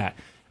ever do that.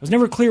 I was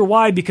never clear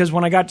why, because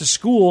when I got to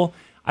school,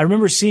 I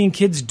remember seeing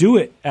kids do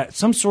it at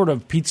some sort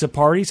of pizza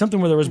party, something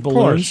where there was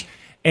balloons,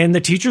 and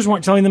the teachers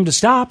weren't telling them to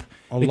stop.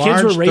 The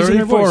kids were raising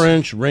their voice.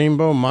 34-inch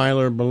rainbow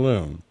Mylar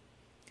balloon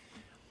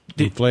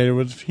inflated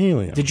with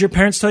helium. Did your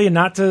parents tell you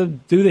not to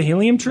do the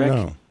helium trick?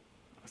 No.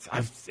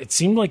 It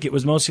seemed like it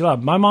was mostly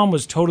loud. My mom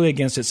was totally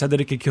against it, said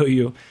that it could kill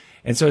you,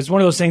 and so it's one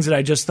of those things that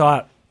I just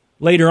thought,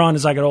 later on,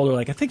 as I got older,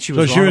 like I think she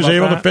was. So she was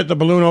able to fit the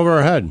balloon over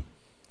her head.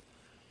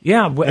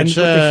 Yeah, and with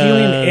the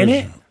helium in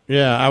it.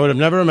 Yeah, I would have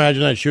never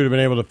imagined that she would have been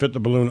able to fit the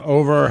balloon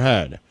over her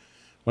head.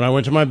 When I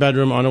went to my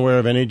bedroom, unaware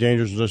of any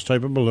dangers of this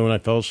type of balloon, I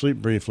fell asleep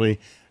briefly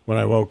when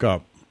I woke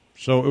up.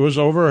 So it was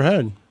over her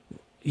head.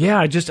 Yeah,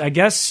 I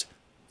guess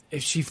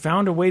if she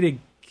found a way to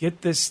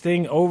get this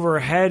thing over her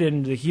head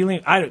and the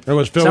helium... It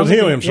was filled with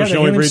helium, so she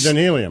only breathed in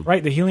helium.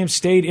 Right, the helium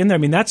stayed in there. I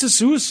mean, that's a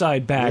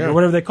suicide bag or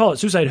whatever they call it.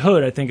 Suicide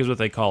hood, I think is what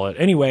they call it.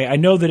 Anyway, I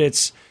know that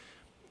it's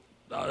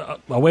a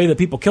way that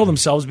people kill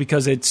themselves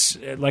because it's,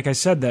 like I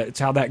said, that it's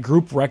how that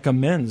group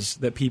recommends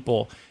that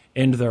people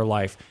end their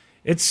life.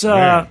 It's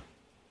a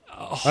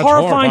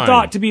horrifying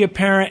thought to be a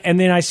parent, and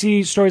then I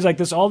see stories like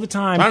this all the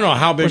time. I don't know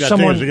how big that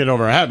thing is to get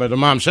over her head, but the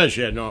mom said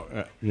she had no,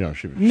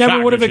 she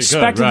never would have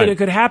expected that it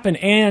could happen.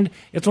 And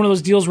it's one of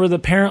those deals where the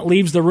parent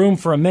leaves the room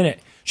for a minute.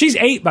 She's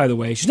 8, by the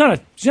way. She's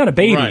not a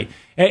baby. Right.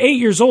 At 8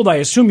 years old, I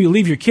assume you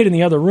leave your kid in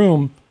the other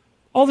room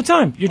all the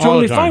time. You're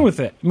totally fine with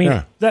it. I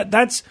mean,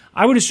 that's.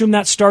 I would assume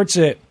that starts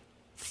at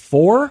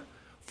 4.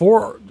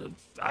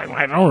 I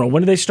don't know.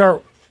 When do they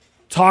start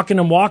talking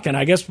and walking?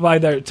 I guess by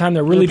the time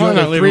they're really doing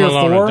it, 3 or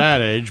 4. At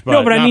that age, but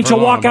no, but I mean to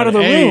walk out of the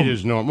room.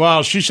 Is normal.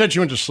 Well, she said she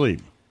went to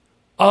sleep.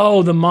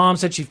 Oh, the mom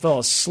said she fell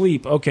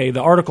asleep. Okay,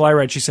 the article I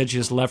read, she said she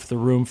just left the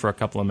room for a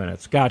couple of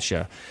minutes.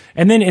 Gotcha.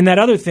 And then in that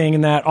other thing,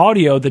 in that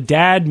audio, the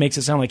dad makes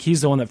it sound like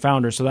he's the one that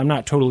found her, so I'm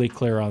not totally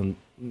clear on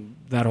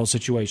that whole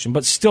situation.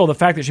 But still, the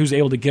fact that she was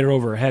able to get her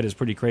over her head is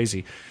pretty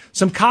crazy.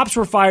 Some cops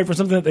were fired for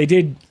something that they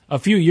did a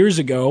few years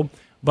ago,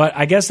 but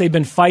I guess they've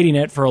been fighting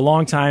it for a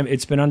long time.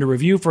 It's been under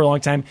review for a long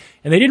time,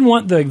 and they didn't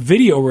want the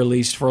video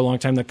released for a long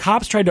time. The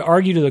cops tried to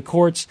argue to the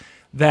courts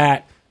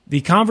that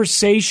the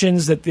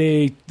conversations that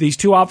these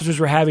two officers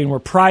were having were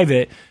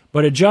private,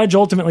 but a judge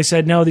ultimately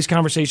said, no, these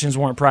conversations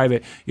weren't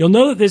private. You'll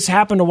know that this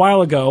happened a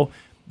while ago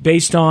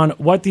based on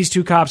what these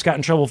two cops got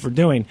in trouble for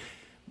doing.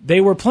 They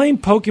were playing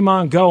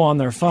Pokemon Go on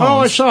their phones. Oh,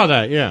 I saw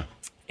that, yeah.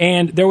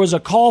 And there was a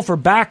call for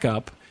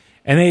backup,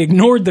 and they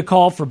ignored the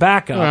call for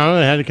backup. Well,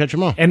 they had to catch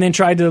them all. And then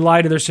tried to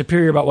lie to their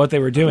superior about what they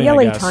were doing, The I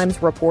LA guess.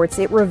 Times reports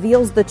it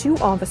reveals the two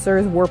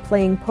officers were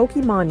playing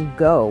Pokemon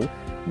Go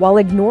while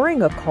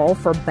ignoring a call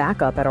for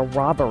backup at a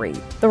robbery.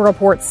 The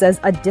report says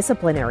a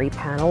disciplinary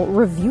panel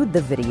reviewed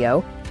the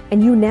video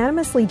and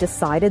unanimously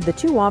decided the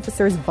two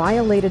officers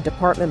violated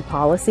department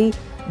policy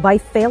by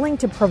failing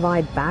to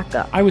provide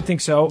backup. I would think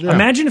so. Yeah.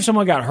 Imagine if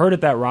someone got hurt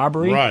at that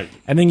robbery, Right.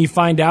 and then you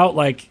find out,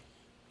 like,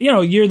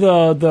 you're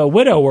the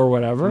widow or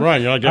whatever,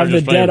 Right, you're like, of I'm the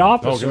just playing dead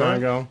officer. Pokemon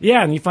Go.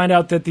 Yeah, and you find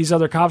out that these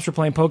other cops were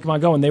playing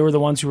Pokemon Go, and they were the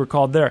ones who were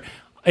called there.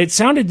 It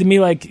sounded to me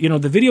like, the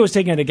video was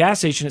taken at a gas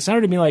station. It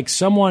sounded to me like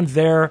someone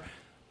there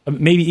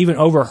maybe even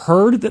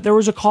overheard that there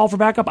was a call for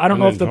backup. I don't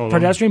know if the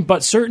pedestrian,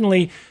 but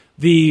certainly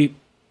the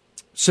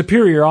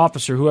superior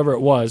officer, whoever it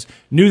was,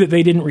 knew that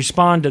they didn't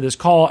respond to this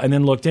call and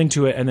then looked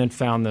into it and then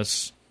found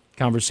this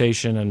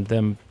conversation and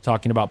them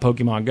talking about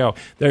Pokemon Go.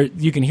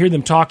 You can hear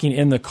them talking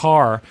in the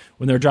car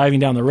when they're driving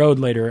down the road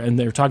later, and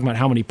they're talking about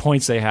how many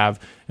points they have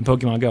in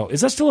Pokemon Go.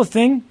 Is that still a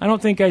thing? I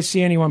don't think I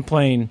see anyone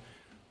playing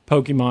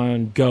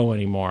Pokemon Go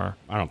anymore.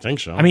 I don't think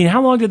so. I mean,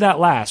 how long did that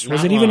last?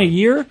 Was Not it even a long.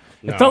 year?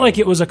 No. It felt like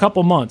it was a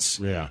couple months.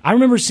 Yeah. I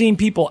remember seeing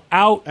people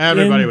out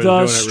Everybody in was the doing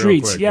it real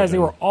streets. quick, Yes, they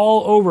were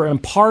all over. In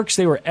parks,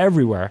 they were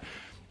everywhere.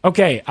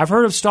 Okay, I've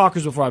heard of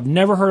stalkers before. I've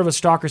never heard of a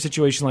stalker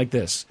situation like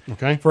this.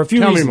 Okay. For a few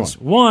Tell me reasons.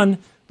 One,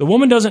 the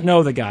woman doesn't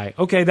know the guy.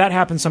 Okay, that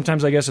happens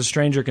sometimes. I guess a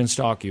stranger can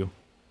stalk you.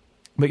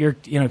 But you're,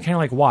 kind of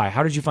like, why?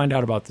 How did you find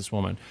out about this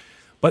woman?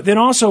 But then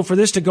also for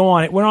this to go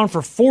on, it went on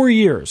for 4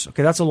 years.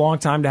 Okay, that's a long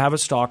time to have a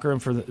stalker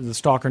and for the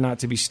stalker not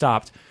to be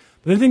stopped.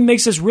 But the thing that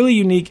makes this really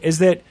unique is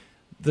that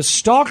the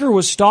stalker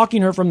was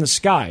stalking her from the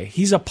sky.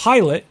 He's a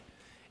pilot,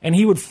 and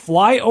he would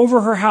fly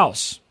over her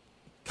house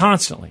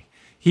constantly.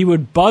 He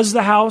would buzz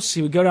the house.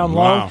 He would go down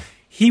low.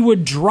 He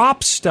would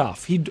drop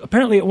stuff. He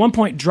apparently at one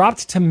point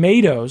dropped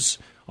tomatoes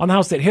on the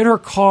house that hit her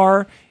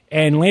car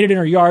and landed in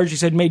her yard. She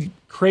said made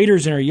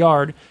craters in her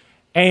yard.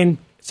 And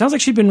it sounds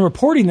like she'd been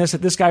reporting this,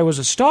 that this guy was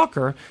a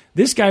stalker.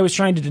 This guy was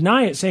trying to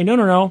deny it, saying,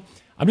 no,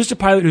 I'm just a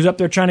pilot who's up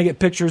there trying to get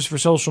pictures for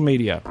social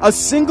media. A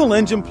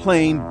single-engine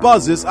plane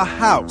buzzes a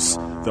house.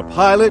 The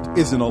pilot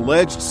is an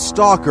alleged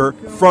stalker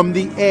from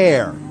the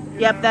air.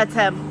 Yep, that's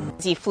him.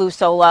 He flew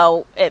so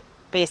low, it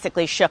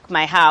basically shook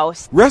my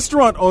house.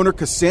 Restaurant owner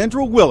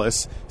Cassandra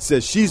Willis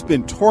says she's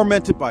been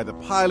tormented by the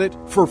pilot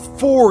for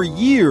 4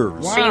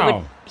 years. So you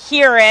would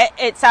hear it.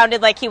 It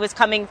sounded like he was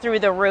coming through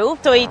the roof.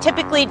 So he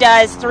typically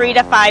does 3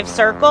 to 5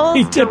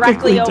 circles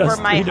directly over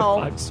my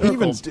home. He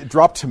even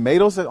dropped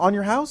tomatoes on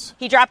your house?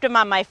 He dropped them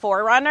on my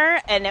 4Runner,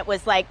 and it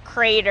was like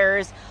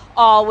craters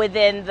all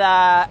within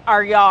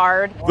our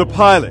yard. The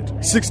pilot,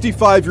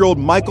 65-year-old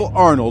Michael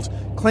Arnold,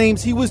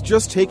 claims he was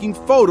just taking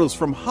photos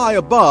from high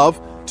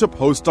above to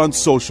post on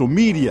social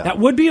media. That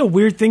would be a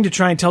weird thing to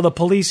try and tell the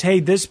police, hey,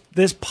 this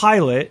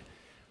pilot,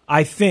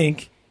 I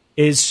think,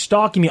 is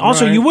stalking me.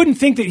 Also, Right. you wouldn't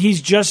think that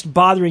he's just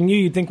bothering you.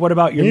 You'd think, what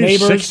about your He's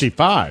neighbors?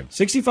 65.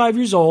 65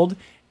 years old,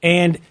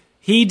 and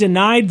he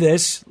denied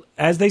this.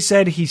 As they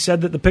said, he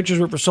said that the pictures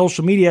were for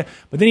social media,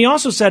 but then he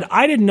also said,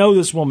 I didn't know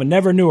this woman,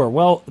 never knew her.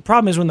 Well, the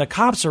problem is when the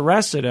cops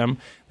arrested him,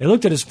 they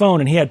looked at his phone,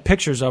 and he had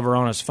pictures of her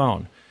on his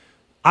phone.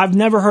 I've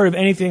never heard of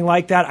anything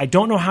like that. I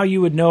don't know how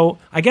you would know.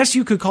 I guess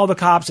you could call the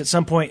cops at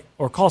some point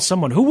or call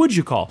someone. Who would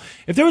you call?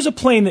 If there was a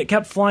plane that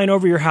kept flying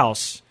over your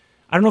house,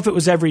 I don't know if it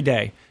was every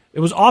day.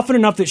 It was often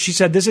enough that she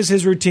said this is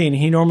his routine.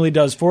 He normally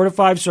does 4 to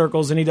 5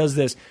 circles and he does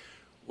this.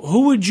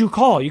 Who would you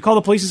call? You call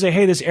the police and say,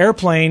 hey, this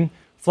airplane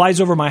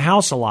flies over my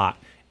house a lot.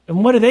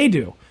 And what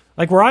do?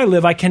 Like where I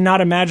live, I cannot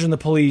imagine the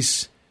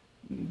police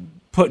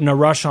putting a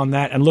rush on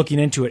that and looking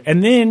into it.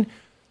 And then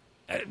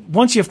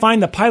once you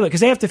find the pilot,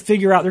 because they have to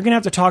figure out, they're going to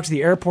have to talk to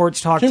the airports,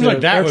 Seems to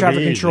like that air would traffic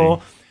be control.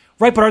 easy.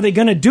 Right, but are they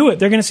going to do it?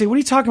 They're going to say, what are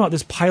you talking about?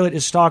 This pilot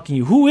is stalking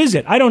you. Who is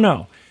it? I don't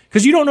know.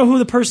 Because you don't know who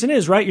the person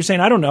is, right? You're saying,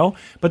 I don't know,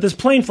 but this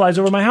plane flies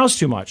over my house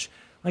too much.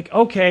 Like,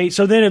 okay,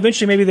 so then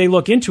eventually maybe they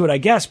look into it, I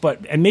guess,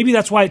 and maybe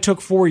that's why it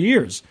took 4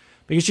 years.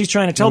 Because she's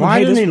trying to tell them, Why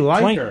hey, didn't this he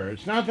like plane... her?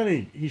 It's not that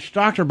he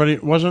stalked her, but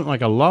it wasn't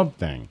like a love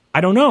thing.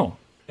 I don't know.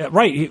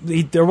 Right.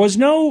 There was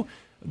no,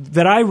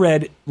 that I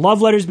read,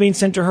 love letters being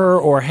sent to her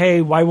or,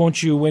 hey, why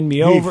won't you win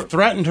me over? He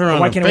threatened her Or, on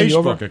why a can't I win you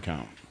over? Facebook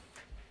account.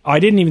 Oh, I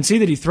didn't even see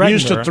that he threatened He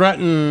used to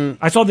threaten...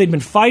 I saw they'd been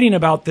fighting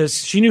about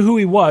this. She knew who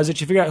he was, that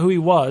she figured out who he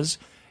was,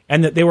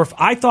 and that they were...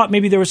 I thought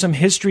maybe there was some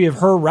history of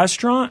her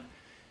restaurant,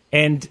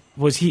 and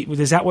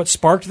is that what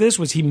sparked this?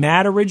 Was he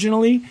mad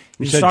originally?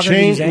 He said,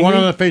 one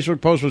of the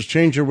Facebook posts was,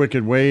 change your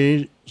wicked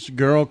ways,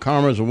 girl.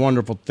 Karma is a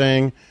wonderful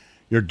thing.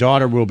 Your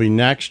daughter will be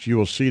next. You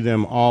will see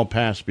them all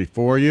pass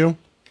before you.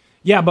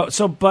 Yeah,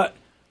 but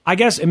I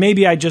guess, and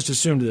maybe I just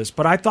assumed this,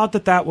 but I thought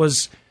that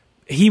was...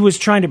 He was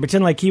trying to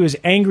pretend like he was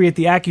angry at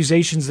the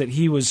accusations that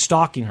he was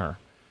stalking her.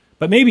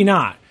 But maybe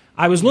not.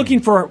 I was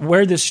looking for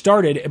where this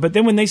started, but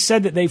then when they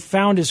said that they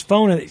found his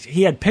phone and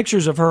he had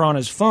pictures of her on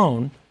his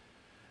phone,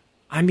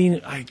 I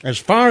mean... as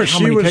far as how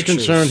she many was pictures?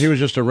 concerned, he was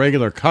just a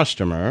regular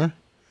customer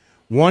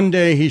One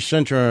day he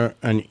sent her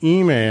an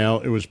email.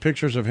 It was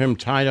pictures of him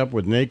tied up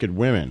with naked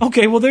women.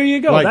 Okay, well, there you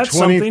go. Like That's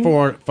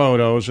 24 something.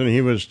 photos, and he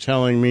was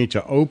telling me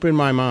to open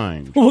my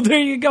mind. Well,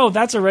 there you go.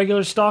 That's a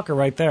regular stalker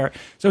right there.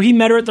 So he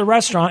met her at the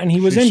restaurant, and he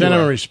was She into sent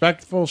him a her.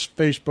 respectful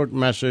Facebook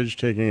message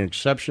taking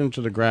exception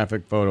to the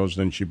graphic photos,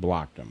 then she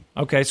blocked him.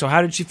 Okay, so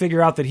how did she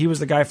figure out that he was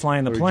the guy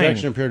flying the plane?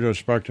 Rejection appeared to have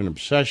sparked an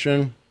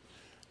obsession.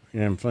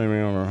 Yeah, I'm flaming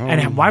over home.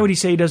 And why would he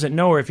say he doesn't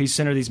know her if he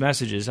sent her these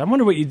messages? I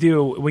wonder what you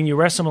do when you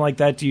arrest someone like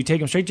that. Do you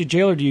take him straight to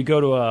jail or do you go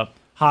to a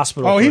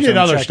hospital? Oh, he first did and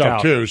other checked stuff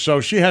out? too.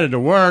 So she headed to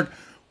work,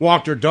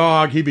 walked her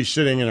dog. He'd be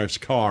sitting in his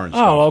car and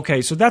stuff. Oh,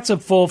 okay. So that's a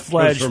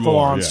full-fledged, Goes for more,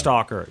 full-on yeah.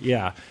 stalker.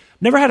 Yeah.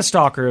 Never had a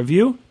stalker, have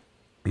you?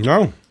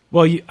 No.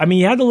 Well, you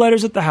had the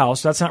letters at the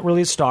house. That's not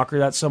really a stalker.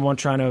 That's someone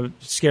trying to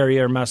scare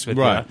you or mess with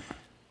Right. you.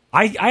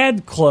 I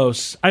had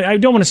close. I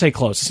don't want to say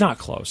close. It's not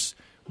close.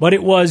 But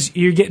it was,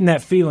 you're getting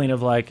that feeling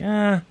of like,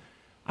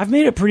 I've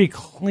made it pretty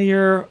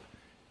clear,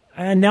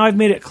 and now I've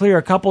made it clear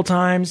a couple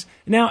times.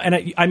 Now,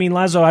 and I mean,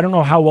 Lazo, I don't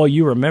know how well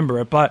you remember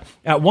it, but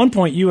at one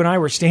point you and I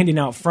were standing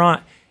out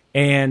front,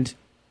 and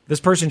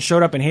this person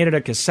showed up and handed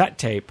a cassette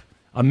tape,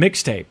 a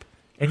mixtape.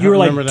 And you were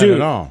like, remember that dude,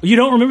 at all. you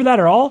don't remember that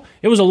at all?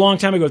 It was a long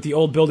time ago at the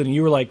old building, and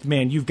you were like,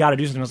 man, you've got to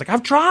do something. I was like,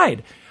 I've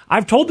tried.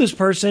 I've told this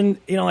person,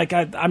 like,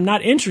 I'm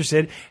not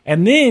interested.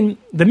 And then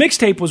the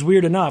mixtape was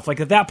weird enough. Like,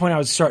 at that point, I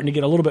was starting to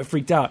get a little bit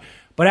freaked out.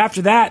 But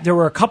after that, there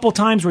were a couple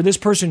times where this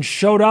person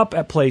showed up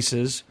at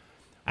places,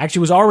 actually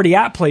was already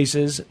at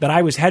places that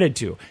I was headed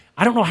to.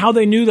 I don't know how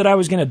they knew that I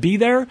was going to be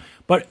there,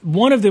 but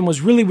one of them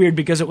was really weird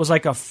because it was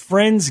like a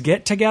friends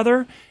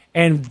get-together,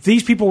 and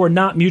these people were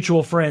not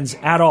mutual friends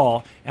at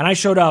all. And I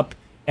showed up,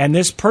 and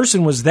this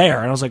person was there,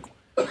 and I was like,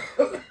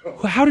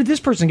 how did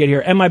this person get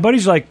here? And my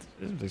buddy's like,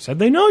 they said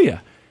they know you.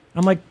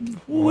 I'm like,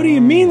 what do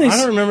you mean? I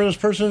don't remember this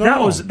person at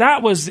all.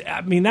 That was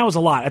a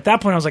lot. At that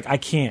point, I was like, I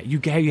can't. You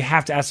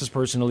have to ask this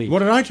person to leave. What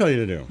did I tell you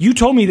to do? You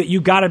told me that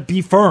you got to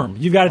be firm.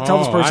 You got to tell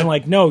this person,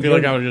 no. I feel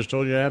like I would have just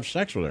told you to have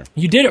sex with her.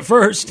 You did it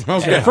first.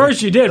 Okay. At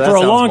first, you did That for a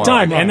sounds long more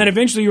time. like And then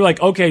eventually, you were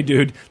like, okay,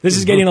 dude, this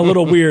is getting a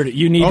little weird.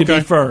 You need to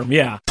be firm.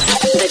 Yeah.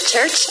 The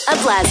Church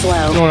of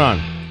Laszlo. What's going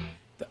on?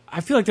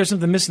 I feel like there's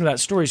something missing to that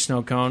story,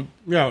 Snow Cone.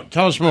 Yeah,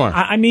 tell us more.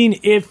 I mean,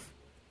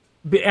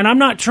 and I'm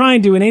not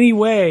trying to in any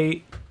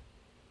way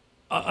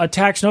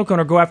attack Snow Cone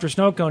or go after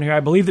Snow Cone here.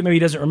 I believe that maybe he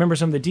doesn't remember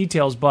some of the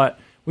details, but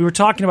we were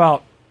talking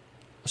about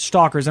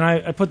stalkers, and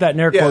I put that in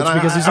air quotes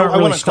because these aren't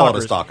really wouldn't call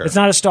it stalkers. a stalker. It's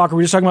not a stalker.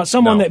 We're just talking about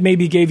someone that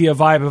maybe gave you a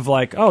vibe of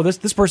like, oh, this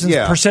person's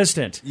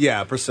persistent.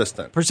 Yeah,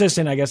 persistent.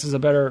 Persistent, I guess, is a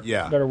better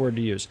word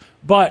to use.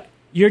 But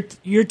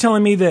you're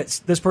telling me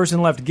that this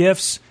person left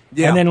gifts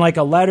and then like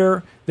a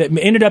letter that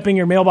ended up in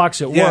your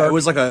mailbox at Yeah, work. it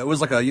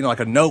was like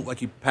a note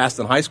like you passed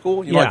in high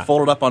school. You like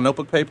fold it up on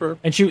notebook paper.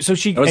 And she it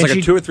was like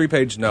a 2 or 3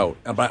 page note,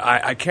 but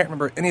I can't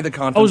remember any of the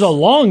contents. Oh, it was a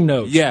long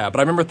note. Yeah, but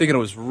I remember thinking it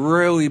was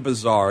really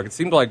bizarre. It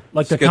seemed like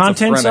the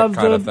contents of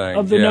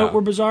the note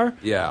were bizarre.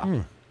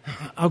 Yeah.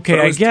 Okay, But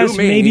it I was guess to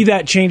me. maybe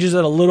that changes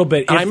it a little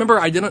bit. And I remember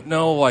I didn't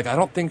know, like, I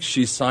don't think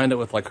she signed it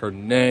with, like, her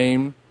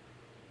name.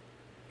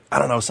 I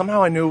don't know.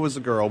 Somehow I knew it was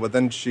a girl, but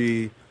then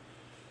she,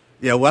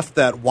 left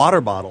that water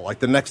bottle. Like,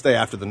 the next day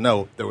after the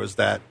note, there was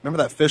that,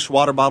 remember that fish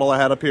water bottle I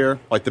had up here?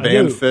 Like, the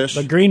band Fish?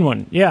 The green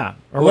one, yeah.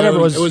 Or Well, whatever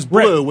it was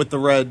blue with the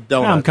red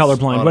donuts. I'm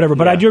colorblind, whatever.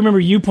 But I do remember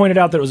you pointed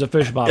out that it was a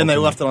fish bottle. And they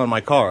left it on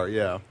my car,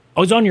 yeah.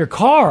 Oh, it was on your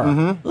car?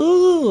 Mm-hmm.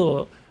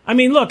 Ooh. I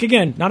mean, look,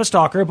 again, not a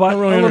stalker, but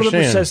really a little bit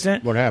understand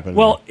persistent. what happened.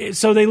 Well,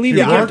 so they leave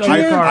the gift on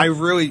your car. I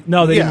really...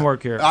 No, they yeah. didn't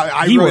work here.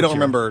 I He really worked don't here.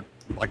 remember,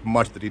 like,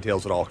 much of the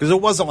details at all. Because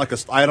it wasn't like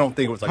I don't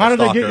think it was like How a did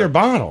they stalker. get your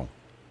bottle?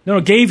 No,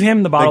 gave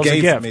him the bottle as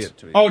a gift. Me it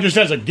to me. Oh, just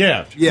as a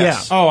gift?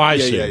 Yes. Yeah. Oh, I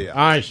Yeah, see. yeah.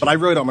 I see. But I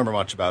really don't remember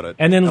much about it.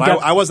 And then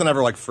I wasn't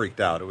ever, like, freaked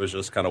out. It was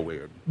just kind of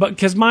weird. But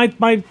because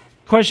my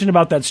question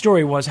about that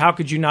story was, how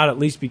could you not at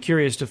least be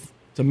curious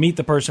to meet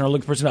the person or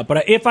look the person up?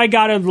 But if I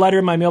got a letter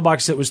in my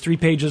mailbox that was 3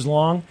 pages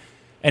long,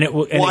 and it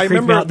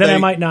freaked me out, then I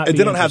might not. It be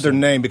didn't have their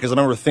interested. name because I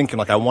remember thinking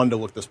like I wanted to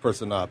look this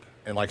person up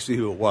and like see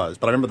who it was,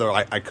 but I remember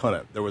I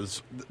couldn't. There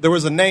was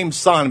a name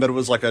son, but it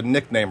was like a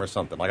nickname or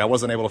something. Like I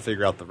wasn't able to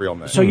figure out the real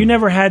name. So you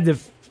never had to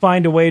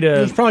find a way to.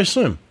 It was probably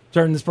Slim.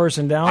 Turn this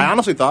person down. I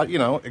honestly thought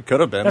it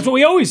could have been. That's what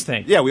we always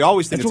think. Yeah, we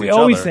always think That's it's what we each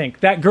always other. think.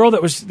 That girl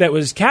that was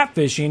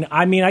catfishing.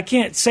 I mean, I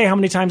can't say how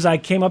many times I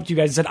came up to you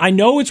guys and said, "I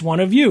know it's one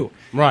of you.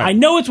 Right. I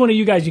know it's one of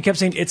you guys." You kept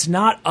saying, "It's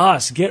not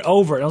us. Get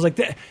over it." And I was like,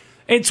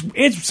 "It's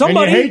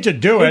somebody." And you hate to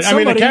do it. It's I mean,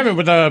 somebody. Kevin,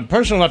 with the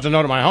person who left a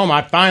note at my home,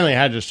 I finally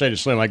had to say to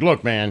Slim, like,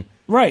 look, man.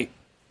 Right.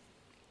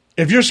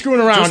 If you're screwing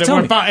around, Just tell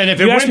me. and if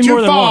You it asked went me more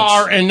too than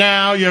far, once. and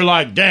now you're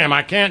like, damn,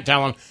 I can't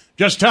tell him.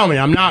 Just tell me.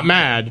 I'm not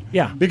mad.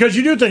 Yeah. Because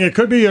you do think it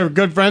could be your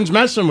good friends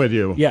messing with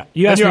you. Yeah.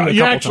 You asked me a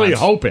you're couple actually times.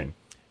 hoping.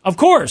 Of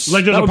course.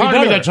 Like, there's That a would be part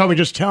of me better. that told me,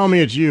 just tell me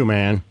it's you,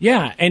 man.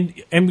 Yeah, and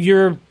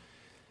you're,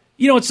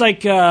 it's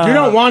like you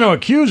don't want to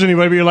accuse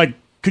anybody, but you're like,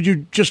 could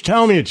you just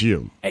tell me it's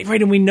you? Right,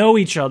 and we know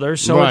each other,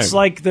 so Right. it's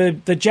like the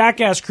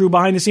Jackass crew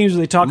behind the scenes where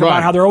they talk Right.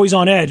 about how they're always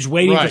on edge,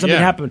 waiting for Right, something to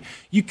yeah. happen.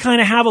 You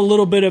kind of have a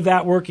little bit of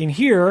that working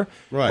here,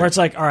 Right. where it's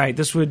like, all right,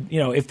 this would,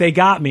 if they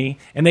got me,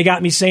 and they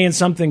got me saying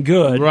something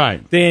good,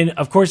 Right. then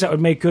of course that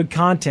would make good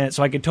content,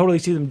 so I could totally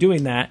see them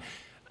doing that.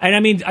 And I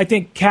mean, I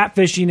think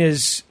catfishing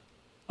is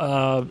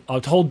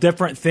a whole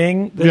different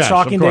thing than Yes,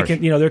 stalking. of They course.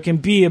 can, there can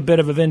be a bit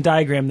of a Venn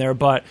diagram there,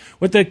 but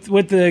with the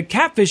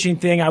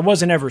catfishing thing, I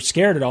wasn't ever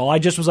scared at all. I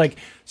just was like,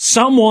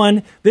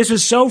 this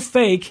was so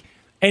fake,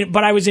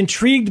 but I was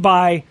intrigued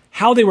by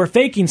how they were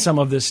faking some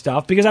of this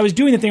stuff because I was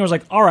doing the thing. I was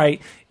like, all right,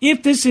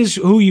 if this is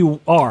who you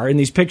are in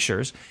these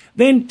pictures,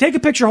 then take a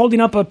picture holding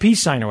up a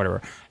peace sign or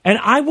whatever. And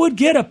I would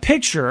get a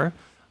picture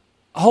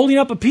holding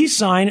up a peace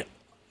sign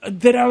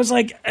that I was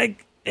like,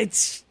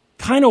 it's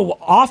kind of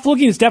off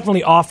looking. It's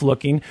definitely off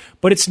looking,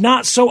 but it's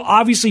not so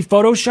obviously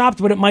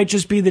photoshopped, but it might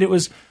just be that it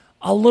was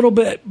a little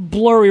bit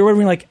blurry or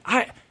whatever. Like,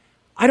 I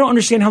don't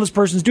understand how this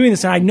person's doing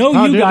this. And I know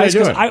How you did guys they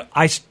do because it?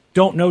 I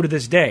don't know to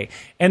this day.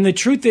 And the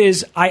truth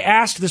is, I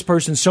asked this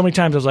person so many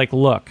times, I was like,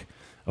 look,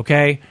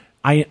 okay,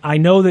 I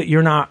know that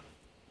you're not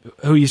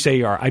who you say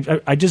you are.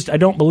 I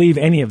don't believe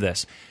any of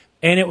this.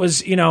 And it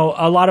was,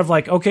 a lot of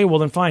like, okay, well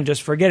then fine,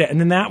 just forget it. And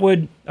then that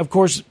would, of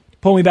course,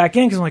 pull me back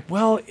in because I'm like,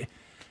 well,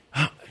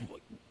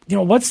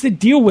 what's the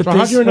deal with So this?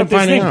 how'd you end up with this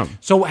finding thing? out?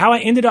 So how I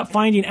ended up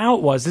finding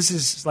out was, this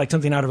is like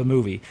something out of a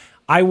movie.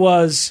 I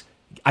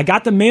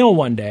got the mail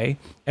one day,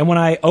 and when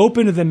I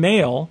opened the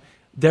mail,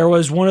 there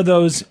was one of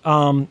those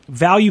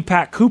value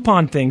pack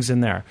coupon things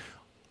in there.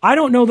 I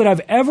don't know that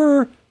I've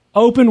ever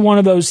opened one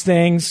of those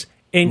things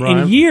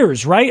in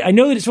years, right? I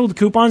know that it's filled with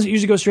coupons. It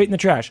usually goes straight in the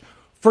trash.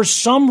 For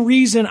some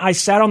reason, I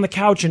sat on the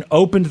couch and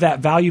opened that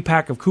value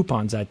pack of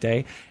coupons that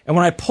day. And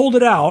when I pulled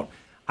it out,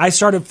 I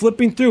started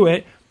flipping through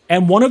it.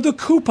 And one of the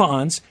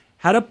coupons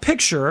had a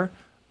picture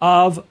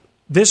of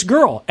this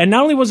girl. And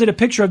not only was it a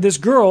picture of this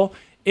girl,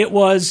 it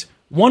was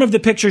one of the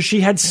pictures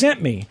she had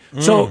sent me.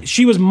 So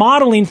she was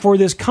modeling for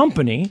this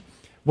company,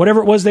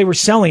 whatever it was they were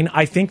selling.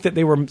 I think that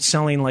they were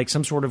selling like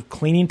some sort of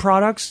cleaning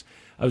products.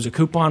 It was a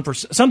coupon for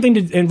something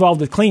involved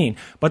with cleaning.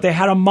 But they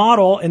had a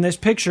model in this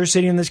picture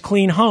sitting in this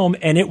clean home,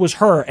 and it was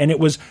her. And it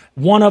was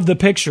one of the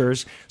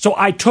pictures. So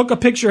I took a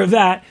picture of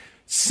that,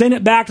 sent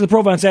it back to the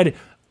profile and said,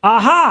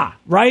 aha,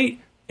 right?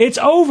 It's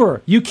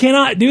over. You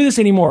cannot do this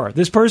anymore.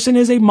 This person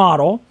is a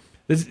model.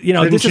 This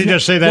Didn't she is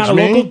just say not that's a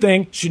me? local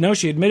thing.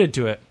 She admitted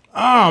to it.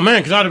 Oh, man,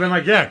 because I'd have been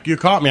like, yeah, you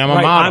caught me. I'm a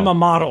Right, model. I'm a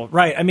model.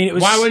 Right. I mean, it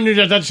was. Why wouldn't you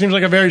just? That seems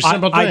like a very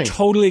simple thing. I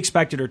totally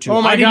expected her to.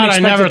 Oh, my I didn't God, I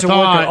expect never it to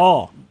thought work at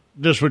all.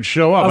 this would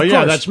show up. Of But yeah,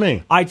 course. that's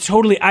me. I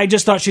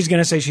just thought she's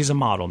going to say she's a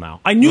model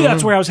now. I knew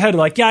that's Mhm. where I was headed.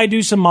 Like, yeah, I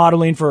do some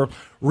modeling for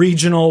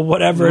regional,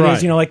 whatever it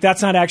is. Right. Like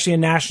that's not actually a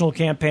national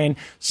campaign.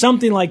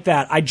 Something like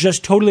that. I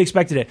just totally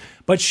expected it.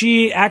 But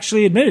she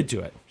actually admitted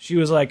to it. She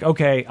was like,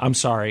 okay, I'm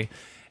sorry.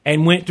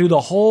 And went through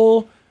the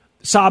whole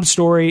sob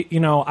story.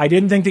 I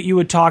didn't think that you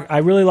would talk. I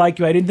really like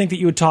you. I didn't think that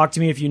you would talk to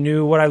me if you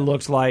knew what I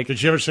looked like. Did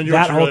she ever send you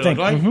that what she whole really thing?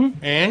 looked like? Mhm.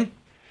 And?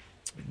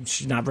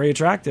 She's not very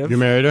attractive. You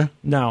married her?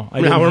 No,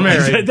 I Now didn't. we're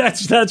married.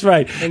 That's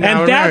right. And And now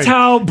we're that's married.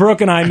 how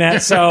Brooke and I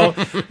met. So,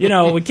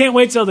 we can't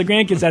wait till the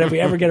grandkids that if we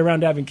ever get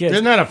around to having kids.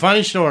 Isn't that a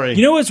funny story?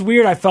 You know what's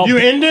weird? I felt You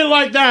end it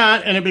like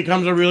that, and it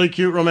becomes a really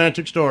cute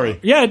romantic story.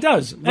 Yeah, it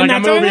does. Like a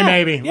that's how we movie, met.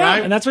 maybe, Yeah,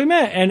 right? and that's what we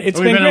met. And it's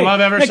We've been been in great. love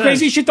ever Isn't that since.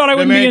 crazy? She thought I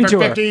Been wouldn't be married into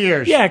for her. 50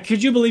 years. Yeah,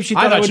 could you believe she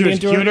I thought I thought she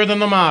wouldn't be was into her? cuter than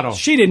the model.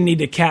 She didn't need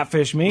to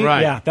catfish me.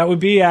 Right. Yeah, that would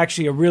be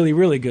actually a really,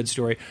 really good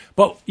story.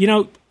 But,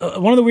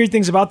 one of the weird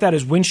things about that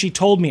is when she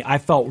told me, I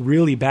felt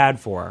really bad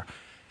for her.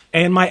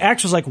 And my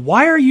ex was like,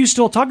 why are you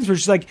still talking to her?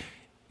 She's like,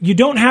 you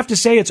don't have to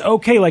say it's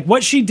okay. Like,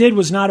 what she did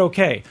was not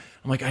okay.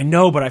 I'm like, I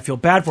know, but I feel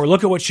bad for her.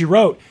 Look at what she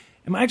wrote.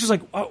 And my ex was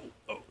like,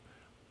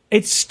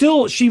 it's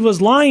still, she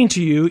was lying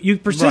to you. You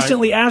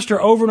persistently asked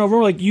her over and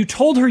over, like, you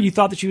told her you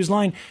thought that she was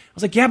lying. I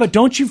was like, yeah, but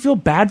don't you feel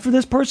bad for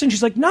this person?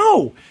 She's like,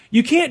 no,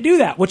 you can't do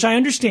that, which I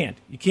understand.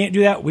 You can't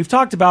do that. We've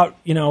talked about,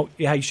 how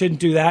you shouldn't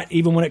do that,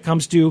 even when it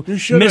comes to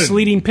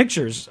misleading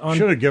pictures on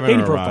Should have given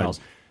dating her a profiles.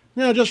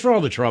 ride. Yeah, just for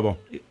all the trouble.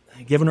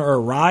 Giving her a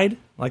ride?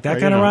 Like that Yeah,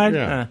 kind of ride?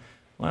 yeah.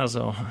 I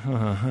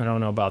don't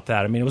know about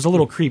that. I mean, it was a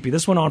little creepy.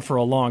 This went on for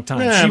a long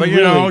time. Yeah, She but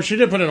really- she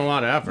did put in a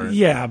lot of effort.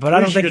 Yeah, but All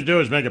I don't she think could do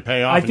is make it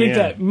pay off. I in think the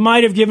that end.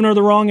 might have given her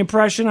the wrong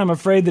impression. I'm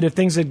afraid that if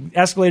things had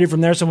escalated from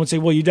there, someone would say,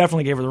 well, you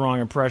definitely gave her the wrong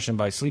impression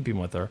by sleeping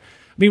with her.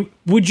 I mean,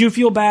 would you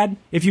feel bad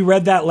if you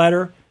read that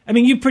letter? I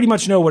mean, you pretty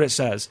much know what it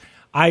says.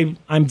 I'm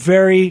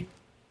very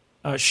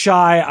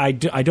shy. I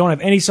don't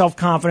have any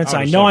self-confidence.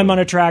 I know I'm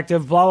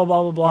unattractive, blah, blah,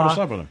 blah, blah, blah. I would've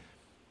slept with her.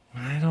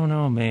 I don't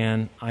know,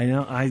 man. I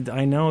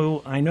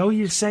know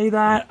you say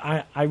that.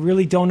 I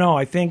really don't know.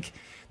 I think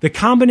the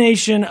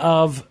combination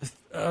of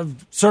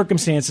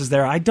circumstances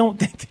there, I don't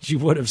think that you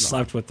would have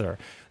slept with her.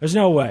 There's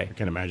no way. I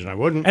can't imagine I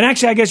wouldn't. And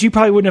actually, I guess you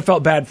probably wouldn't have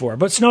felt bad for her.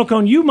 But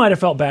Snowcone, you might have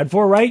felt bad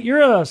for her, right?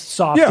 You're a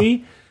softie.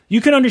 Yeah. You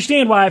can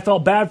understand why I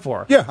felt bad for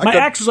her. Yeah, My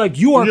ex was like,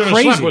 you are You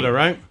crazy. slept with her,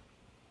 right?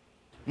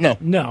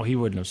 No, he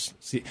wouldn't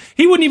have.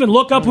 He wouldn't even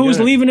look up who was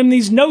leaving him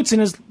these notes in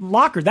his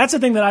locker. That's the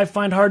thing that I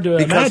find hard to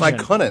Because imagine. I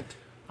couldn't.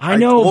 I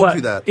know, told but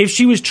you that. if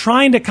she was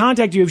trying to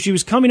contact you, if she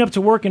was coming up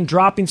to work and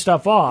dropping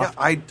stuff off,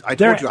 I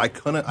told you I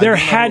couldn't. There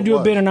had to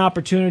have been an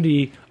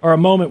opportunity or a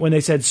moment when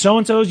they said,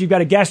 so-and-so's, you've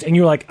got a guest, and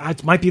you're like,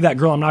 it might be that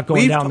girl, I'm not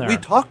going down there. We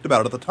talked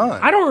about it at the time.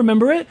 I don't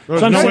remember it. There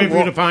was no way for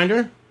you to find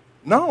her?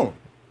 No.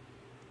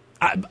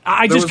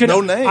 I There just was could.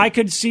 no name. I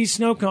could see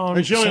snow cone.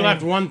 And she only saying-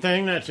 left one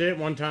thing, that's it,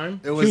 one time?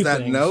 It was Two that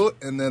things. note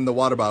and then the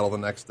water bottle the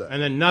next day. And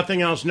then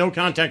nothing else, no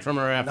contact from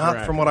her after Not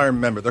that. from what I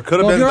remember. There could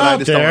have Well, been, if but you're I out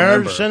just don't there,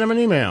 remember. send him an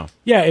email.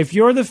 Yeah, if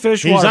you're the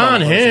fish He's water on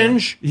bottle person-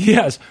 Hinge.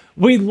 Yes,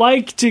 we'd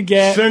like to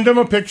get. Send him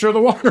a picture of the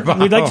water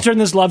bottle. We'd like to turn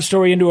this love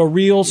story into a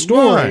real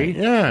story. Right,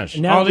 yes.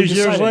 And now All we these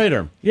years decided-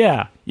 later.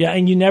 Yeah,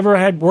 and you never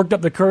had worked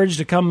up the courage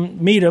to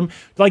come meet him.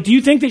 Like, do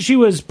you think that she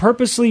was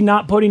purposely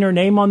not putting her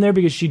name on there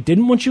because she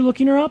didn't want you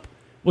looking her up?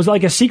 Was it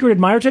like a secret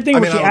admirer type thing, or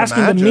was she I would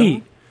asking imagine. to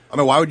meet? I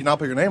mean, why would you not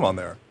put your name on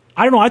there?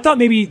 I don't know. I thought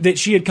maybe that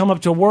she had come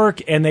up to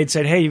work and they'd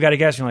said, "Hey, you got a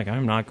guest." And you're like,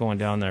 "I'm not going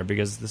down there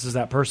because this is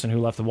that person who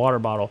left the water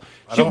bottle."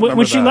 I don't When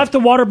remember she that. left the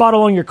water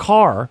bottle on your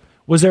car,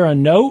 was there a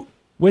note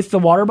with the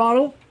water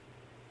bottle?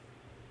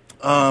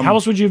 How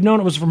else would you have known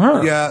it was from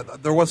her? Yeah,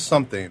 there was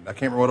something. I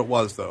can't remember what it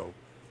was though.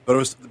 But it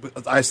was.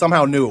 I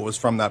somehow knew it was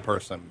from that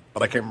person,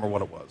 but I can't remember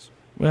what it was.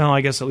 Well,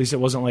 I guess at least it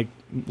wasn't like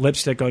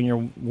lipstick on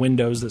your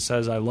windows that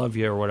says "I love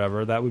you" or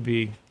whatever. That would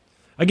be.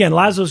 Again,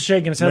 Laszlo's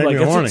shaking his head Made like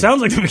me horny. it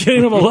sounds like the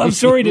beginning of a love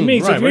story to me.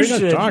 So Right, if what are you're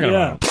you guys talking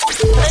yeah. about?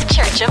 The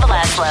Church of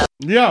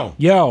Laszlo.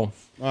 Yo. All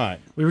right.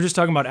 We were just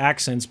talking about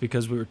accents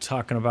because we were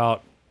talking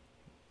about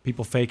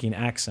people faking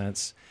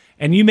accents.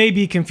 And you may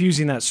be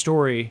confusing that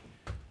story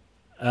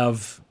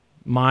of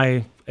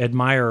my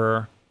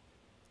admirer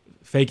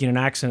faking an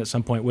accent at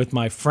some point with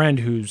my friend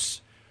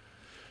whose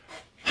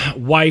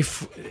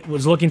wife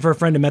was looking for a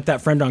friend and met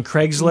that friend on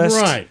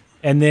Craigslist. Right.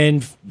 And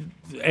then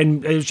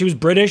and she was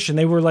British and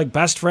they were like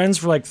best friends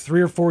for like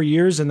 3 or 4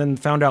 years and then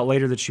found out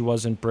later that she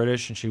wasn't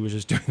British and she was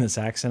just doing this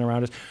accent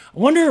around us. I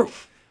wonder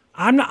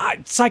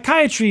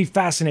psychiatry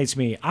fascinates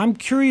me. I'm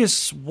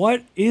curious,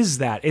 what is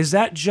that? Is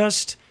that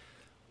just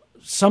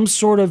some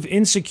sort of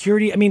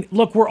insecurity? I mean,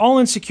 look, we're all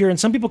insecure and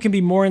some people can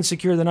be more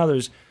insecure than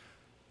others.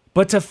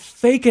 But to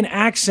fake an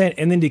accent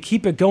and then to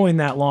keep it going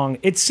that long,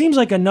 it seems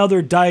like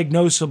another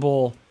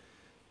diagnosable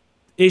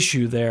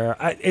issue there.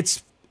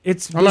 It's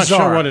I'm not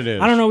bizarre. sure what it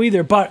is. I don't know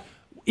either. But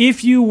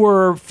if you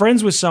were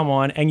friends with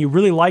someone and you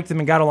really liked them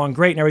and got along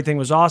great and everything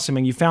was awesome,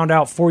 and you found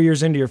out 4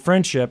 years into your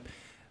friendship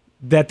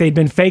that they'd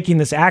been faking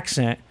this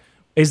accent,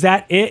 is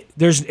that it?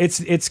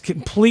 It's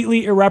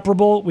completely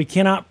irreparable. We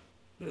cannot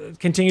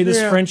continue this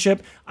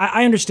friendship.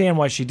 I understand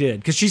why she did,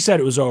 because she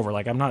said it was over.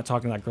 Like, I'm not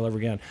talking to that girl ever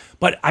again.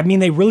 But I mean,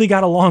 they really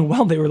got along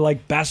well. They were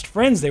like best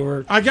friends. They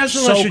were. I guess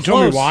so unless she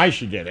told me close. why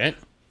she did it.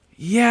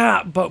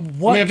 Yeah, but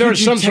what? I mean, if there could was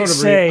you some sort of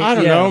say? I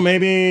don't know,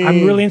 maybe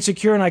I'm really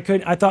insecure, and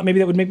I thought maybe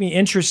that would make me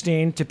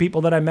interesting to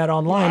people that I met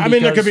online. I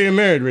mean, there could because- be a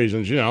myriad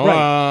reasons,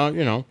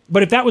 Right.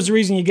 But if that was the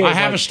reason you gave, I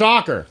have a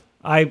stalker.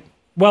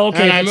 Well,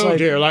 okay, and if I it's moved like-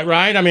 here,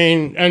 right? I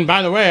mean, and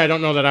by the way, I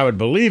don't know that I would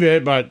believe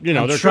it, but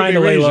I'm there trying could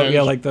to be lay low,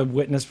 reasons. like the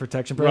witness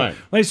protection program. Right.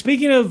 Like,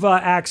 speaking of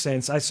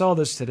accents, I saw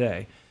this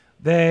today.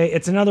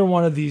 It's another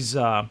one of these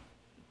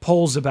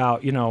polls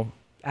about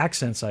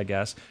accents, I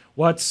guess.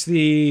 What's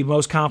the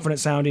most confident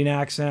sounding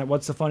accent?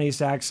 What's the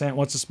funniest accent?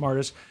 What's the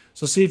smartest?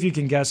 So see if you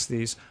can guess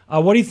these.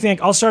 What do you think?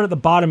 I'll start at the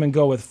bottom and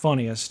go with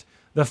funniest.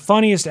 The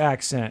funniest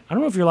accent. I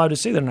don't know if you're allowed to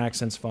say that an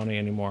accent's funny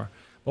anymore.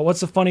 But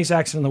what's the funniest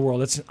accent in the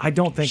world? I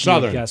don't think you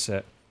Southern. would guess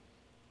it.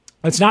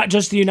 It's not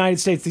just the United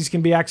States. These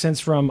can be accents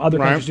from other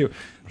Right. countries too.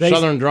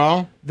 Southern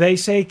drawl? They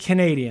say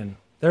Canadian.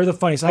 They're the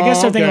funniest. I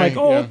guess they're thinking like,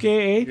 yeah.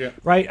 okay, Yeah.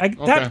 right?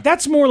 Okay.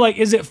 That's more like,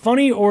 is it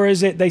funny or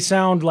is it they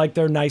sound like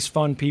they're nice,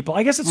 fun people?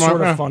 I guess it's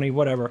sort of funny,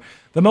 whatever.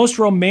 The most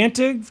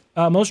romantic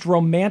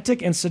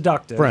and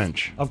seductive.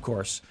 French. Of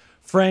course.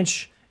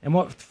 French. And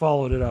what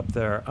followed it up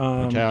there?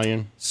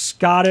 Italian.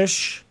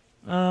 Scottish.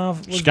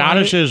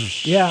 Scottish is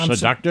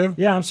seductive?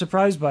 I'm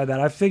surprised by that.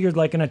 I figured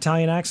like an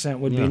Italian accent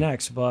would be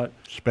next, but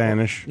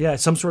Spanish. yeah,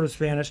 some sort of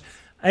Spanish.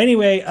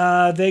 Anyway,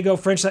 they go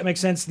French. That makes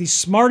sense. The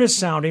smartest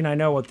sounding, I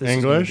know what this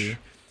English. is.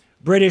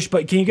 British,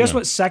 but can you guess Yeah.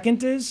 what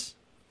second is?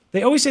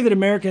 They always say that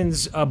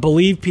Americans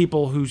believe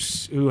people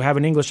who have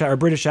an English or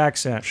British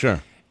accent.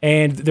 Sure.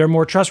 And they're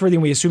more trustworthy,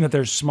 and we assume that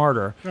they're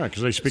smarter. Right,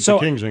 because they speak the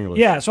King's English.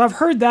 Yeah, so I've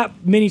heard that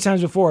many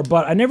times before,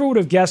 but I never would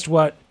have guessed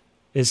what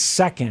is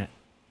second.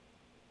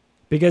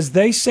 Because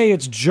they say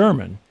it's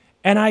German.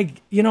 And I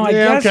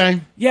guess,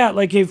 okay. yeah,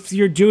 like if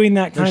you're doing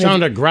that kind They of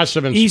sound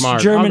aggressive and East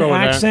smart. German I'll go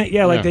with that. accent,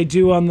 yeah, like Yeah. they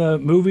do on the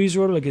movies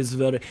or whatever.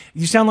 Like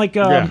you sound like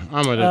I'm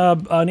with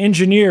it. an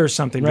engineer or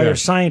something, right? Or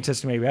Yes.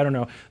 scientist, maybe. I don't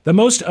know. The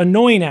most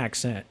annoying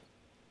accent.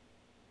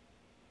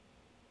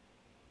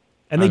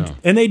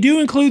 And they do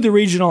include the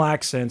regional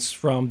accents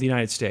from the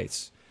United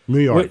States. New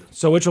York.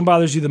 So which one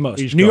bothers you the most?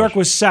 East New York Coast.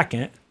 was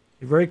second,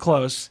 very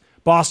close.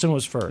 Boston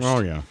was first.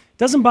 Oh, yeah.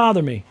 Doesn't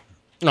bother me.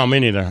 No, me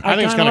neither. I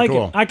think it's kinda kind of like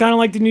cool. it. I kind of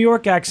like the New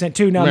York accent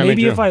too. Now Yeah, me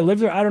maybe too. if I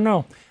lived there, I don't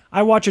know.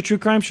 I watch a true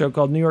crime show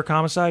called New York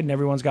Homicide, and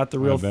everyone's got the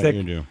real bet thick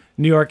you do.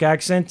 New York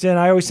accent, and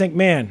I always think,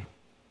 man,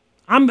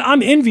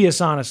 I'm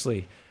envious.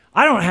 Honestly,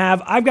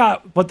 I've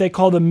got what they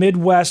call the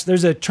Midwest.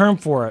 There's a term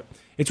for it.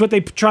 It's what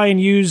they try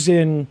and use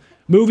in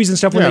movies and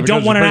stuff when they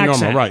don't want an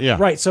accent. Normal, right, yeah.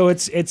 Right, so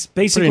it's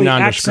basically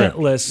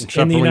accentless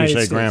in the United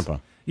States. Grandpa.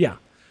 Yeah.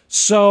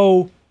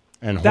 So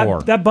and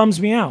whore. That bums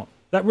me out.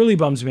 That really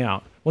bums me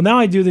out. Well, now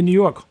I do the New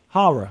York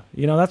horror.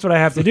 That's what I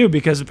have to do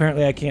because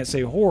apparently I can't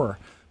say horror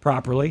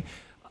properly.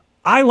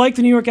 I like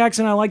the New York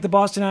accent. I like the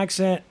Boston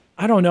accent.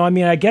 I don't know. I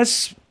mean, I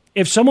guess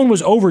if someone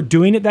was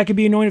overdoing it, that could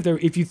be annoying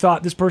if you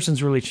thought this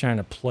person's really trying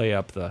to play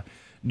up the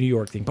New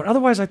York thing. But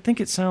otherwise, I think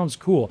it sounds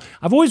cool.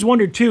 I've always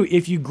wondered, too,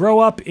 if you grow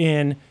up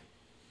in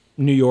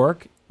New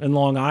York, in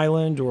Long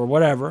Island or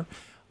whatever,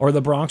 or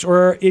the Bronx,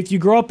 or if you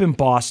grow up in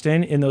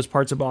Boston, in those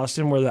parts of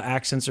Boston where the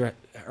accents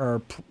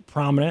are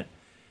prominent,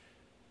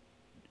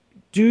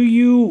 do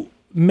you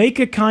make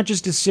a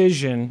conscious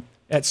decision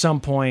at some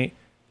point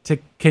to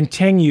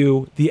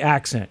continue the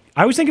accent?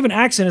 I always think of an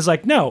accent as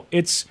like, no,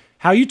 it's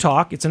how you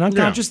talk. It's an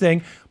unconscious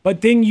thing.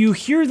 But then you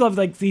hear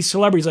like these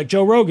celebrities, like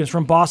Joe Rogan's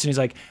from Boston. He's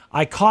like,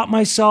 I caught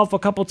myself a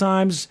couple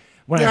times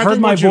when I heard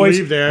my voice,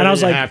 and I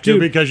was like,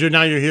 dude, because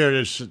now you hear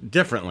it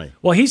differently.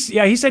 Well, he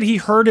said he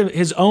heard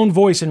his own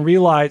voice and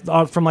realized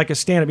from like a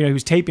stand-up, he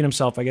was taping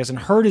himself, I guess, and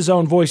heard his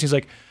own voice. He's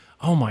like,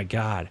 oh my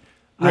God.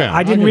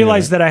 I didn't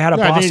realize that I had a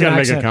Boston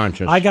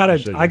accent. I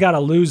gotta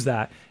lose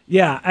that.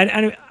 Yeah,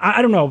 and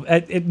I don't know.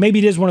 Maybe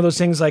it is one of those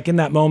things like in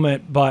that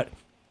moment, but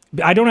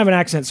I don't have an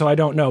accent, so I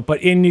don't know.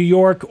 But in New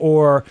York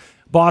or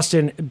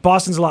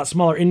Boston's a lot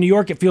smaller. In New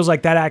York, it feels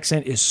like that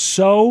accent is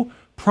so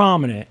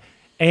prominent.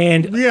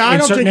 And I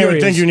don't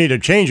think you need to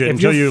change it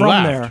until you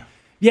left. There.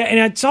 Yeah, and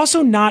it's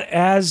also not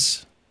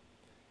as.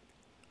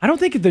 I don't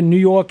think the New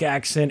York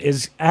accent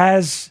is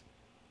as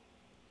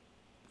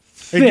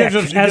thick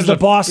as the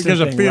Boston thing.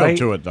 There's a feel right?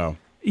 to it, though.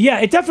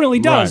 Yeah, it definitely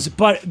does. Right.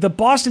 But the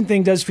Boston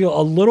thing does feel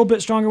a little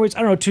bit stronger. I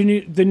don't know.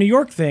 To the New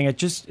York thing, it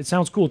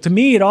sounds cool. To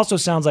me, it also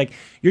sounds like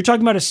you're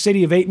talking about a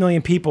city of 8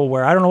 million people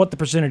where I don't know what the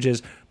percentage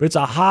is, but it's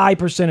a high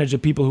percentage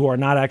of people who are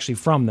not actually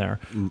from there,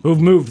 who've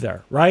moved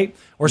there, right?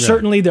 Or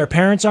certainly their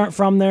parents aren't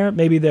from there.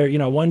 Maybe they're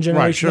one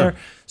generation there.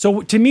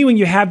 So to me, when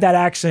you have that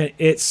accent,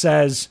 it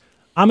says,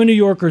 I'm a New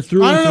Yorker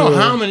through and through. I don't know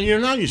how many.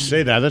 Now you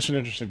say that. That's an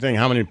interesting thing.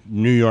 How many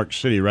New York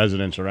City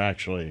residents are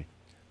actually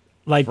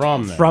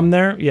from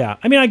there? Yeah.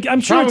 I mean,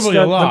 I'm sure it's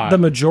the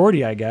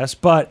majority, I guess,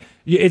 but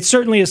it's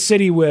certainly a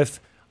city with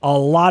a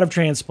lot of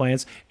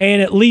transplants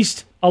and at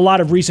least a lot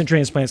of recent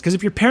transplants. Because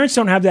if your parents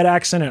don't have that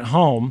accent at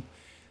home,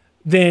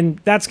 then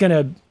that's going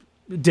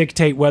to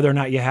dictate whether or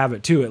not you have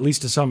it too, at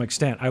least to some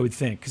extent, I would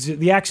think. Because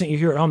the accent you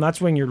hear at home, that's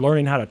when you're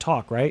learning how to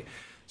talk, right?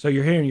 So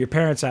you're hearing your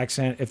parents'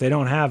 accent if they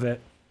don't have it.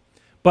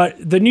 But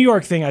the New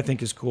York thing, I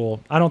think, is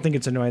cool. I don't think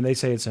it's annoying. They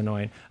say it's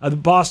annoying. The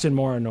Boston,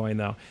 more annoying,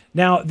 though.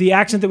 Now, the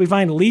accent that we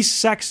find least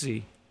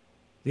sexy,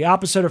 the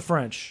opposite of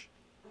French.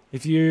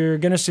 If you're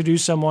going to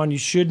seduce someone, you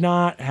should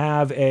not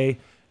have a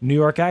New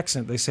York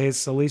accent. They say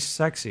it's the least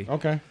sexy.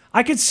 Okay.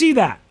 I could see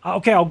that.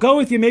 Okay, I'll go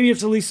with you. Maybe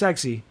it's the least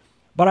sexy.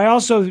 But I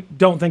also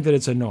don't think that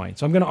it's annoying.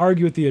 So I'm going to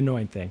argue with the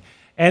annoying thing.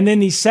 And then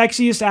the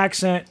sexiest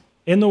accent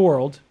in the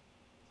world,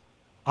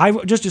 I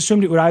just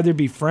assumed it would either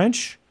be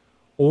French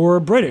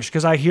or British,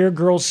 because I hear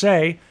girls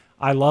say,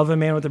 I love a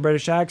man with a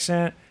British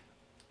accent.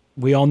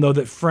 We all know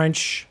that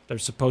French, they're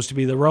supposed to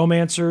be the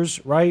romancers,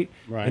 right?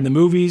 In the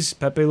movies,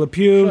 Pepe Le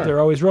Pew,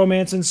 they're always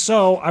romancing.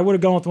 So I would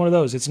have gone with one of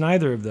those. It's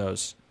neither of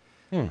those.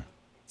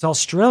 It's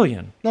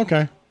Australian.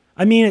 Okay.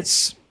 I mean,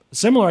 it's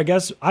similar, I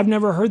guess. I've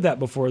never heard that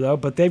before, though.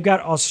 But they've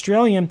got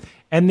Australian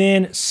and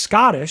then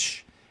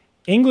Scottish,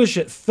 English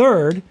at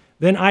third,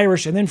 then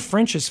Irish, and then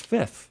French is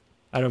fifth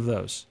out of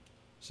those.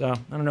 So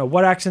I don't know.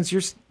 What accent's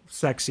your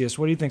sexiest?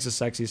 What do you think's the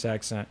sexiest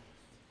accent?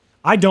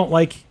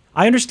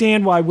 I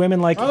understand why women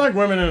like. I like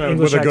women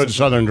with a good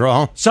Southern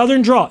drawl.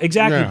 Southern drawl,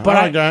 exactly. Yeah, but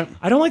I like that.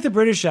 I don't like the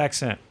British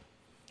accent.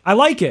 I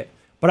like it,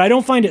 but I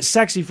don't find it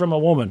sexy from a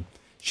woman.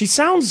 It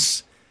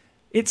sounds,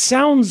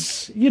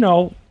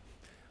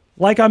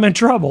 like I'm in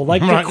trouble,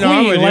 like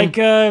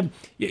the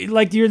queen,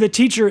 like you're the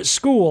teacher at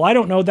school. I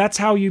don't know. That's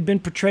how you've been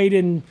portrayed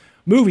in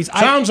movies.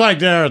 Sounds like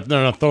they're an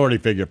authority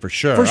figure for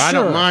sure. I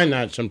don't mind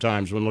that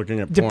sometimes when looking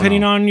at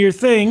depending on your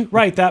thing,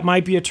 right? That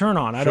might be a turn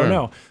on. I don't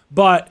know,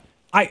 but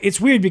it's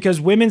weird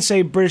because women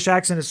say British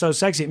accent is so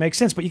sexy. It makes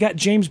sense, but you got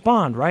James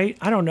Bond, right?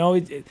 I don't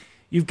know.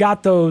 You've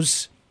got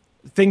those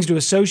things to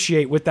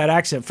associate with that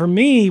accent. For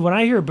me, when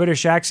I hear a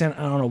British accent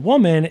on a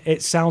woman,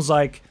 it sounds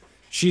like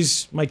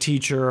she's my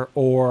teacher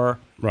or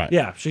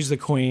she's the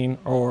queen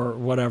or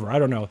whatever. I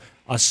don't know.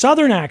 A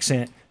Southern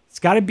accent. It's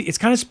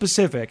kind of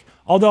specific,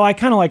 although I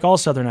kind of like all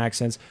Southern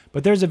accents,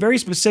 but there's a very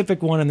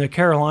specific one in the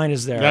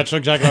Carolinas there. That's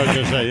exactly what I was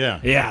going to say, yeah.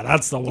 Yeah,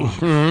 that's the one.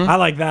 I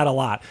like that a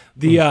lot.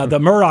 The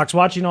Murdochs,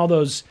 watching all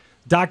those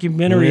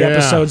documentary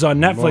episodes on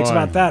Netflix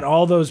about that,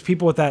 all those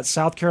people with that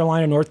South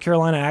Carolina, North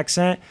Carolina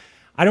accent.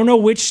 I don't know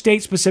which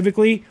state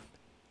specifically.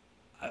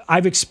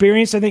 I've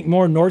experienced, I think,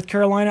 more North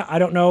Carolina. I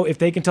don't know if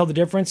they can tell the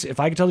difference, if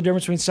I can tell the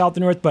difference between South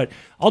and North, but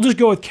I'll just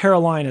go with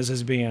Carolinas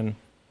as being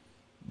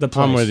the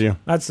place. I'm with you.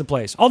 That's the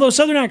place. Although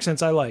Southern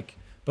accents I like,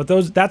 but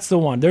that's the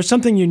one. There's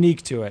something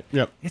unique to it.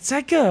 Yep. It's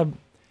like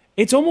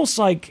it's almost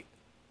like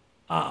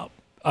an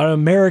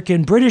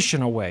American British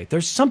in a way.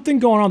 There's something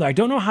going on there. I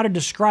don't know how to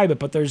describe it,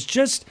 but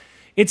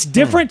it's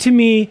different to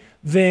me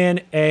than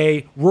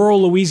a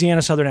rural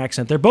Louisiana Southern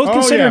accent. They're both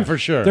considered for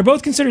sure. They're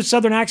both considered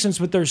Southern accents,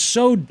 but they're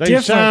so different to me.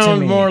 They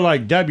sound more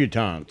like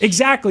debutantes.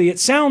 Exactly. It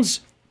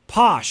sounds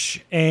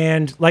posh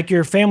and like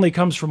your family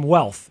comes from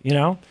wealth, you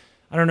know?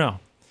 I don't know.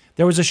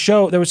 There was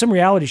some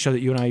reality show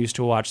that you and I used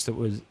to watch that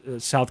was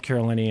South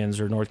Carolinians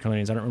or North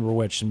Carolinians. I don't remember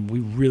which, and we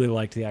really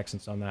liked the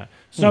accents on that.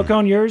 Snow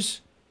Cone,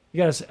 yours?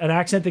 You got an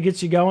accent that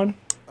gets you going?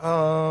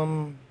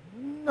 No.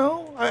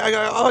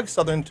 I like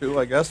Southern too,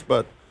 I guess,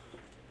 but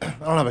I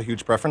don't have a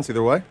huge preference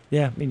either way.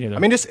 Yeah, me neither. I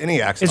mean, just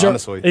any accent,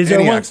 honestly.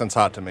 Any accent's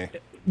hot to me.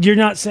 You're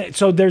not saying,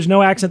 so there's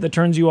no accent that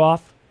turns you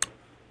off?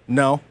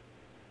 No.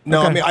 Okay.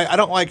 I mean, I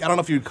don't know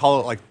if you'd call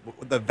it like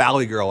the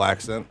Valley Girl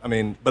accent. I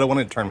mean, but it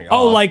wouldn't turn me off.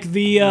 Oh, like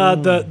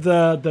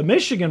the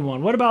Michigan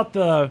one. What about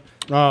the...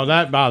 Oh,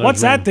 that bothers me.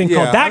 What's that thing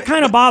called? That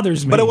kind of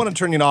bothers me. But it wouldn't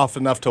turn you off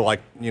enough to, like,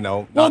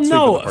 not well, speak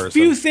no, to the person. A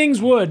few things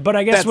would, but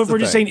I guess That's if we're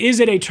just saying, is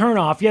it a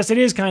turnoff? Yes, it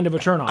is kind of a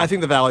turnoff. I think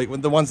the Valley,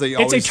 the ones that you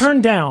always... It's a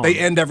turn down. They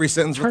end every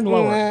sentence turn with...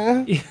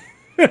 lower.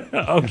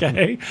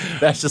 Okay.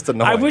 That's just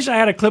annoying. I wish I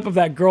had a clip of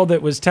that girl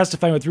that was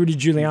testifying with Rudy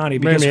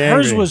Giuliani because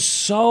hers was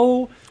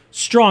so...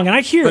 strong, and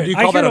I hear but it. Do you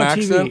call that an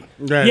accent?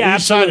 Yeah,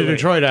 absolutely. The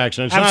Detroit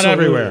accent. It's not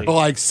everywhere. But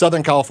like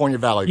Southern California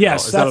Valley.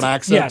 Yes, is that an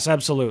accent? Yes,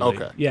 absolutely.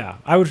 Okay. Yeah,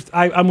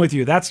 I'm with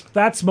you.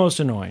 That's most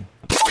annoying.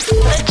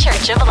 The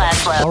Church of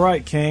Laszlo. All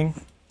right, King.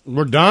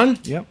 We're done?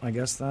 Yep, I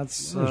guess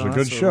that's... It was a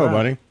good show,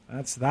 buddy.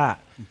 That's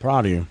that. I'm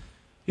proud of you.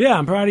 Yeah,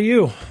 I'm proud of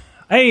you.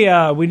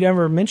 Hey, we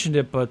never mentioned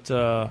it, but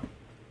the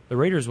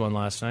Raiders won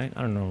last night.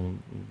 I don't know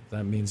if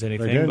that means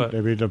anything. They did. But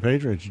They beat the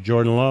Patriots.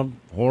 Jordan Love,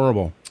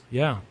 horrible.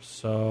 Yeah,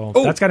 so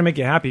that's got to make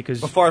you happy because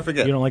before I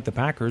forget, you don't like the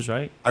Packers,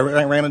 right? I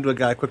ran into a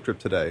guy at Quick Trip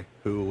today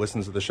who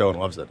listens to the show and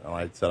loves it, and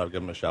I said I'd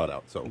give him a shout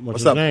out. So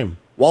What's his up? name?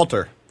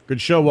 Walter. Good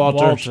show,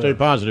 Walter. Stay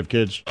positive,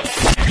 kids.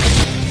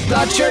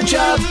 The Church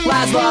of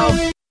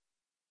Laszlo.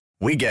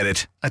 We get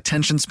it.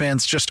 Attention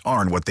spans just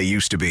aren't what they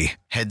used to be.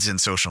 Heads in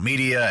social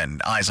media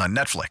and eyes on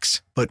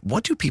Netflix. But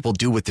what do people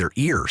do with their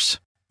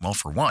ears? Well,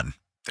 for one,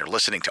 they're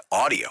listening to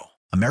audio.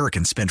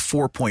 Americans spend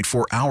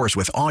 4.4 hours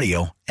with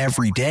audio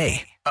every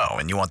day. Oh,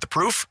 and you want the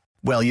proof?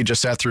 Well, you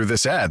just sat through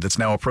this ad that's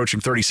now approaching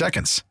 30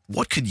 seconds.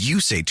 What could you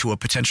say to a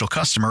potential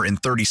customer in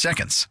 30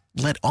 seconds?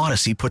 Let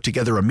Odyssey put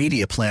together a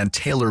media plan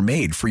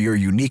tailor-made for your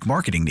unique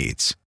marketing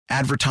needs.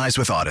 Advertise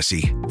with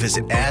Odyssey.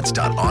 Visit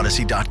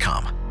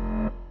ads.odyssey.com.